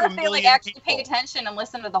 cards to or a if they million actually people. pay attention and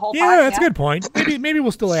listen to the whole Yeah, podcast. that's a good point. Maybe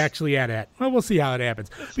we'll still actually add that. Well, we'll see how it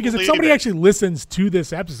happens. Because if leave somebody it. actually listens to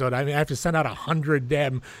this episode, I have to send out 100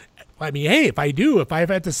 them. I mean, hey, if I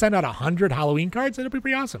had to send out 100 Halloween cards, that'd be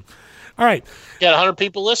pretty awesome. All right. Got 100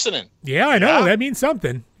 people listening. Yeah, I know. Yeah. That means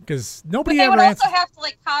something because But nobody they ever would also answers. have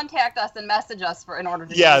to contact us and message us in order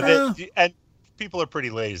to Yeah, do it. and people are pretty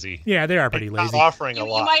lazy. Yeah, they are pretty Not lazy. offering a You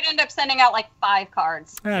lot. might end up sending out 5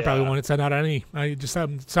 cards. I probably Yeah. won't send out any.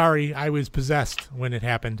 I'm sorry. I was possessed when it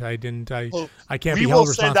happened. I didn't. Well, I can't We be will held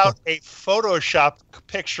send responsible. out a Photoshop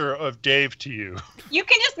picture of Dave to you. You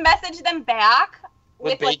can just message them back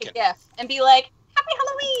With with a bacon. gift and be like, "Happy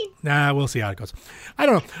Halloween!" Nah, we'll see how it goes. I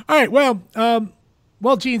don't know. All right.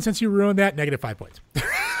 Well, Gene, since you ruined that, -5 points.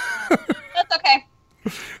 That's okay.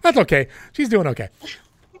 That's okay. She's doing okay.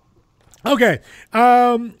 Okay.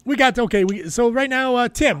 So right now,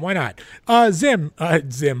 Tim, why not? Zim.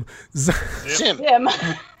 Zim. Jim.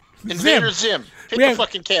 Invader Zim. Pick We a have-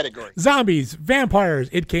 fucking category. Zombies, vampires.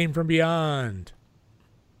 It came from beyond.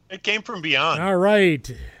 It came from beyond. All right.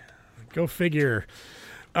 Go figure.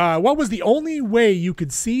 What was the only way you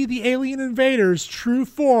could see the alien invaders' true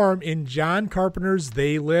form in John Carpenter's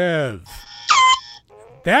They Live?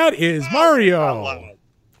 That is Mario.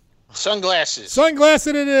 Sunglasses. Sunglass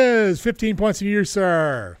it is. 15 points for you,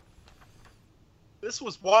 sir. This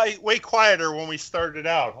was way quieter when we started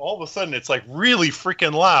out. All of a sudden, it's really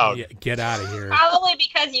freaking loud. Yeah, get out of here. Probably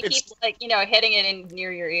because you It's- keep hitting it in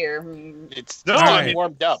near your ear. It's No, getting I mean-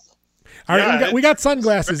 warmed up. All right, Yeah, we got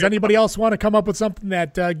sunglasses. Anybody else want to come up with something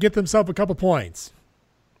that get themselves a couple points?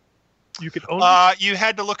 You could only. You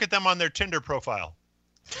had to look at them on their Tinder profile.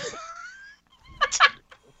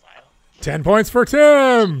 10 points for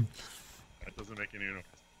Tim. That doesn't make any difference.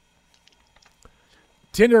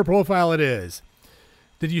 Tinder profile it is.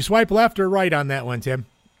 Did you swipe left or right on that one, Tim?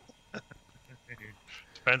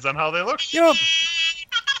 Depends on how they look. You know,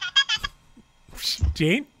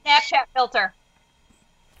 Gene? Snapchat filter.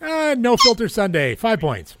 No filter Sunday. 5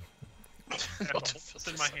 points. It's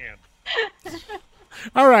in my hand.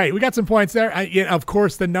 All right, we got some points there. Of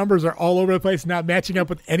course, the numbers are all over the place, not matching up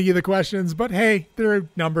with any of the questions, but hey, they're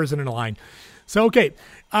numbers in a line. So, okay,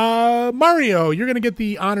 Mario, you're going to get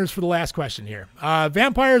the honors for the last question here.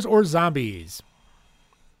 Vampires or zombies?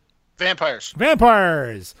 Vampires.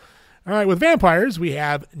 Vampires. All right, with vampires, we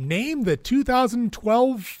have name the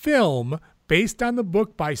 2012 film based on the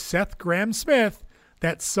book by Seth Grahame-Smith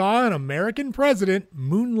that saw an American president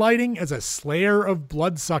moonlighting as a slayer of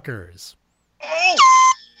bloodsuckers.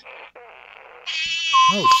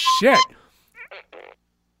 Oh, shit.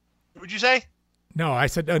 What'd you say? No, I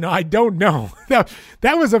said, no, I don't know. That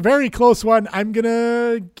was a very close one. I'm going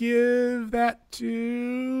to give that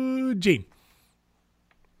to Gene.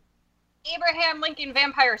 Abraham Lincoln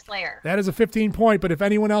Vampire Slayer. That is a 15-point, but if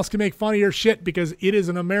anyone else can make fun of your shit because it is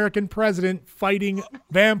an American president fighting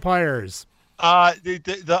vampires.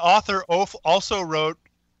 The author also wrote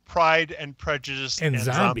Pride and Prejudice and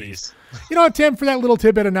Zombies. You know what, Tim, for that little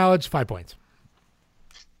tidbit of knowledge, 5 points.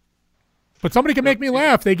 But somebody can make me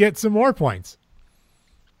laugh. They get some more points.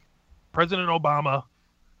 President Obama,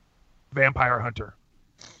 Vampire Hunter.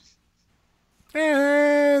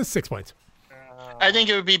 6 points. I think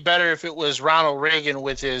it would be better if it was Ronald Reagan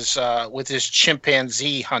with his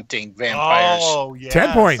chimpanzee hunting vampires. Oh, yeah.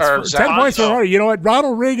 10 points. Or 10 points for Bonzo. Mario. You know what?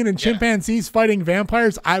 Ronald Reagan and chimpanzees fighting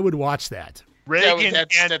vampires, I would watch that. Reagan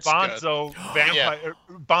that's and good. Bonzo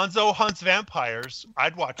Bonzo hunts vampires.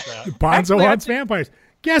 I'd watch that. Bonzo Actually, hunts vampires.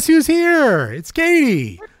 Guess who's here? It's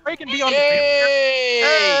Katie. Reagan be on Hey!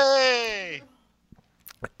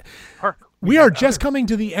 We are just coming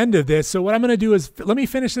to the end of this, so what I'm going to do is let me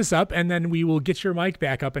finish this up, and then we will get your mic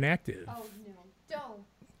back up and active. Oh, no. Don't.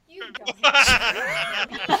 You don't.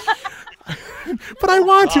 But I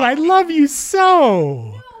want to. I love you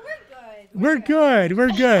so. No, We're good.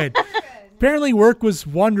 We're good. Apparently work was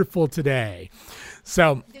wonderful today.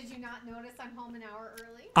 So Did you not notice I'm home an hour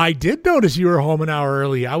early? I did notice you were home an hour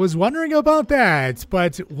early. I was wondering about that,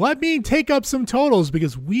 but let me take up some totals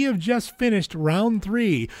because we have just finished round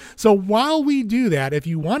 3. So while we do that, if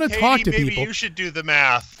you want to talk to maybe people, you should do the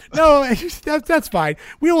math. no, that's fine.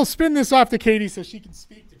 We will spin this off to Katie so she can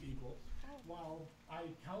speak to people while I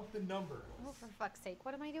count the numbers. Oh, for fuck's sake.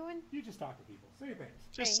 What am I doing? You just talk to people. Say things.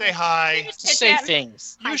 Just say hi. Just say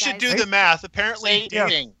things. You Hi, should guys. do the math. Apparently, Say Dave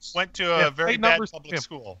things. went to Yeah, a very say bad numbers to public him.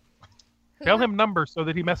 school. Tell him numbers so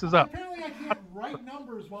that he messes up. Apparently I can't write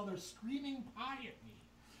numbers while they're screaming pie at me.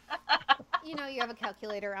 You know, you have a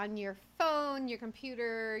calculator on your phone, your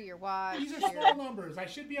computer, your watch. These are small numbers. I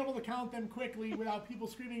should be able to count them quickly without people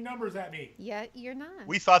screaming numbers at me. Yeah, you're not.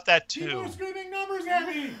 We thought that People too. are screaming numbers at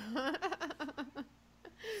me.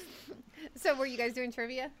 So were you guys doing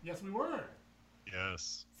trivia? Yes, we were.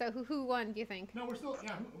 Yes. So who won, do you think? No, we're still.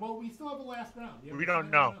 Yeah. Well, we still have the last round. Yeah, We don't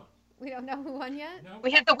know. We don't know who won yet? No.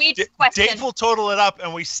 We had the Ouija question. Dave will total it up,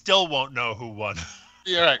 and we still won't know who won.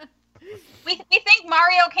 You're right. We think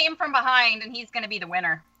Mario came from behind and he's going to be the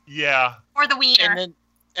winner. Yeah. Or the wiener.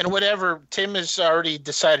 And whatever, Tim has already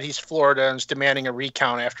decided he's Florida and is demanding a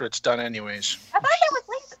recount after it's done anyways. I thought that was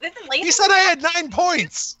late. Isn't late? He said I had 9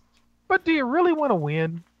 points. But do you really want to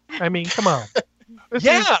win? I mean, come on. This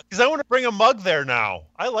Yeah, is- because I want to bring a mug there now.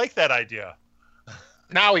 I like that idea.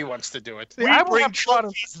 Now he wants to do it. See, We I will bring have to go out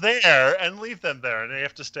and- trophies there and leave them there, and they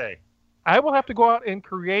have to stay. I will have to go out and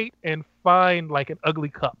create and find like an ugly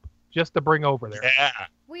cup just to bring over there. Yeah.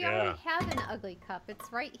 We Yeah. already have an ugly cup. It's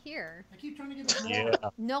right here. I keep trying to get this more. Yeah.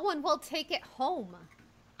 No one will take it home.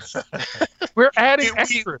 We're adding We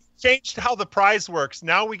extras. changed how the prize works.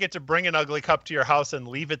 Now we get to bring an ugly cup to your house and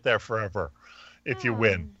leave it there forever if you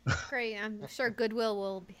win. Great. I'm sure Goodwill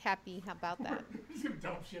will be happy about that. He's gonna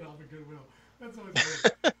dump shit off at Goodwill. That's always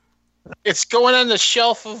good. It's going on the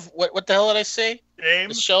shelf of what the hell did I say? The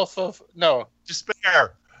James, shelf of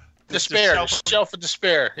despair. despair. The Shelf- shelf of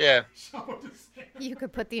despair. Yeah. You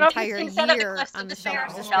could put the No, entire instead of the year cliffs of on the despair,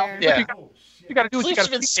 shelf of it's a shelf. despair. Yeah. Oh, shit. You got to do is you Cliffs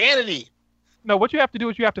got of to insanity. no. What you have to do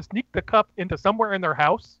is you have to sneak the cup into somewhere in their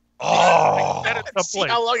house. Oh, Set it See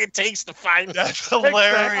someplace. how long it takes to find. that's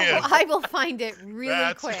hilarious. I will find it really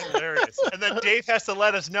That's quick. hilarious. And then Dave has to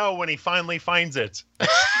let us know when he finally finds it.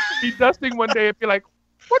 Be dusting one day and be like,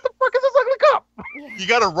 "What the fuck is this ugly cup?" You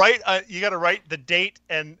gotta write the date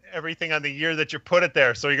and everything on the year that you put it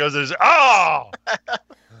there. So he goes, "Oh, Oh, God.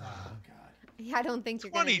 Yeah, I don't think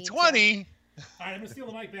you're going to need to. 2020." All right, I'm gonna steal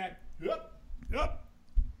the mic back. Yep. Yep.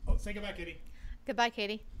 Oh, say goodbye, Kitty. Goodbye,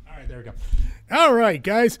 Katie. All right, there we go. All right,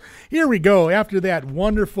 guys, here we go. After that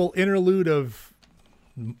wonderful interlude of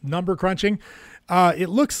number crunching, it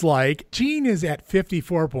looks like Gene is at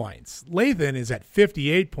 54 points. Lathan is at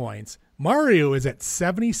 58 points. Mario is at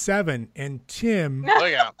 77, and Tim,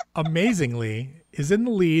 Look out. amazingly, is in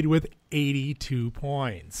the lead with 82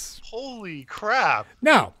 points. Holy crap.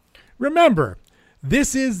 Now, remember,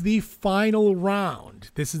 this is the final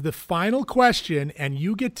round. This is the final question, and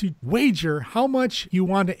you get to wager how much you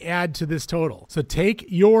want to add to this total. So take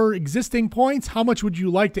your existing points. How much would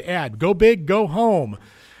you like to add? Go big, go home.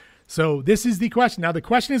 So this is the question. Now, the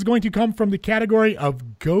question is going to come from the category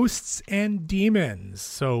of ghosts and demons.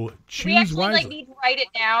 So choose we actually wisely. need to write it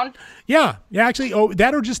down. Yeah, actually,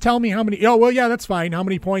 that'll just tell me how many. Oh, well, yeah, that's fine. How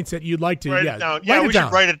many points that you'd like to? Write yeah, it down. Yeah, we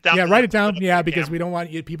should write it down. Yeah, for write the- it down. for the Yeah, because camera. we don't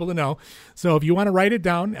want people to know. So if you want to write it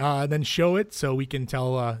down, then show it so we can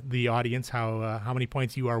tell the audience how many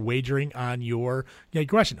points you are wagering on your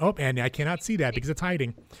question. Oh, and I cannot see that because it's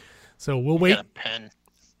hiding. So we'll wait. Got a pen.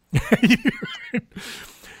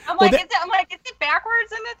 I'm Well, like, is it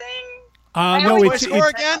backwards in the thing? No, do I it's score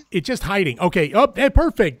again? It's just hiding. Okay. Oh,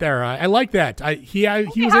 perfect. There, I like that. He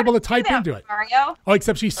was How able to did you do type that, into it. Mario. Oh,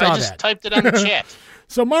 except she saw I just that. typed it on the chat.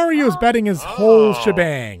 So Mario's betting his whole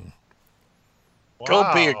shebang. Go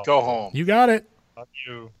Wow. big, go home. You got it. How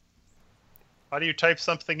do you type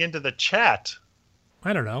something into the chat?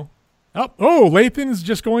 I don't know. Oh, Lathan's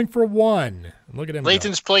just going for one. Look at him. go.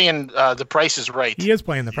 Lathan's playing The Price is Right. He is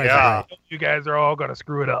playing the price. Yeah. Right. You guys are all gonna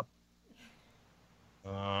screw it up.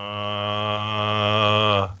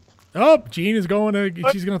 Oh, Gene is going to.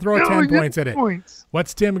 She's going to throw 10 points at it. Points.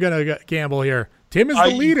 What's Tim going to gamble here? Tim is the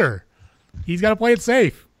leader. He's got to play it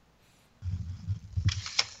safe.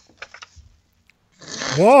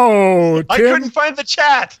 Whoa, I Tim! couldn't find the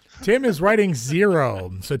chat. Tim is writing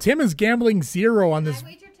 0. So Tim is gambling 0 on Can this. I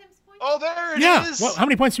wager Tim's points? Oh, there it is. Yeah. Well, how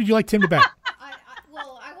many points would you like Tim to bet?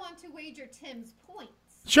 I want to wager Tim's points.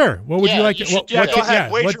 Sure. What would Yeah, you like? you to, should what, do what, that. Go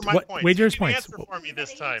ahead. Wager what, my what, points. wager his Give me an points. answer for me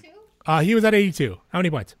this time. 82? He was at 82. How many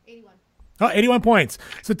points? 81. Oh, 81 points.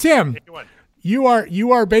 So Tim, 81.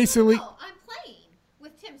 you are basically. No, I'm playing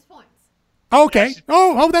with Tim's points. Okay. Yes.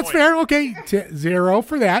 Oh, that's Point. fair. Okay. 0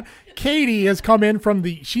 for that. Katie has come in from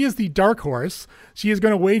she is the dark horse. She is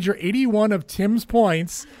going to wager 81 of Tim's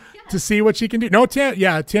points to see what she can do. No, Tim.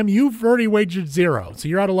 Yeah, Tim, you've already wagered 0, so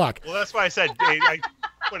you're out of luck. Well, that's why I said I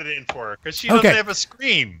put it in for her because she Okay. doesn't have a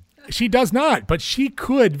screen. She does not, but she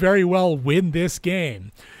could very well win this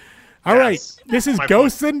game. All right. Yes. This is My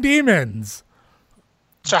Ghosts and Demons.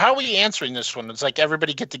 So how are we answering this one? It's like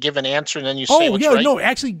everybody get to give an answer and then you say Oh, what's yeah, right? no,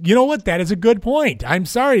 actually, you know what? That is a good point. I'm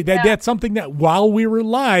sorry. That's something that while we were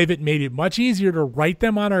live, it made it much easier to write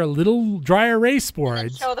them on our little dry erase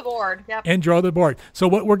boards. Show the board. Yep. And draw the board. So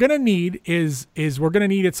what we're going to need is we're going to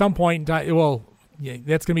need at some point, well, yeah,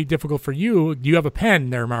 that's going to be difficult for you. You have a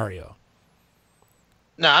pen there, Mario.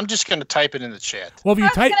 No, I'm just going to type it in the chat. Well, if you I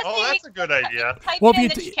was type, gonna Oh, say that's a good idea. Type Well, it in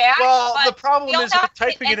if the you chat. Well, but the problem we all is have with to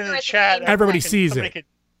hit typing it in enter the at chat. same Everybody time. sees somebody it. could-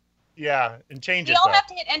 yeah, and change We it all though. have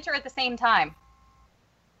to hit enter at the same time.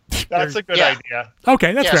 That's a good Yeah. idea.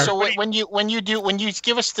 okay, that's yeah. fair. So when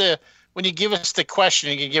you give us the question,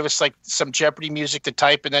 you can give us like some Jeopardy music to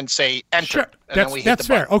type and then say enter. Sure, And then we hit that's the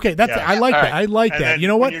fair. button. Okay, that's Yeah. I like All that. right. I like And that. then You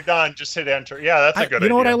know when what? you're done, just hit enter. Yeah, that's a good idea. You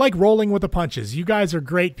know what? I like rolling with the punches. You guys are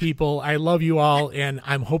great people. I love you all, and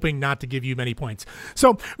I'm hoping not to give you many points.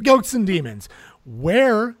 So, Ghosts and Demons.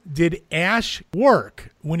 Where did Ash work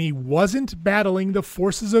when he wasn't battling the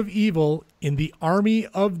forces of evil in the army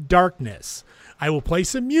of darkness? I will play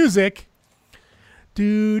some music.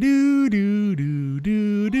 Do do do do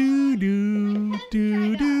do do do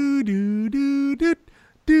do do do do do.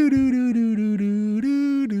 Do do do do do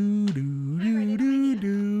do do do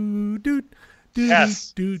do do do.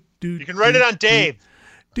 Yes. You can write it on Dave.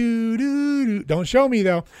 Do do do. Don't show me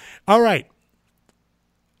though. All right.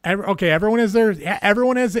 Okay, everyone is there.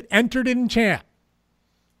 Everyone has it entered in chat.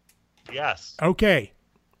 Yes. Okay.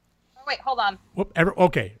 Oh, wait, hold on.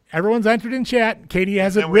 Okay, everyone's entered in chat. Katie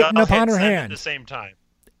has it Then we written all upon hit her send at hand. the same time.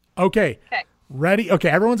 Okay. Okay. Ready? Okay,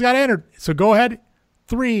 everyone's got entered. So go ahead.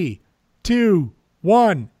 3, 2,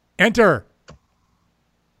 1, enter.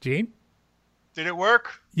 Gene? Did it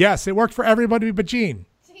work? Yes, it worked for everybody but Gene.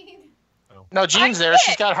 No, Jean's there.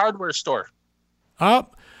 She's got a hardware store.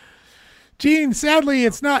 Up. Gene, sadly,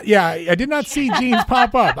 it's not. Yeah, I did not see Gene's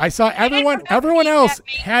pop up. I saw everyone else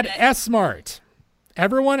had S-Mart.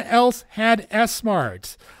 Everyone else had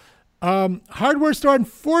S-Mart. Hardware store,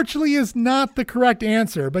 unfortunately, is not the correct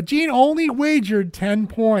answer, but Gene only wagered 10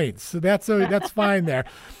 points, so that's fine there.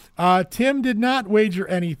 Tim did not wager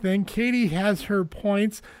anything. Katie has her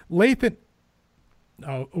points. Lathan.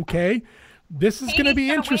 Oh, okay. This is going to be Katie's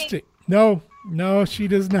gonna interesting. No, she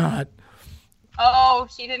does not. Oh,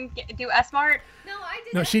 she didn't do S-Mart? No, I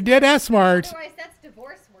did. No, she did S-Mart. Otherwise, that's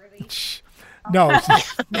divorce worthy. No,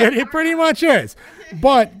 it pretty much is.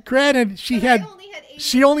 But granted, she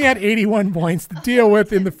only had 81 points to deal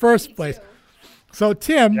with in the first place. So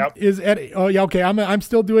Tim Yep. is at. Oh yeah, okay. I'm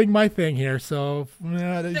still doing my thing here. So. So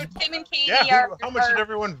Tim and Katie Yeah. are. How much did are-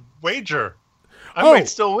 everyone wager? I Oh. might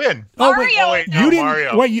still win. Oh, Mario. Oh wait, no, you didn't.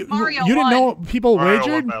 Mario. Wait, you Mario didn't know won. people Mario won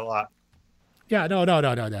wagered? by a lot. Yeah, no.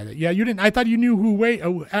 Yeah, you didn't. I thought you knew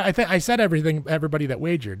who I said everybody that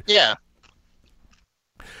wagered. Yeah.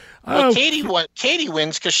 Well, Oh, Katie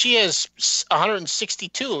wins because she has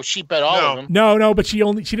 162. She bet all of them. no, but she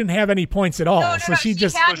didn't have any points at all. No, So she she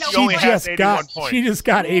just had no She only points. has 81 points. She just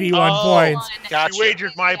got 81 Oh. points Gotcha. You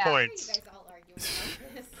wagered my Yeah. You points. guys all arguing about this.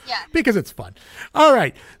 Yeah. because it's fun. All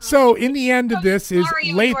right. So in the end of this is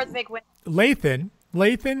Mario you're the big win.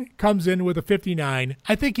 Lathan comes in with a 59.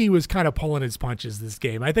 I think he was kind of pulling his punches this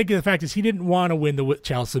game. I think the fact is he didn't want to win the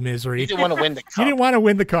Chelsea Misery. He didn't want to win the He cup. didn't want to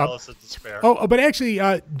win the cup. Alice of Despair. Oh, but actually,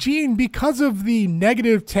 Gene, because of the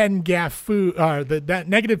negative 10 gaff that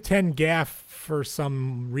negative 10 gaff for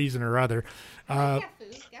some reason or other. Gafu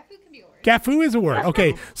can be ordered. Gafu is a word.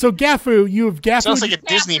 Okay, so Gafu, you have Gafu. Sounds like a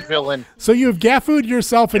Disney villain. So you have Gafu'd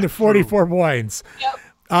yourself into 44 points. Yep.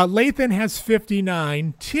 Lathan has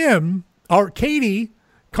 59. Katie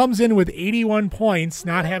comes in with 81 points,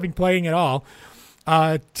 not having playing at all.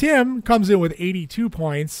 Tim comes in with 82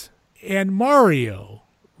 points. And Mario,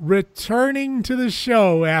 returning to the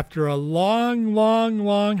show after a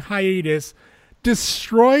long hiatus,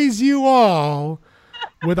 destroys you all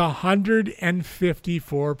with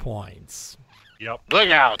 154 points. Yep. Look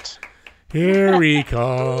out. Here he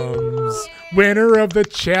comes, winner of the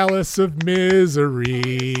Chalice of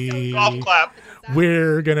Misery. Golf clap.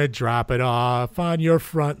 We're going to drop it off on your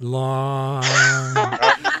front lawn.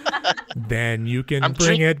 Then you can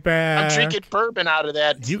bring it back. I'm drinking bourbon out of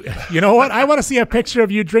that. You know what? I want to see a picture of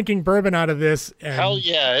you drinking bourbon out of this. And Hell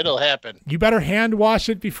yeah, it'll happen. you better hand wash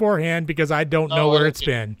it beforehand because I don't know where it's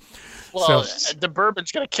been. Well, So- the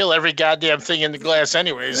bourbon's going to kill every goddamn thing in the glass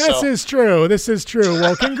anyways. This So. is true. This is true.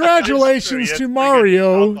 Well, congratulations Yes, to we get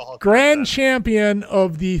Mario, alcohol grand content. champion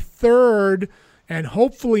of the third and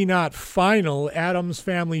hopefully not final Addams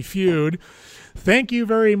Family Feud. Thank you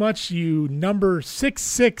very much, you number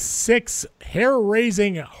 666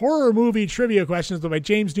 hair-raising horror movie trivia questions by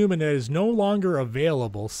James Newman that is no longer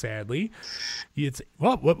available, sadly. It's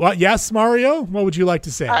what? Yes, Mario? What would you like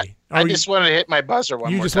to say? I just wanted to hit my buzzer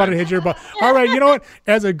one You more just time. wanted to hit your buzzer. All right, you know what?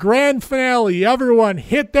 As a grand finale, everyone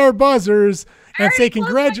hit their buzzers and say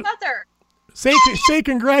say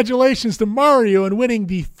congratulations to Mario in winning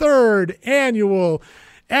the third annual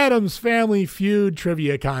Addams Family Feud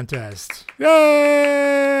trivia contest.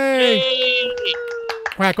 Yay! Hey!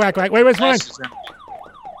 Quack, quack, quack. Wait, where's mine? Nice.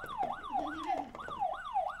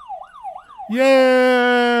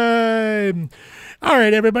 Yay! All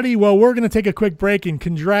right, everybody. Well, we're going to take a quick break and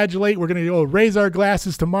congratulate. We're going to go raise our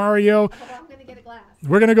glasses to Mario. Hold on, I'm gonna get a glass.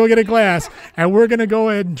 We're going to go get a glass, and we're going to go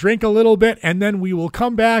ahead and drink a little bit, and then we will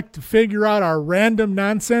come back to figure out our random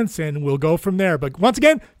nonsense, and we'll go from there. But once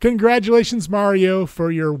again, congratulations, Mario,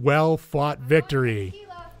 for your well-fought victory.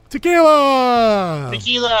 Tequila!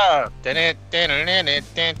 Tequila. Dun, dun, dun, dun, dun,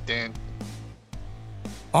 dun, dun.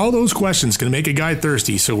 All those questions can make a guy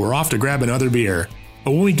thirsty, so we're off to grab another beer.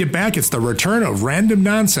 But when we get back, it's the return of Random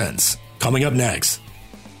Nonsense. Coming up next.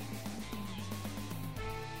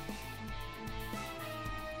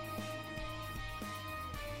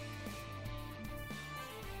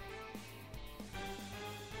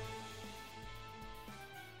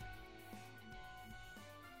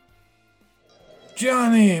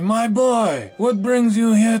 Johnny, my boy, what brings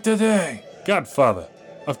you here today? Godfather,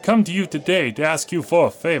 I've come to you today to ask you for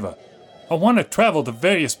a favor. I want to travel to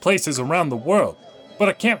various places around the world, but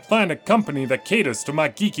I can't find a company that caters to my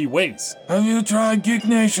geeky ways. Have you tried Geek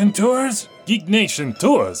Nation Tours? Geek Nation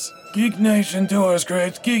Tours? Geek Nation Tours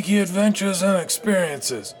creates geeky adventures and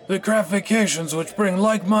experiences. They craft vacations which bring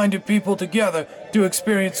like-minded people together to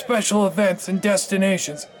experience special events and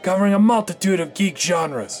destinations covering a multitude of geek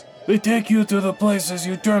genres. They take you to the places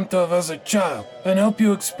you dreamt of as a child and help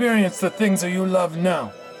you experience the things that you love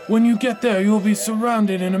now. When you get there, you will be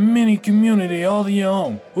surrounded in a mini community all your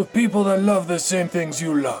own with people that love the same things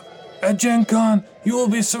you love. At Gen Con, you will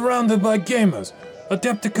be surrounded by gamers,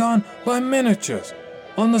 Adepticon by miniatures.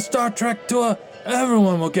 On the Star Trek tour,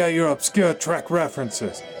 everyone will get your obscure Trek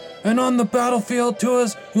references. And on the Battlefield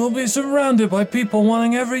tours, you will be surrounded by people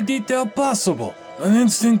wanting every detail possible. An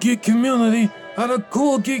instant geek community at a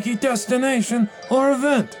cool geeky destination or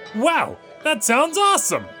event. Wow, that sounds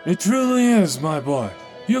awesome! It truly is, my boy.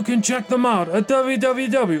 You can check them out at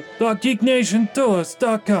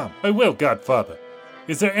www.geeknationtours.com. I will, Godfather.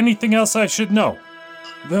 Is there anything else I should know?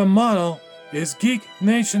 Their motto is Geek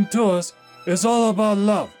Nation Tours is all about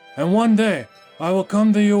love. And one day, I will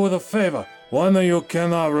come to you with a favor, one that you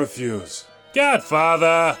cannot refuse.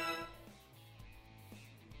 Godfather!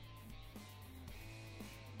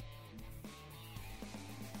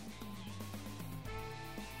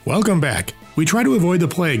 Welcome back. We try to avoid the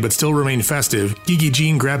plague but still remain festive. Geeky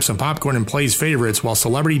Gene grabs some popcorn and plays favorites while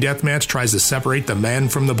Celebrity Deathmatch tries to separate the men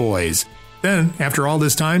from the boys. Then, after all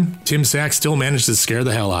this time, Tim Sack still managed to scare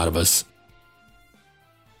the hell out of us.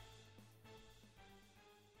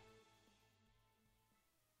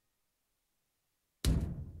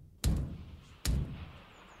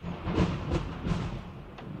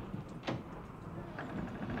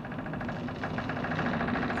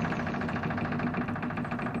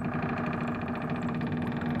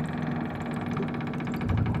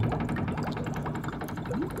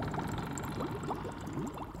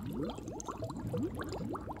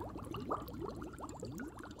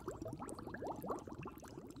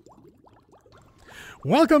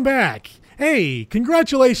 Welcome back. Hey,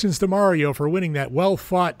 congratulations to Mario for winning that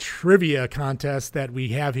well-fought trivia contest that we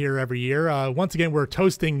have here every year. Once again, we're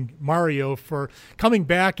toasting Mario for coming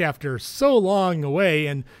back after so long away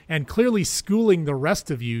and clearly schooling the rest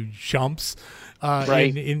of you chumps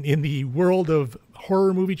Right. in the world of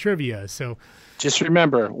horror movie trivia. So Just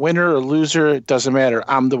remember, winner or loser, it doesn't matter.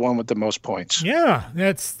 I'm the one with the most points. yeah,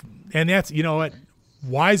 that's you know what,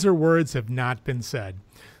 wiser words have not been said.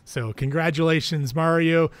 So congratulations,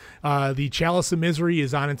 Mario. The Chalice of Misery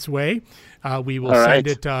is on its way. We will All send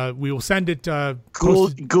right. it. We will send it.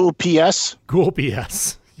 Ghoul PS. Ghoul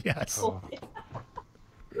PS. Yes.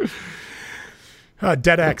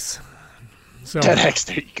 Dead X. So Dead X,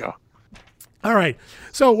 there you go. all right.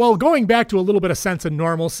 So, well, going back to a little bit of sense of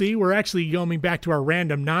normalcy, we're actually going back to our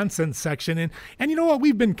random nonsense section. And you know what?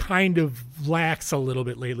 We've been kind of lax a little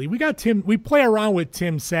bit lately. We play around with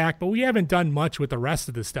Tim Sack, but we haven't done much with the rest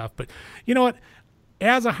of the stuff. But you know what?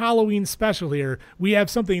 As a Halloween special here, we have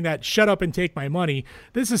something that shut up and take my money.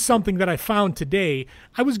 This is something that I found today.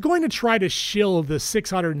 I was going to try to shill the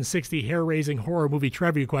 660 hair-raising horror movie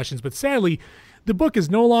trivia questions, but sadly, the book is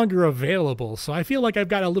no longer available, so I feel like I've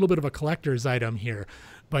got a little bit of a collector's item here.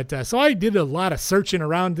 But so I did a lot of searching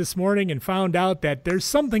around this morning and found out that there's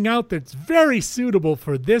something out that's very suitable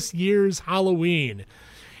for this year's Halloween.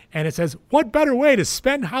 And it says, what better way to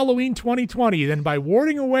spend Halloween 2020 than by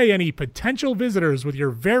warding away any potential visitors with your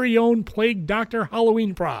very own Plague Doctor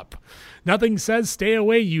Halloween prop? Nothing says stay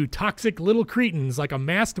away, you toxic little cretins, like a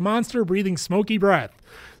masked monster breathing smoky breath.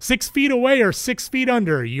 6 feet away or 6 feet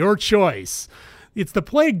under, your choice. It's the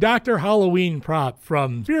Plague Doctor Halloween prop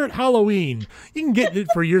from Spirit Halloween. You can get it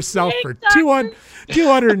for yourself for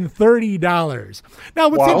 $230. Now,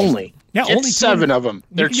 what's Wow, interesting- only. Yeah, Get only 7 of them.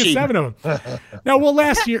 They're you can get cheap. 7 of them. Now, well,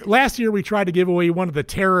 last year we tried to give away one of the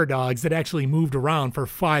terror dogs that actually moved around for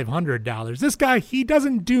 $500. This guy, he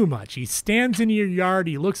doesn't do much. He stands in your yard,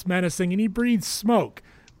 he looks menacing, and he breathes smoke.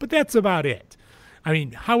 But that's about it. I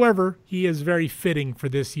mean, however, he is very fitting for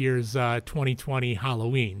this year's 2020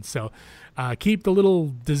 Halloween. So keep the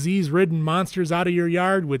little disease-ridden monsters out of your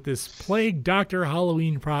yard with this Plague Doctor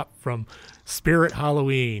Halloween prop from Spirit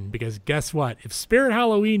Halloween. Because guess what? If Spirit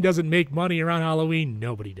Halloween doesn't make money around Halloween,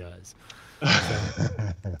 nobody does.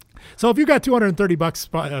 So if you got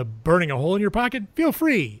 $230 burning a hole in your pocket, feel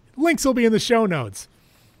free. Links will be in the show notes.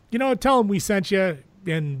 You know, tell them we sent you,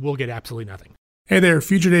 and we'll get absolutely nothing. Hey there,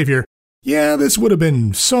 Future Dave here. Yeah, this would have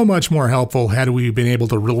been so much more helpful had we been able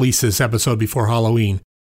to release this episode before Halloween.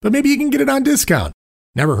 But maybe you can get it on discount.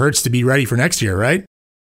 Never hurts to be ready for next year, right?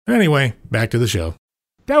 Anyway, back to the show.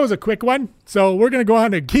 That was a quick one. So we're going to go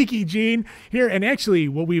on to Geeky Gene here. And actually,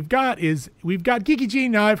 what we've got Geeky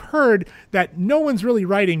Gene. Now, I've heard that no one's really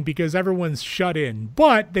writing because everyone's shut in,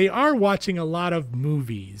 but they are watching a lot of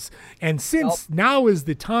movies. And since now is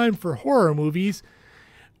the time for horror movies,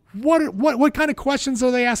 what kind of questions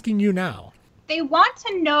are they asking you now? They want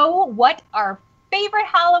to know what our favorite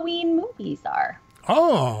Halloween movies are.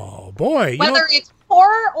 Oh, boy. Whether it's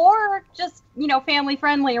horror or just, family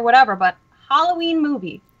friendly or whatever, but Halloween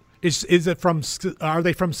movie. Is it are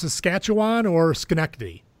they from Saskatchewan or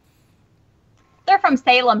Schenectady? They're from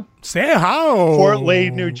Salem. Fort Lee,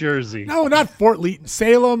 New Jersey. No, not Fort Lee.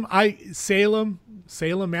 Salem,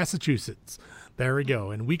 Massachusetts. There we go.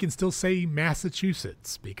 And we can still say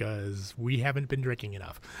Massachusetts because we haven't been drinking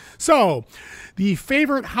enough. So, the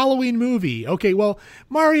favorite Halloween movie. Okay, well,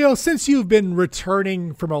 Mario, since you've been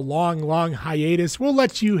returning from a long, long hiatus, we'll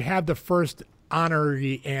let you have the first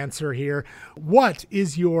honorary answer here. What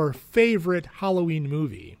is your favorite Halloween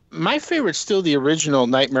movie? My favorite's still the original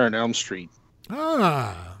Nightmare on Elm Street.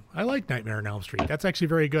 Ah, I like Nightmare on Elm Street. That's actually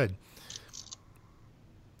very good.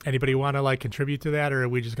 Anybody want to contribute to that, or are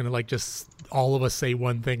we just going to just all of us say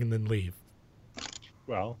one thing and then leave?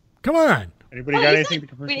 Well, Come on. Anybody Well, got you anything?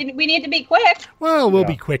 said we need to be quick. Well, we'll Yeah.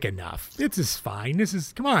 be quick enough. This is fine.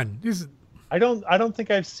 Come on. I don't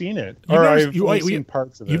think I've seen it, You've or never- I've you- only wait, seen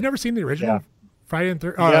parts of it. You've never seen the original Yeah. Friday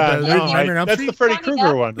the Yeah, original no, Nightmare on Elm that's Street? the Freddy Johnny Krueger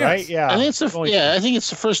Depp? one, Yes. right? Yeah. I think it's Only- I think it's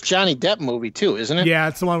the first Johnny Depp movie too, isn't it? Yeah,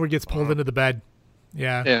 it's the one where he gets pulled into the bed.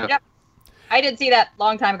 Yeah. Yeah. Yep. I did see that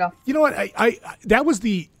long time ago. You know what? I that was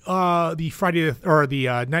the Friday or the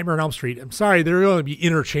Nightmare on Elm Street. I'm sorry, they're going to be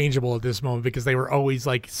interchangeable at this moment because they were always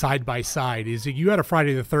like side by side. Is you had a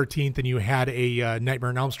Friday the 13th and you had a Nightmare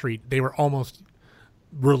on Elm Street. They were almost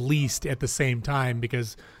released at the same time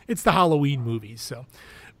because it's the Halloween movies. So,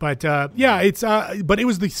 but yeah, it's but it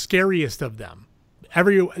was the scariest of them.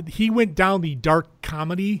 He went down the dark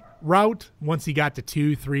comedy route once he got to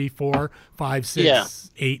 2, 3, 4, 5, 6, Yeah.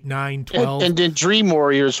 8, 9, 12. And then Dream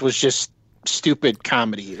Warriors was just stupid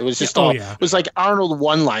comedy. It was just Oh, all. yeah. It was like Arnold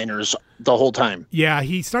one-liners the whole time. Yeah,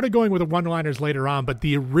 he started going with the one-liners later on, but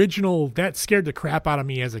the original, that scared the crap out of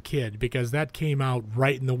me as a kid because that came out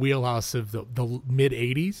right in the wheelhouse of the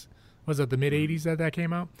mid-'80s. Was it the mid-'80s that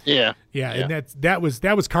came out? Yeah. Yeah, and that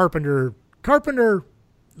was Carpenter. Carpenter,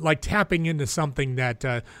 like tapping into something that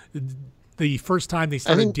the first time they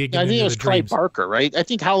started digging I think into it was the Clive dreams. Barker, right? I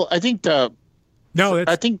think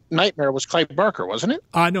Nightmare was Clive Barker, wasn't it?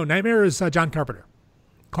 No, Nightmare is John Carpenter.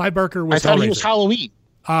 Clive Barker was I thought he was Hellraiser. Halloween.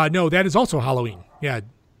 No, that is also Halloween. Yeah.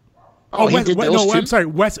 Oh, he did those two? I'm sorry.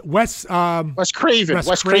 Wes Craven.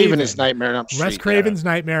 Wes Craven is Nightmare on Elm Street. Wes Craven's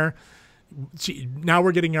Nightmare. Now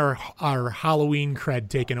we're getting our Halloween cred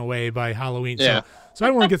taken away by Halloween. Yeah. So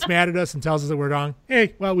everyone gets mad at us and tells us that we're wrong.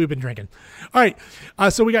 Hey, well, we've been drinking. All right.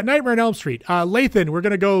 So we got Nightmare on Elm Street. Lathan, we're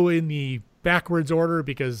going to go in the backwards order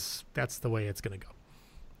because that's the way it's going to go.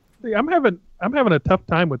 See, I'm having a tough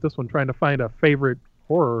time with this one trying to find a favorite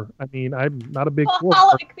horror. I mean, I'm not a big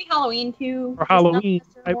horror. It could be Halloween too. Or Halloween.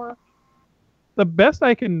 The best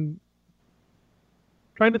I can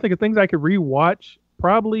trying to think of things I could rewatch.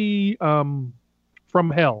 Probably From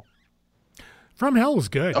Hell. From Hell was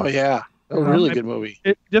good. Oh yeah, a really good movie.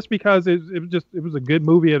 Just because it was a good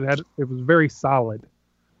movie. It was very solid,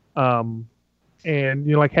 and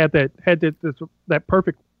like had that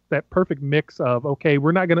perfect mix of okay,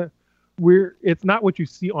 it's not what you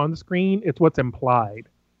see on the screen, it's what's implied.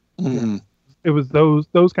 Mm-hmm. It was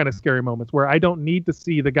those kind of scary moments where I don't need to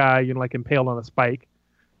see the guy like impaled on a spike.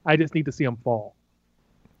 I just need to see him fall.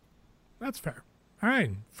 That's fair. All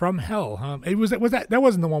right, From Hell. That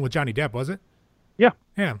wasn't the one with Johnny Depp, was it? Yeah.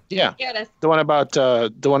 Yeah. Yeah. Yeah, it is. The one about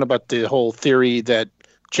the whole theory that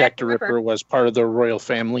Jack the Ripper was part of the royal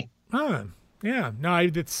family. Yeah. No,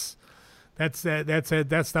 that's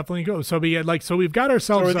definitely good. So we've got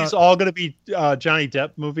ourselves. So are these all going to be Johnny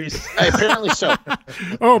Depp movies? Apparently so.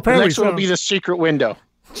 Oh, apparently the next so. one will be The Secret Window.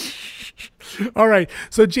 All right.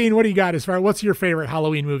 So, Gene, what do you got what's your favorite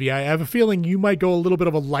Halloween movie? I have a feeling you might go a little bit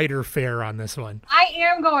of a lighter fare on this one. I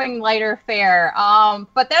am going lighter fare,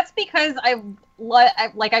 but that's because I've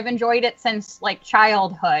enjoyed it since like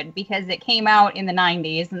childhood because it came out in the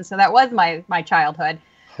 90s, and so that was my childhood.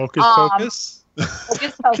 Hocus Pocus?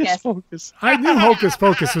 Hocus Pocus. I knew Hocus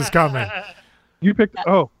Pocus was coming. You picked.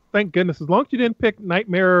 Oh, thank goodness! As long as you didn't pick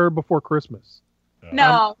Nightmare Before Christmas.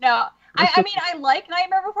 No. I mean, I like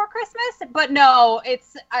Nightmare Before Christmas, but no,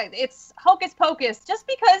 it's Hocus Pocus just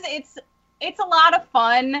because it's a lot of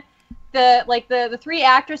fun. The three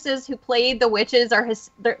actresses who played the witches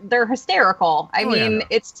they're hysterical. I mean,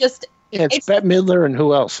 it's just. Yeah, it's Bette Midler and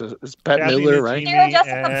who else? It's Bette Midler, right? Sarah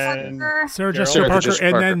Jessica Parker. Sarah Jessica Parker,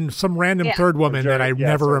 and then some random third woman that I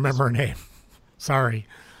never remember her name. Sorry.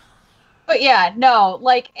 But yeah, no,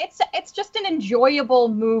 like it's just an enjoyable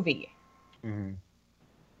movie. Mm-hmm.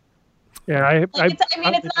 Yeah,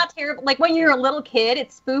 it's not terrible. Like when you're a little kid,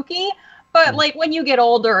 it's spooky, but like when you get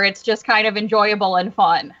older, it's just kind of enjoyable and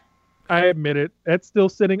fun. I admit it. That's still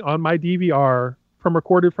sitting on my DVR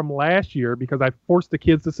recorded from last year because I forced the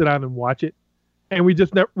kids to sit down and watch it, and we've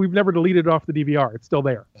never deleted it off the DVR. It's still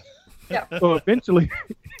there. Yeah. So eventually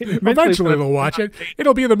we'll watch it.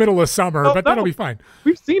 It'll be in the middle of summer, but that'll be fine.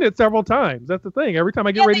 We've seen it several times. That's the thing. Every time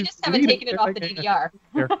I get ready, they just haven't taken it off the DVR.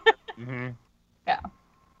 Mm-hmm. Yeah.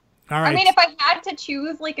 All right. I mean, if I had to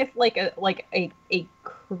choose like a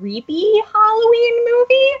creepy Halloween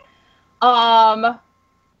movie,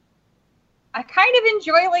 I kind of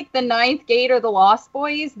enjoy like The Ninth Gate or The Lost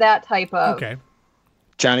Boys, that type of. Okay.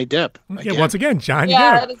 Johnny Depp. Yeah, once again, Johnny Depp.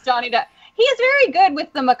 Yeah, that is Johnny Depp. He is very good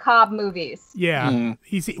with the macabre movies. Yeah,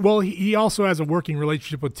 he also has a working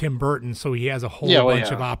relationship with Tim Burton, so he has a whole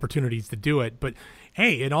bunch of opportunities to do it. But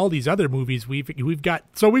hey, in all these other movies, we've got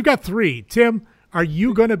three. Tim, are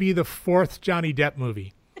you going to be the fourth Johnny Depp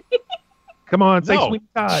movie? Come on, say No. Sweeney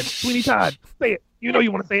Todd. Sweeney Todd. Say it. You know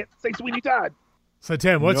you want to say it. Say Sweeney Todd. So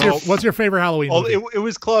Tim, what's No. your favorite Halloween Oh, movie? it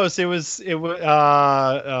was close. It was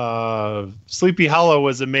Sleepy Hollow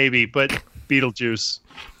was a maybe, but Beetlejuice.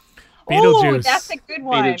 Oh, that's a good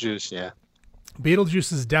one. Beetlejuice, yeah.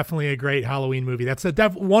 Beetlejuice is definitely a great Halloween movie. That's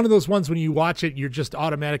one of those ones when you watch it, you're just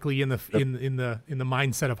automatically in the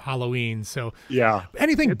mindset of Halloween. So Yeah.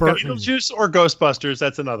 anything Burton, Beetlejuice or Ghostbusters,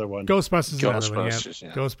 that's another one. Ghostbusters, is another one. Ghostbusters,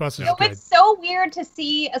 yeah. Ghostbusters You know, is good. it's so weird to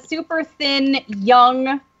see a super thin,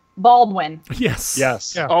 young Baldwin. Yes.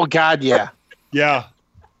 Yes. Yeah. Oh God, yeah. Yeah.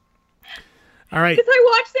 All right. Because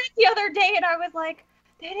I watched that the other day and I was like,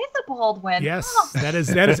 that is a Baldwin. Yes, Huh. that is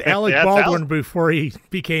Alec That's Baldwin Alec. before he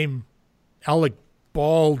became Alec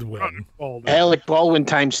Baldwin. Alec Baldwin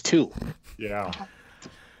times 2. Yeah.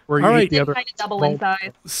 Where you All eat right. the other. Kind of double in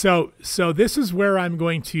size. So this is where I'm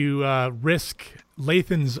going to risk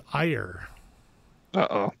Lathan's ire.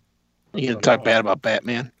 Uh-oh. You gonna talk bad about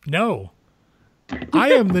Batman? No.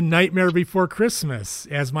 I am the Nightmare Before Christmas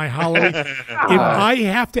as my Halloween.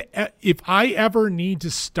 If I ever need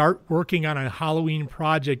to start working on a Halloween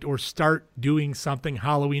project or start doing something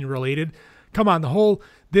Halloween related, come on, the whole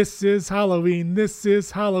this is Halloween, I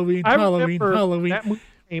Halloween, remember Halloween. that movie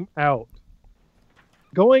came out.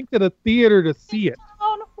 Going to the theater to see it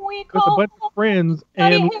Down we with a go. bunch of friends,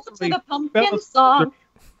 Buddy and hip to literally the pumpkin fell song.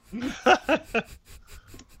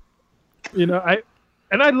 you know,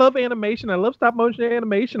 I love animation. I love stop motion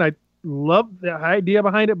animation. I love the idea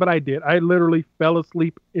behind it, but I literally fell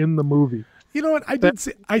asleep in the movie. You know what? I did.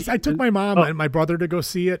 I took my mom and my brother to go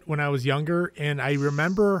see it when I was younger, and I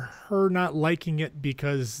remember her not liking it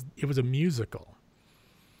because it was a musical.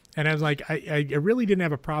 And I was like, I really didn't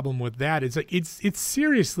have a problem with that. It's like it's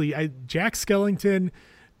seriously, Jack Skellington,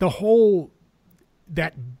 the whole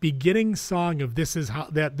that beginning song of this is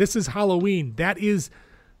Halloween. That is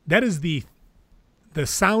the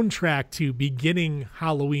soundtrack to beginning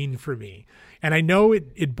Halloween for me. And I know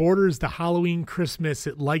it borders the Halloween Christmas.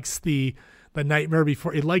 It likes the Nightmare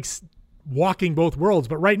Before. It likes walking both worlds.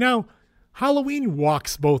 But right now, Halloween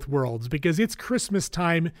walks both worlds because it's Christmas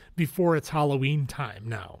time before it's Halloween time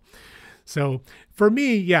now. So for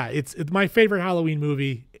me, yeah, it's my favorite Halloween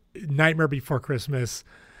movie, Nightmare Before Christmas.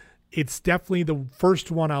 It's definitely the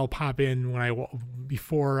first one I'll pop in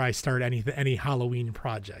before I start any Halloween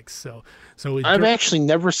projects. So I've actually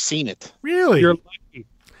never seen it. Really? You're lucky.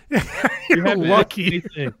 You're haven't lucky.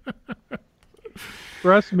 missed anything.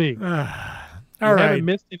 Trust me. All You right. haven't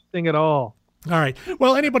missed anything at all. All right.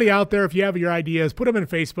 Well, anybody out there, if you have your ideas, put them in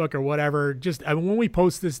Facebook or whatever. Just when we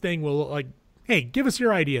post this thing, we'll hey, give us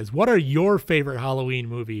your ideas. What are your favorite Halloween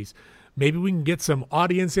movies? Maybe we can get some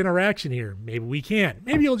audience interaction here. Maybe we can't.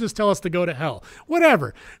 Maybe you'll just tell us to go to hell.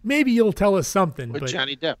 Whatever. Maybe you'll tell us something. With but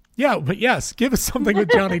Johnny Depp. yeah, but yes, give us something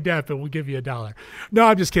with Johnny Depp, and we'll give you $1. No,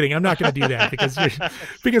 I'm just kidding. I'm not going to do that because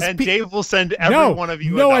And Dave will send every no, one of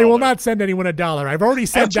you no, $1. I will not send anyone $1. I've already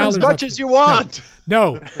sent That's dollars as much as you want.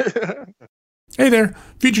 No. Hey there,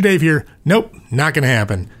 Future Dave here. Nope, not going to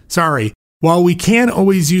happen. Sorry. While we can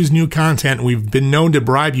always use new content, we've been known to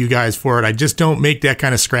bribe you guys for it. I just don't make that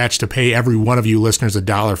kind of scratch to pay every one of you listeners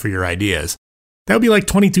 $1 for your ideas. That would be like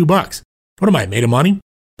 $22. What am I, made of money?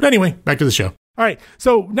 But anyway, back to the show. All right,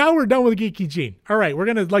 so now we're done with the Geeky Gene. All right, we're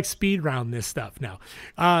going to speed round this stuff now.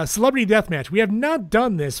 Celebrity Deathmatch. We have not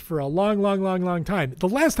done this for a long time. The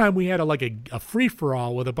last time we had a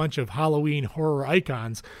free-for-all with a bunch of Halloween horror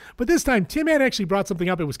icons. But this time, Tim had actually brought something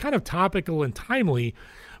up. It was kind of topical and timely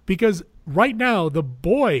because right now, The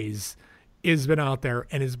Boys has been out there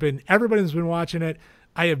and everybody's been watching it.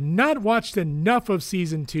 I have not watched enough of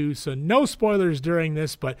season 2, so no spoilers during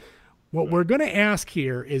this. But what we're going to ask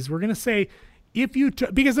here is we're going to say,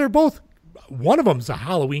 because they're both, one of them's a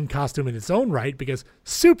Halloween costume in its own right, because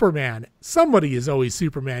Superman, somebody is always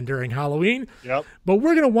Superman during Halloween. Yep. But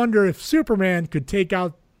we're going to wonder if Superman could take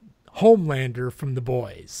out Homelander from The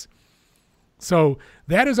Boys. So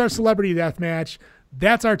that is our celebrity death match.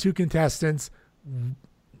 That's our 2 contestants.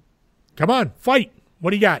 Come on, fight.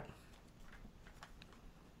 What do you got?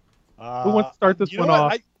 Who wants to start this one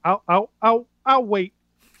off? I'll wait.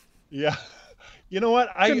 Yeah. You know what?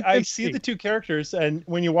 I Convince see me. the 2 characters, and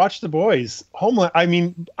when you watch The Boys,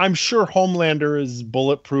 I'm sure Homelander is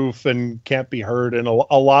bulletproof and can't be hurt and a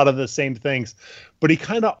lot of the same things, but he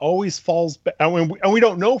kind of always falls back. And we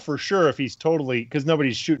don't know for sure if he's totally, because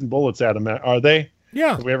nobody's shooting bullets at him, are they?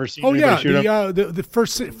 Yeah. Have we ever seen Oh anybody yeah, shoot him? the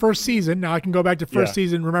first season. Now I can go back to first Yeah.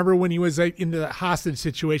 season. Remember when he was in the hostage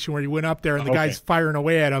situation where he went up there and the guy's firing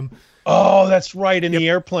away at him? Oh, that's right, in the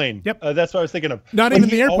airplane. Yep. That's what I was thinking of. Not But even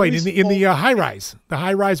he the airplane, always in the high rise. The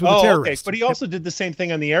high rise with the okay. terrorists. But he also did the same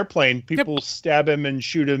thing on the airplane. People stab him and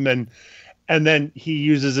shoot him, and and then he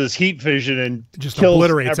uses his heat vision and just kills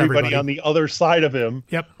obliterates everybody on the other side of him.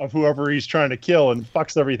 Yep. Of whoever he's trying to kill, and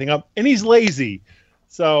fucks everything up. And he's lazy.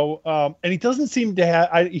 So, and he doesn't seem to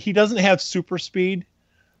have. He doesn't have super speed.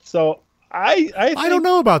 So I don't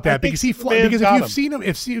know about that because Superman's if got you've him. seen him,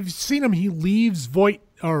 if you've seen him, he leaves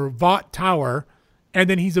Vought Tower, and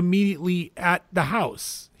then he's immediately at the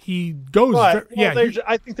house. He goes. I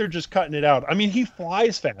think they're just cutting it out. I mean, he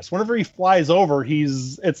flies fast. Whenever he flies over,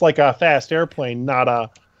 it's like a fast airplane, not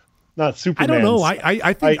Superman. I don't know.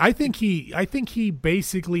 I think he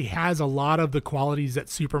basically has a lot of the qualities that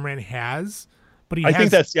Superman has, but I think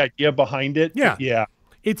that's the idea behind it. Yeah.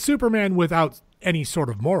 It's Superman without any sort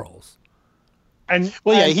of morals. And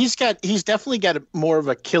he's definitely got more of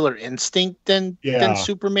a killer instinct than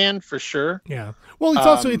Superman for sure. Yeah. Well,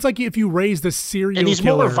 it's like if you raise the serial and he's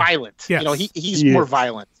killer, more violent. Yes. You know, he's more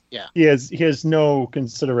violent. Yeah. He has no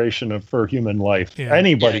consideration for human life,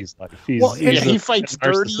 anybody's life. He fights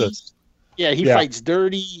dirty. Yeah, he fights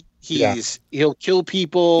dirty. He'll kill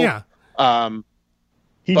people. Yeah.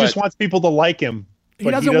 He just wants people to like him. He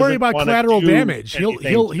doesn't worry about collateral damage. He'll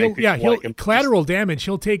collateral damage.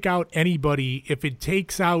 He'll take out anybody. If it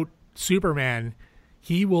takes out Superman,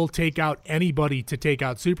 he will take out anybody to take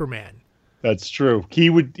out Superman. That's true. He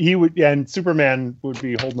would, and Superman would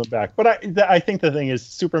be holding him back. But I think the thing is,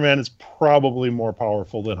 Superman is probably more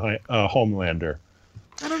powerful than Homelander.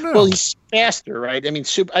 I don't know. Well, he's faster, right? I mean,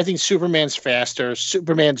 I think Superman's faster.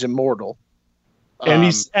 Superman's immortal. And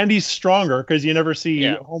he's stronger because you never see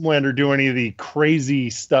Homelander do any of the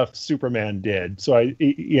crazy stuff Superman did. So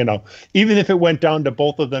even if it went down to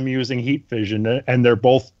both of them using heat vision, and they're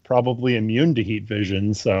both probably immune to heat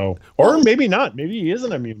vision, or maybe not. Maybe he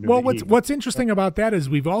isn't immune to heat. What's interesting about that is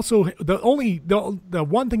we've also the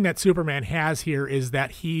one thing that Superman has here is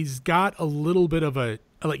that he's got a little bit of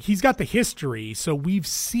he's got the history, so we've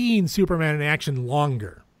seen Superman in action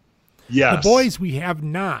longer. Yes. The boys we have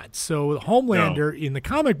not. So Homelander in the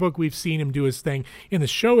comic book we've seen him do his thing. In the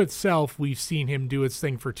show itself we've seen him do his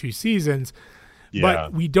thing for 2 seasons. Yeah.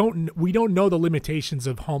 But we don't know the limitations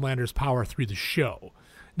of Homelander's power through the show.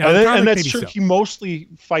 Now and that's true. So. He mostly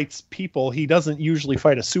fights people. He doesn't usually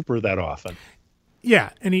fight a super that often. Yeah,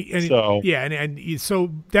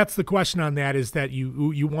 so that's the question on that is that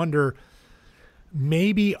you wonder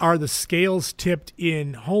maybe are the scales tipped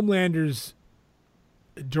in Homelander's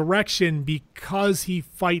direction because he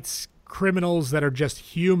fights criminals that are just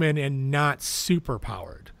human and not super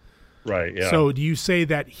powered. Right, yeah. So do you say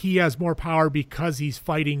that he has more power because he's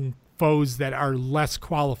fighting foes that are less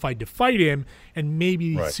qualified to fight him, and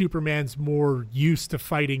maybe Superman's more used to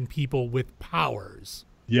fighting people with powers?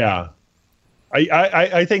 Yeah.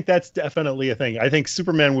 I think that's definitely a thing. I think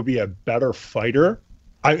Superman would be a better fighter.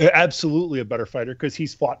 Absolutely a better fighter because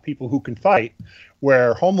he's fought people who can fight,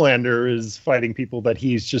 where Homelander is fighting people that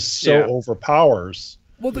he's just so overpowers.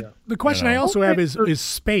 Well, the question I also have is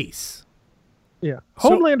space. Yeah.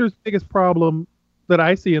 Homelander's biggest problem that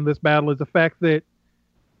I see in this battle is the fact that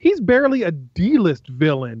he's barely a D-list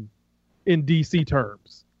villain in DC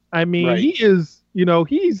terms. I mean, he is,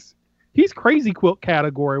 he's Crazy Quilt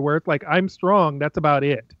category where it's like, I'm strong. That's about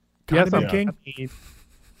it. Yes, I'm king. He's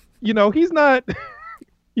not...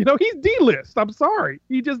 he's D-list. I'm sorry.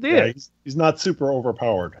 He just is. Yeah, he's not super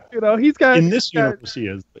overpowered. He's got... In this universe, he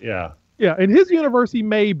is. Yeah. Yeah, in his universe, he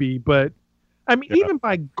may be, but... I mean, even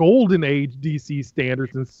by Golden Age DC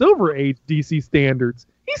standards and Silver Age DC standards,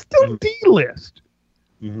 he's still D-list.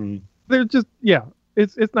 Mm-hmm. They're just... Yeah,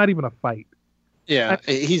 it's not even a fight. Yeah,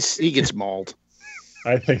 he gets mauled.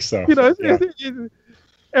 I think so.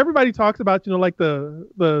 Everybody talks about, like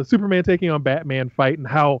the Superman taking on Batman fight and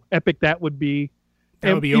how epic that would be.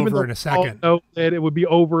 That would be over in a second. That it would be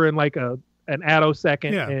over in like an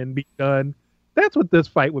attosecond and be done. That's what this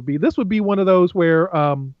fight would be. This would be one of those where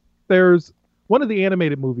there's one of the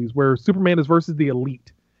animated movies where Superman is versus the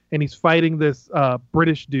Elite, and he's fighting this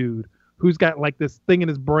British dude who's got like this thing in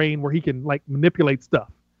his brain where he can like manipulate stuff.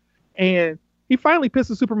 And he finally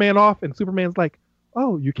pisses Superman off, and Superman's like,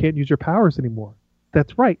 "Oh, you can't use your powers anymore."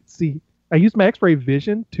 That's right. See, I used my X-ray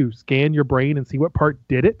vision to scan your brain and see what part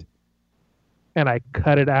did it. And I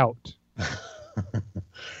cut it out. It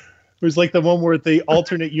was like the one where the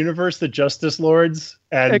alternate universe, the Justice Lords,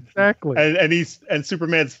 and exactly, and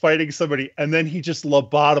Superman's fighting somebody, and then he just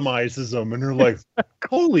lobotomizes them, and they're like,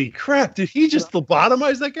 "Holy crap! Did he just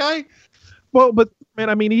lobotomize that guy?" Well, but man,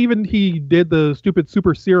 I mean, even he did the stupid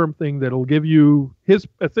super serum thing that'll give you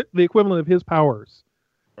the equivalent of his powers,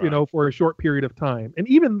 for a short period of time, and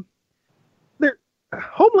even there,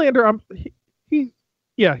 Homelander,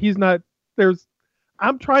 he's not.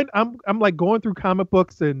 I'm like going through comic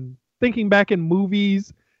books and thinking back in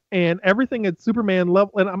movies, and everything at Superman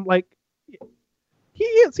level, and I'm like,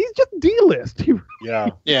 he's just D-list. Yeah.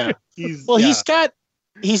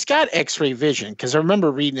 He's got X-ray vision, because I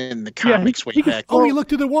remember reading in the comics way back. Oh, he looked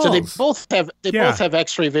through the walls. So they both have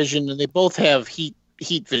X-ray vision, and they both have heat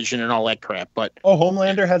vision and all that crap. But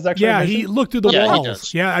Homelander has X-ray vision. Yeah, he looked through the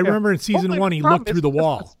walls. Yeah, I remember in season 1 he looked through the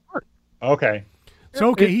wall. Okay.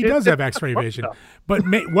 So he does have X-ray vision, but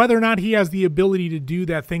whether or not he has the ability to do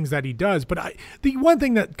things that he does. But the one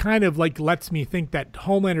thing that kind of like lets me think that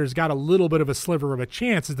Homelander's got a little bit of a sliver of a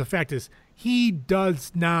chance is the fact is he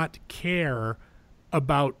does not care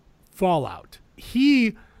about fallout.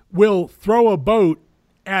 He will throw a boat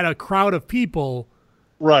at a crowd of people.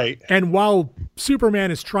 Right. And while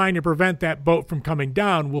Superman is trying to prevent that boat from coming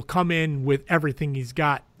down, will come in with everything he's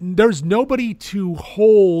got. There's nobody to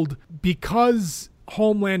hold because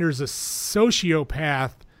Homelander's a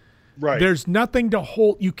sociopath. Right. There's nothing to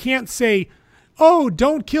hold. You can't say, "Oh,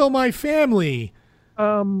 don't kill my family."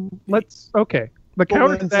 Okay. The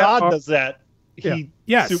counter to that Zod does that. The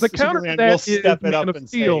counter to that will is step it Man up of and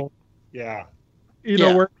Steel. say,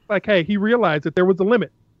 yeah. Where it's like, hey, he realized that there was a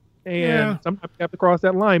limit, and sometimes you have to cross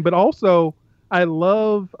that line. But also, I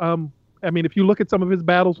love. If you look at some of his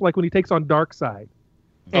battles, like when he takes on Darkseid,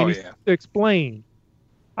 and he has to explain,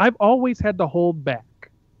 I've always had to hold back.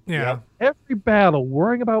 Yeah. Every battle,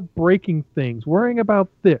 worrying about breaking things, worrying about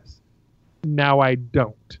this. Now I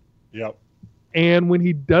don't. Yep. And when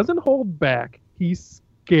he doesn't hold back, he's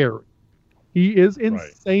scary. He is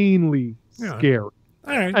insanely scary. All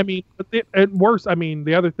right. At worst,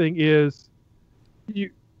 the other thing is,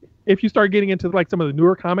 if you start getting into like some of the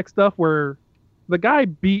newer comic stuff where the guy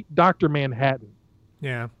beat Dr. Manhattan.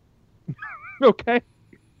 Yeah. Okay.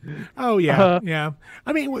 Oh yeah, yeah.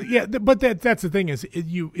 But that's the thing is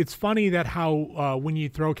it's funny that how when you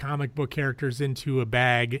throw comic book characters into a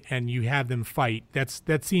bag and you have them fight,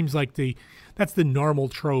 that seems like that's the normal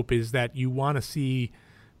trope is that you want to see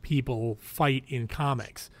people fight in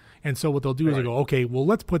comics. And so what they'll do is they go, okay, well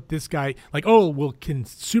let's put this guy can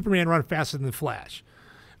Superman run faster than the Flash?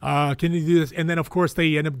 Can he do this? And then of course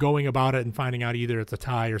they end up going about it and finding out either it's a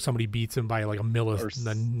tie or somebody beats him by like a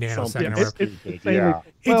nanosecond or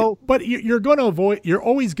whatever. But you're going to avoid. You're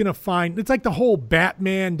always going to find. It's like the whole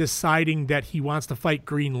Batman deciding that he wants to fight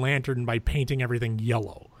Green Lantern by painting everything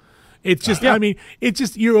yellow. It's just. It's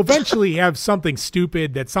just you eventually have something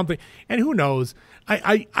stupid that's something. And who knows?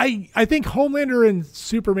 I think Homelander and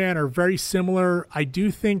Superman are very similar. I do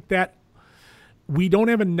think that. We don't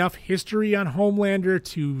have enough history on Homelander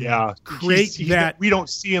to create that. We don't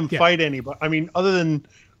see him fight anybody. Other than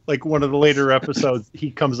like one of the later episodes,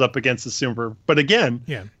 he comes up against the Super. But again,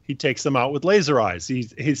 he takes them out with laser eyes.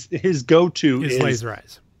 His go-to is laser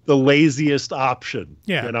eyes. The laziest option.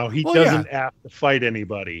 Yeah. He doesn't have to fight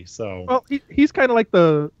anybody. So he's kind of like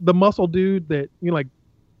the muscle dude that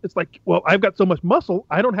it's like, well, I've got so much muscle,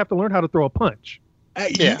 I don't have to learn how to throw a punch.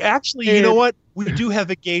 You know what? We do have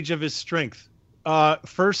a gauge of his strength.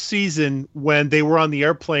 First season when they were on the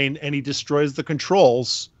airplane and he destroys the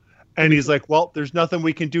controls and he's like, well, there's nothing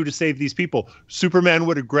we can do to save these people. Superman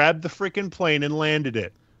would have grabbed the freaking plane and landed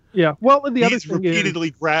it. Yeah. Well, and he's repeatedly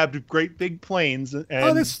grabbed great big planes and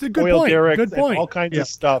that's a good point. Good point. All kinds of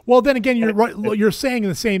stuff. Well, then again, you're right. You're saying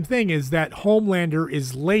the same thing is that Homelander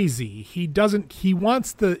is lazy. He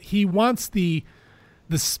wants the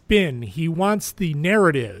spin. He wants the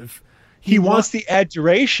narrative. He wants the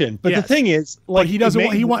adjuration, but the thing is, like, he doesn't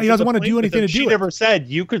want to do anything to do it. She never said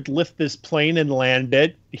you could lift this plane and land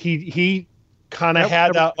it. He kind of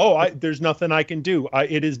had that. There's nothing I can do.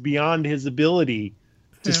 It is beyond his ability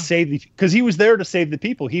to save because he was there to save the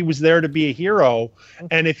people. He was there to be a hero,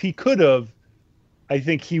 and if he could have, I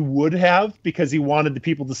think he would have because he wanted the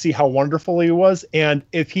people to see how wonderful he was. And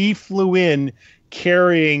if he flew in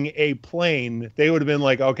carrying a plane, they would have been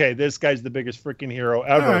like, okay, this guy's the biggest freaking hero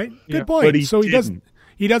ever. All right. Good point. But so he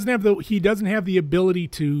doesn't have the ability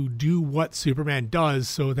to do what Superman does,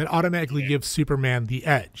 so that automatically gives Superman the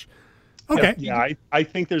edge. Okay. Yeah, I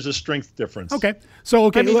think there's a strength difference. Okay. So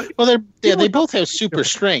they both have super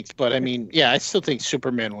strength, but I still think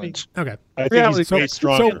Superman wins. Okay. I think he's way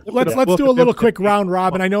stronger. So let's do a little quick round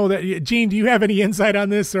robin. I know that Gene, do you have any insight on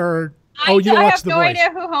this or? I have no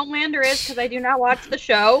idea who Homelander is because I do not watch the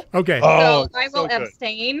show. Okay. So I will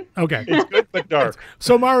abstain. Okay. It's good but dark.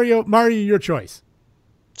 So Mario, your choice.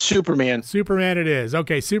 Superman it is.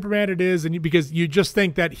 Okay, Superman it is, and because you just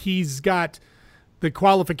think that he's got the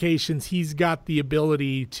qualifications, he's got the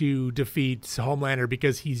ability to defeat Homelander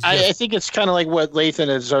because he's. I think it's kind of like what Lathan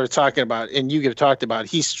has talking about, and you have talked about.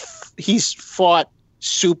 He's fought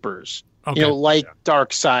supers. you know, like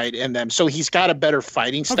Darkseid and them. So he's got a better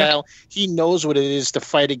fighting style. He knows what it is to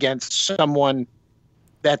fight against someone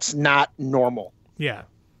that's not normal. Yeah.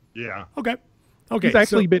 Yeah. Okay. He's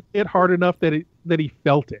actually been hit hard enough that he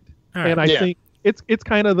felt it. All right. And I think it's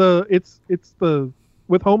kind of the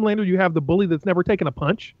with Homelander, you have the bully that's never taken a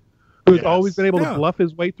punch, who's always been able to bluff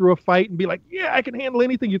his way through a fight and be like, yeah, I can handle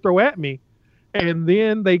anything you throw at me. And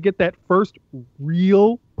then they get that first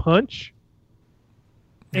real punch.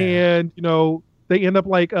 And, you know, they end up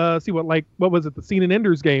like, what was it? The scene in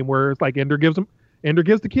Ender's Game where it's like Ender gives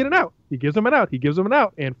the kid an out. He gives him an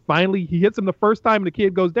out. And finally he hits him the first time and the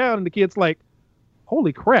kid goes down and the kid's like,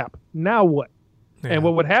 holy crap, now what? Yeah. And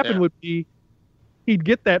what would happen would be he'd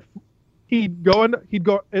go,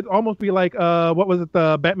 it'd almost be like, what was it?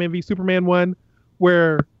 The Batman v Superman one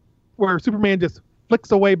where Superman just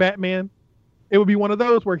flicks away Batman. It would be one of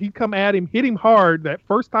those where he'd come at him, hit him hard that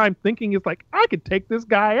first time, thinking it's like, I could take this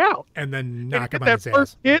guy out. And then knock him on that his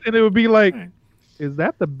first ass. hit, and it would be like, is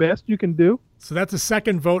that the best you can do? So that's a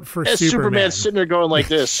second vote for Superman. Superman's sitting there going like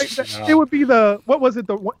this. It would be the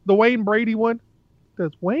Wayne Brady one?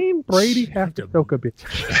 Does Wayne Brady have to choke a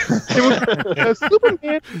bitch? Does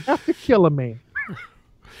Superman have to kill a man?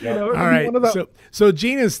 You know, all right. So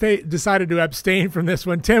Gina decided to abstain from this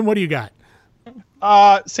one. Tim, what do you got?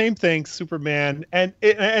 Same thing, Superman. And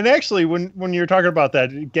actually, when you're talking about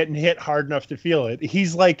that, getting hit hard enough to feel it,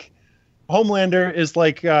 he's like, Homelander is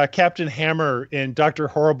like Captain Hammer in Dr.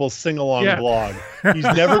 Horrible's sing-along blog. He's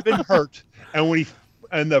never been hurt.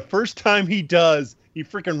 And the first time he does, he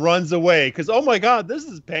freaking runs away because, oh my God, this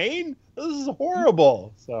is pain. This is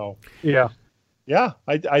horrible. So, I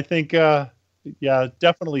think,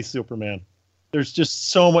 definitely Superman. There's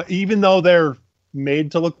just so much, even though they're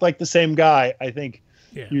made to look like the same guy, I think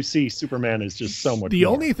you see Superman is just so much more. The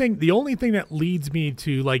only thing that leads me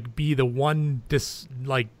to like be the one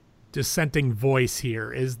dissenting voice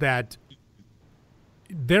here is that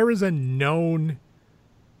there's a known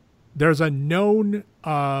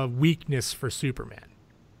weakness for Superman.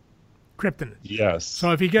 Kryptonite. Yes.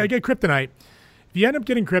 So if you get kryptonite, if you end up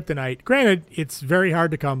getting kryptonite, granted, it's very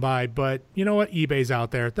hard to come by, but you know what? eBay's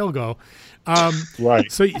out there. They'll go. Right.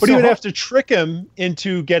 But you would have to trick him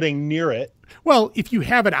into getting near it. Well, if you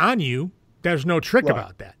have it on you, there's no trick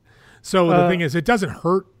about that. So the thing is, it doesn't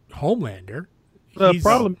hurt Homelander. The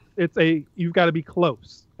problem, you've got to be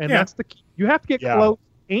close. And that's the key. You have to get close,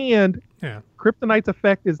 and kryptonite's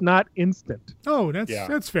effect is not instant. Oh,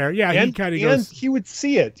 that's fair. Yeah, and, he kind of goes. And he would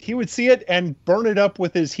see it. He would see it and burn it up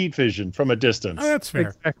with his heat vision from a distance. Oh, that's fair.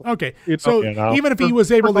 Exactly. Okay, so even if he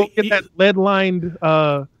was able to get that lead-lined,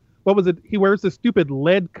 what was it? He wears this stupid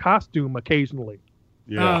lead costume occasionally.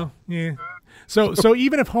 Yeah. So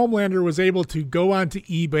even if Homelander was able to go onto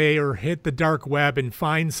eBay or hit the dark web and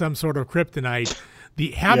find some sort of kryptonite,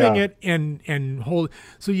 having it and hold.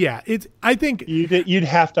 So I think you'd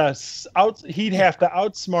have to he'd have to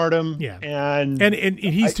outsmart him. Yeah, and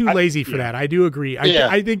he's too lazy for that. I do agree.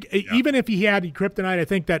 I think even if he had kryptonite, I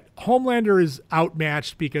think that Homelander is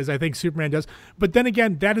outmatched because I think Superman does. But then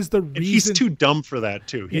again, that is the reason he's too dumb for that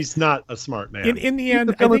too. He's not a smart man. In the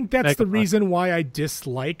end, I think that's the reason why I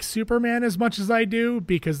dislike Superman as much as I do,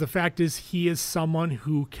 because the fact is he is someone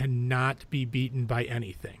who cannot be beaten by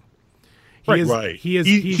anything.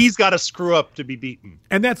 He's got to screw up to be beaten.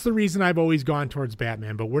 And that's the reason I've always gone towards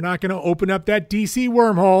Batman. But we're not going to open up that DC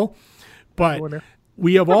wormhole. But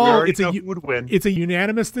we have it's a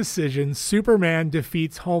unanimous decision. Superman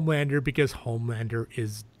defeats Homelander because Homelander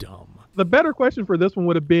is dumb. The better question for this one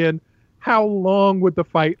would have been, how long would the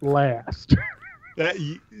fight last? Are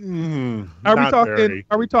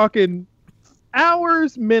we talking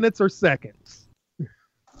hours, minutes, or seconds?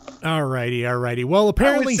 All righty. Well,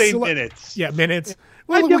 apparently, I would say minutes. Yeah, minutes.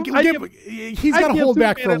 Well, he's got to hold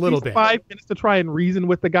back for a little bit. 5 minutes to try and reason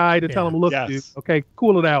with the guy to tell him, look, dude, okay,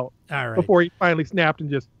 cool it out. All right. Before he finally snapped and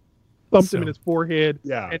just thumped him in his forehead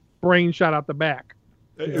and brain shot out the back.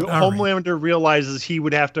 Homelander realizes he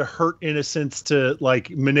would have to hurt innocents to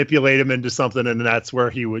like manipulate him into something, and that's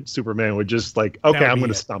where Superman would just like, okay, I'm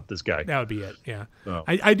going to stomp this guy. That would be it. Yeah,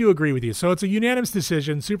 I do agree with you. So it's a unanimous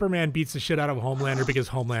decision. Superman beats the shit out of Homelander because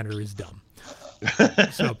Homelander is dumb.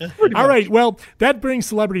 So, all right. Well, that brings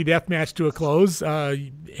Celebrity Deathmatch to a close.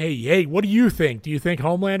 Hey, what do you think? Do you think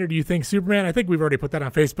Homelander? Do you think Superman? I think we've already put that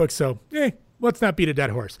on Facebook. So, let's not beat a dead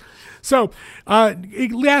horse. So,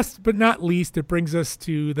 last but not least, it brings us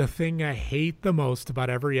to the thing I hate the most about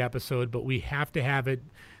every episode, but we have to have it.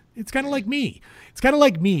 It's kind of like me.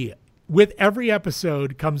 With every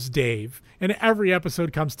episode comes Dave, and every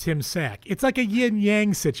episode comes Tim Sack. It's like a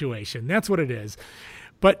yin-yang situation. That's what it is.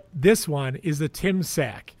 But this one is the Tim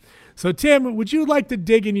Sack. So, Tim, would you like to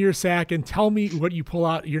dig into your sack and tell me what you pull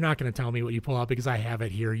out? You're not going to tell me what you pull out because I have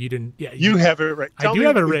it here. You didn't. Yeah, You have it right. I do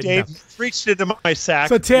have it written Dave down. reached into my sack.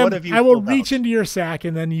 So, Tim, what have you I will pulled reach out? into your sack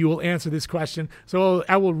and then you will answer this question. So,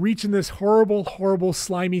 I will reach in this horrible, horrible,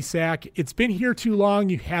 slimy sack. It's been here too long.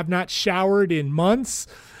 You have not showered in months.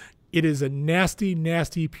 It is a nasty,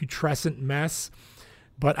 nasty, putrescent mess.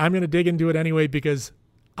 But I'm going to dig into it anyway because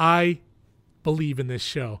I believe in this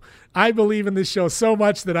show. I believe in this show so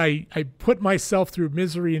much that I put myself through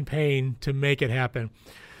misery and pain to make it happen.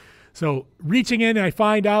 So reaching in, I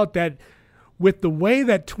find out that with the way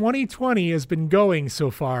that 2020 has been going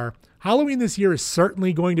so far, Halloween this year is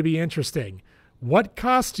certainly going to be interesting. What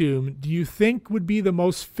costume do you think would be the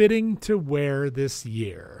most fitting to wear this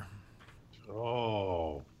year?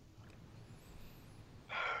 Oh.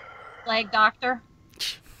 Flag doctor.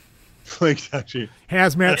 Like, actually.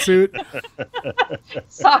 Hazmat suit.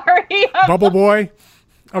 Sorry. Bubble boy.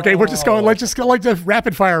 Okay, we're just going. Let's just go like the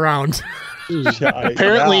rapid fire round.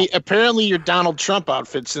 Apparently, your Donald Trump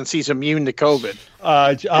outfit since he's immune to COVID.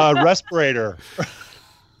 Respirator.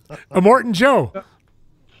 A Morton Joe.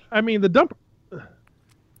 I mean, the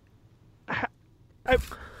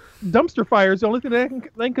dumpster fire is the only thing I can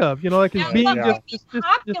think of. You know, like it's Now, being look, just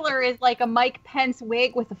popular is like a Mike Pence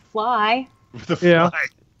wig with a fly. yeah.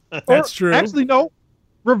 That's true. Actually, no.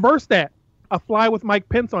 Reverse that. A fly with Mike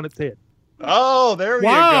Pence on its head. Oh, there you go.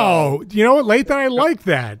 Wow. You know what, Lathan? I like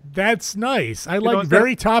that. That's nice. I like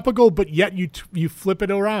very topical, but yet you flip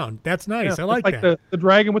it around. That's nice. Yeah, I like it's that. the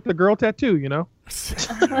dragon with the girl tattoo, you know?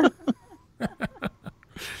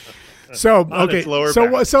 So On okay, its lower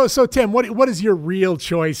so back. so Tim, what is your real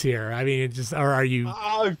choice here? I mean, or are you?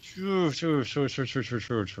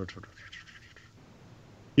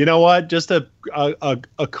 You know what? Just a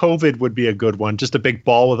COVID would be a good one. Just a big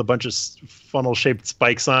ball with a bunch of funnel shaped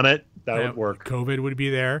spikes on it. That would work. COVID would be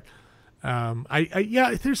there.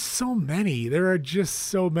 Yeah, there's so many. There are just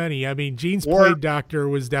so many. I mean, Gene's Plague Doctor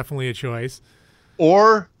was definitely a choice.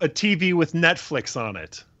 Or a TV with Netflix on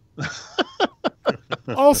it.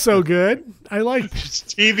 Also good. I like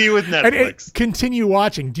TV with And Netflix. continue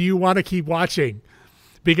watching. Do you want to keep watching?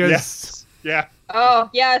 Because Yes. Yeah. Oh,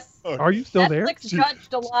 yes. Are you still there? Netflix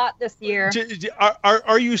judged a lot this year.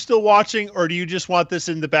 Are you still watching, or do you just want this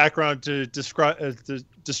in the background to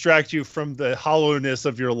distract you from the hollowness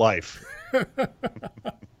of your life?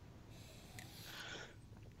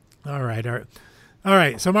 All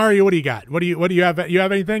right. So Mario, what do you got? What do you have? You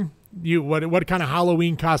have anything? What kind of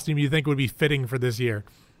Halloween costume you think would be fitting for this year?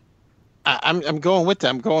 I'm going with that.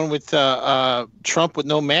 I'm going with Trump with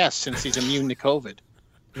no mask since he's immune to COVID.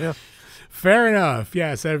 Yeah. Fair enough.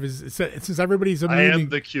 Yes, since everybody's immune. I am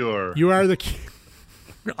the cure. You are the.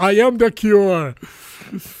 I am the cure.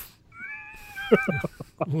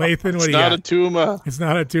 Lathan, what do you got? It's not a tumor. It's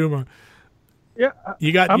not a tumor. Yeah.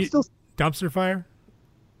 You got I'm still dumpster fire?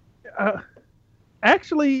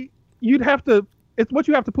 actually, you'd have to. It's what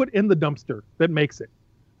you have to put in the dumpster that makes it.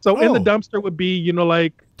 So in the dumpster would be, you know,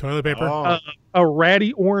 like toilet paper, a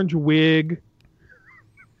ratty orange wig,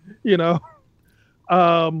 you know,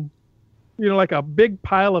 like a big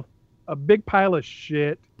pile of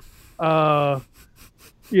shit,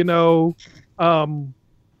 you know,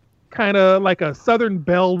 kind of like a Southern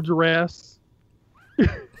Belle dress,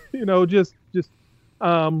 you know, just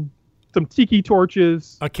some tiki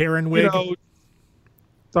torches, a Karen wig. You know,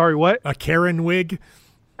 sorry, what? A Karen wig.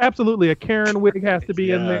 Absolutely, a Karen wig has to be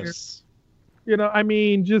in there. You know, I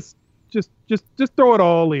mean, just throw it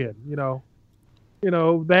all in. You know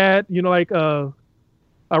that. You know, like a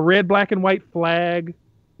red, black, and white flag.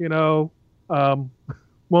 You know,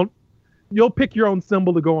 well, you'll pick your own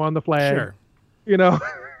symbol to go on the flag. Sure. You know,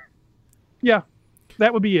 yeah,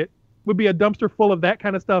 that would be it. Would be a dumpster full of that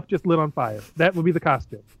kind of stuff just lit on fire. That would be the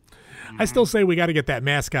costume. I still say we got to get that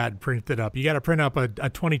mascot printed up. You got to print up a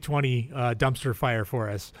 2020 dumpster fire for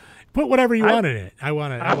us. Put whatever you want in it. I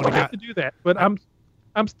want to have to do that, but I'm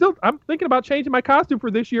thinking about changing my costume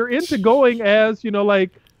for this year into going as, you know, like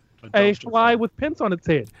a fly with Pence on its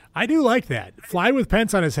head. I do like that. Fly with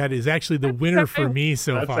Pence on his head is actually the winner for me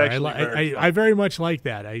so far. I very much like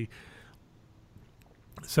that.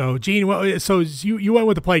 So Gene, so you went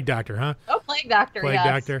with the Plague Doctor, huh? Oh, Plague Doctor. Plague yes.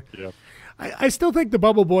 Doctor. Yep. I still think the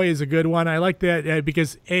Bubble Boy is a good one. I like that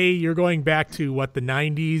because you're going back to the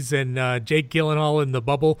 90s and Jake Gyllenhaal in the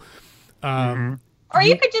Bubble. Or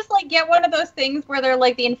you could just like get one of those things where they're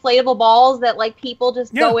like the inflatable balls that like people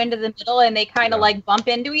just go into the middle and they kind of like bump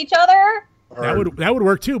into each other. That would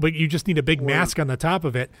work too, but you just need a big mask on the top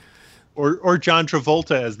of it. Or John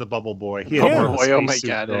Travolta as the Bubble Boy. Oh my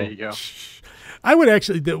God! There you go. I would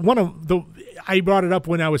actually I brought it up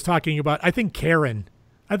when I was talking about. I think Karen.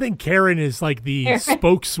 I think Karen is like the Karen.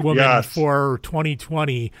 spokeswoman Yes. for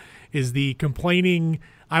 2020. Is the complaining?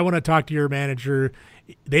 I want to talk to your manager.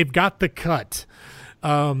 They've got the cut.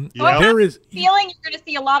 Yeah. There is. Feeling you're going to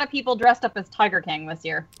see a lot of people dressed up as Tiger King this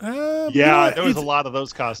year. Yeah, there was a lot of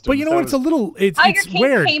those costumes. But you know, That it's a was- little. It's Tiger King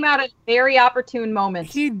weird. came out at a very opportune moment.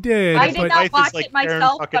 He did. I did but- not Life is watch like it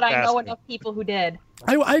myself, Karen but I know Bucket enough people who did.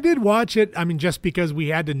 I did watch it. I mean, just because we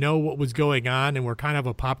had to know what was going on, and we're kind of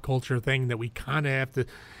a pop culture thing that we kind of have to.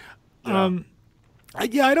 I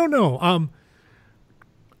don't know.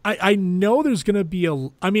 I know there's going to be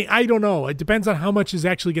I don't know. It depends on how much is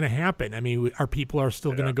actually going to happen. I mean, are people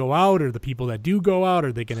still going to go out, or the people that do go out,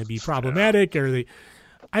 are they going to be problematic? Or they?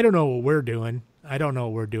 I don't know what we're doing. I don't know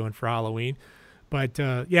what we're doing for Halloween. But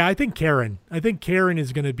I think Karen. I think Karen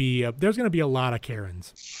is going to be. There's going to be a lot of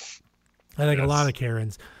Karens. I think a lot of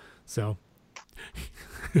Karens. So.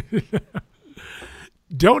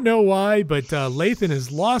 Don't know why, but Lathan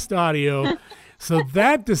has lost audio. So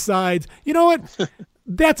that decides, you know what?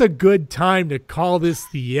 That's a good time to call this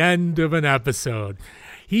the end of an episode.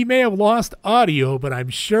 He may have lost audio, but I'm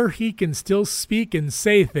sure he can still speak and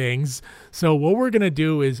say things. So what we're going to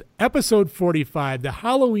do is episode 45, the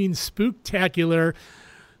Halloween Spooktacular.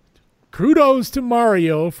 Kudos to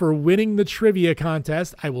Mario for winning the trivia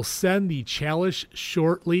contest. I will send the chalice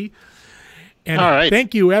shortly. And All right.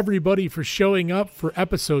 Thank you, everybody, for showing up for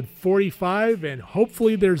episode 45. And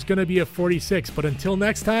hopefully there's going to be a 46. But until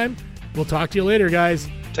next time, we'll talk to you later, guys.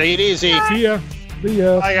 Take it easy. See ya. See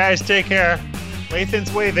ya. Bye, guys. Take care.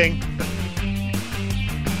 Lathan's waving.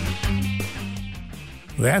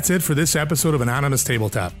 That's it for this episode of Anonymous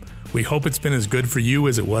Tabletop. We hope it's been as good for you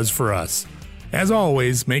as it was for us. As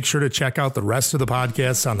always, make sure to check out the rest of the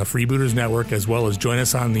podcasts on the Freebooters Network, as well as join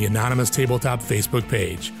us on the Anonymous Tabletop Facebook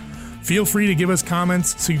page. Feel free to give us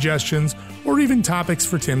comments, suggestions, or even topics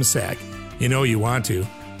for Tim's sack. You know you want to.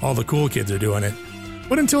 All the cool kids are doing it.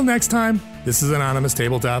 But until next time, this is Anonymous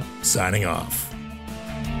Tabletop, signing off.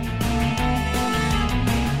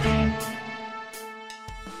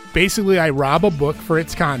 Basically, I rob a book for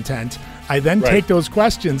its content. I then Right. take those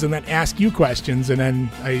questions and then ask you questions, and then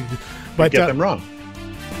But Get them wrong.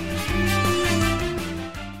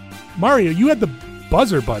 Mario, you had the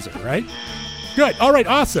buzzer, right? Good. All right.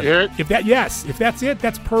 Awesome. Hear it? If that's it,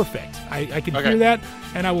 that's perfect. I can Okay. hear that,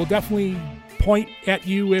 and I will definitely point at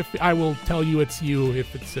you if I will tell you it's you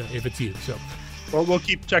if it's you. So Well, we'll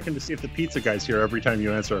keep checking to see if the pizza guy's here every time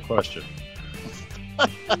you answer a question.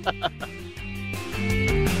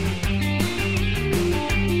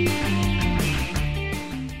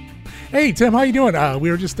 hey Tim, how you doing?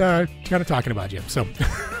 We were just kind of talking about you. So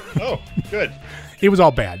Oh, good. it was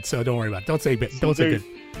all bad. So don't worry about it. Don't say bad. Don't say good.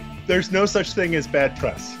 There's no such thing as bad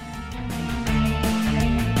press.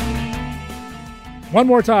 One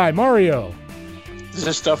more time, Mario. Does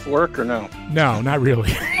this stuff work or no? No, not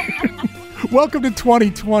really. Welcome to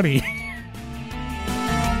 2020.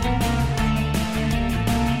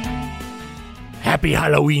 Happy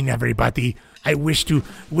Halloween, everybody. I wish to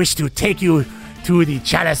take you to the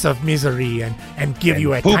chalice of misery and give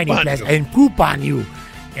you a poop tiny on blessing you. and poop on you.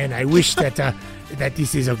 And I wish that that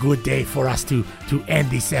this is a good day for us to end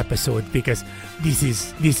this episode, because this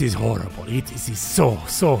is horrible. It is so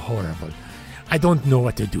horrible. I don't know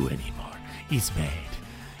what to do anymore. It's bad.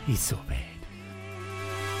 It's so bad.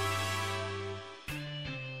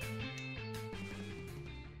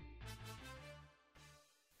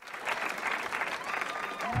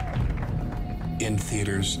 In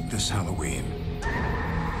theaters this Halloween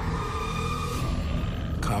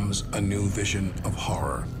comes a new vision of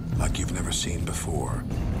horror like you've never seen before.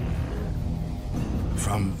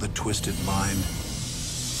 From the twisted mind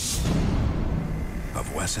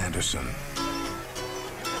of Wes Anderson,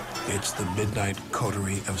 it's the Midnight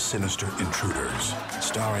Coterie of Sinister Intruders,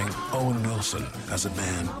 starring Owen Wilson as a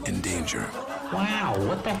man in danger. Wow,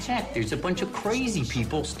 what the heck? There's a bunch of crazy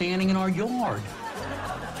people standing in our yard.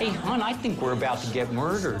 Hey, hon, I think we're about to get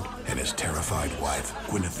murdered. And his terrified wife,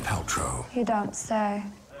 Gwyneth Paltrow, You don't say.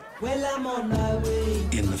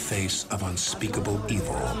 in the face of unspeakable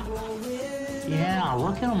evil. Yeah,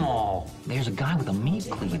 look at them all. There's a guy with a meat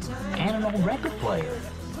cleaver and an old record player.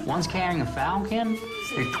 One's carrying a falcon.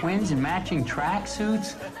 They're twins in matching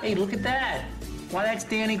tracksuits. Hey, look at that. Why, that's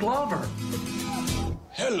Danny Glover.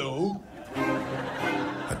 Hello.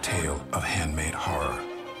 A tale of handmade horror.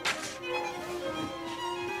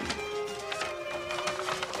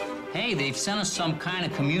 Hey, they've sent us some kind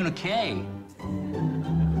of communique.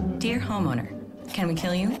 Dear homeowner, can we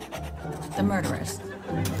kill you? The murderers.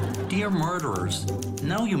 Dear murderers,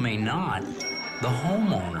 no, you may not. The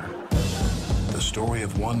homeowner. The story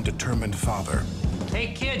of one determined father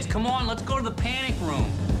Hey, kids, come on, let's go to the panic room.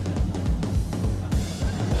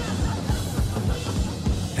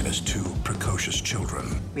 And his 2 precocious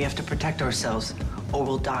children. We have to protect ourselves, or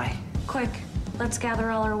we'll die. Quick, let's gather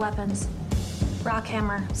all our weapons. Rock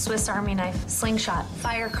hammer, Swiss Army knife, slingshot,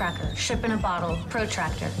 firecracker, ship in a bottle,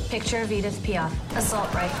 protractor, picture of Edith Piaf,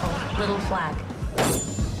 assault rifle, little flag.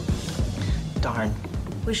 Darn.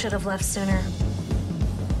 We should have left sooner.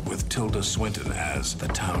 With Tilda Swinton as the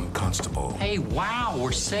town constable. Hey, wow,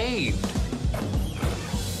 we're saved.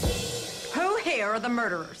 Who here are the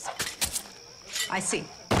murderers? I see.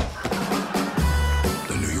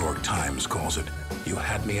 The New York Times calls it, "You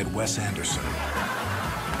had me at Wes Anderson."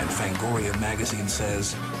 And Fangoria magazine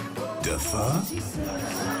says, "Duh?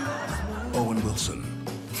 Owen Wilson,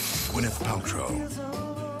 Gwyneth Paltrow,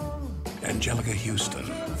 Angelica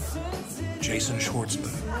Houston, Jason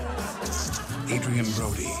Schwartzman, Adrian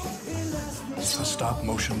Brody, a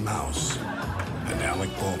stop-motion mouse, and Alec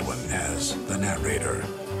Baldwin as the narrator,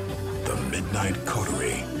 the midnight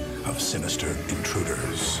coterie of sinister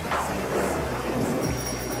intruders.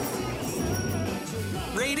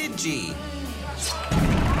 Rated G.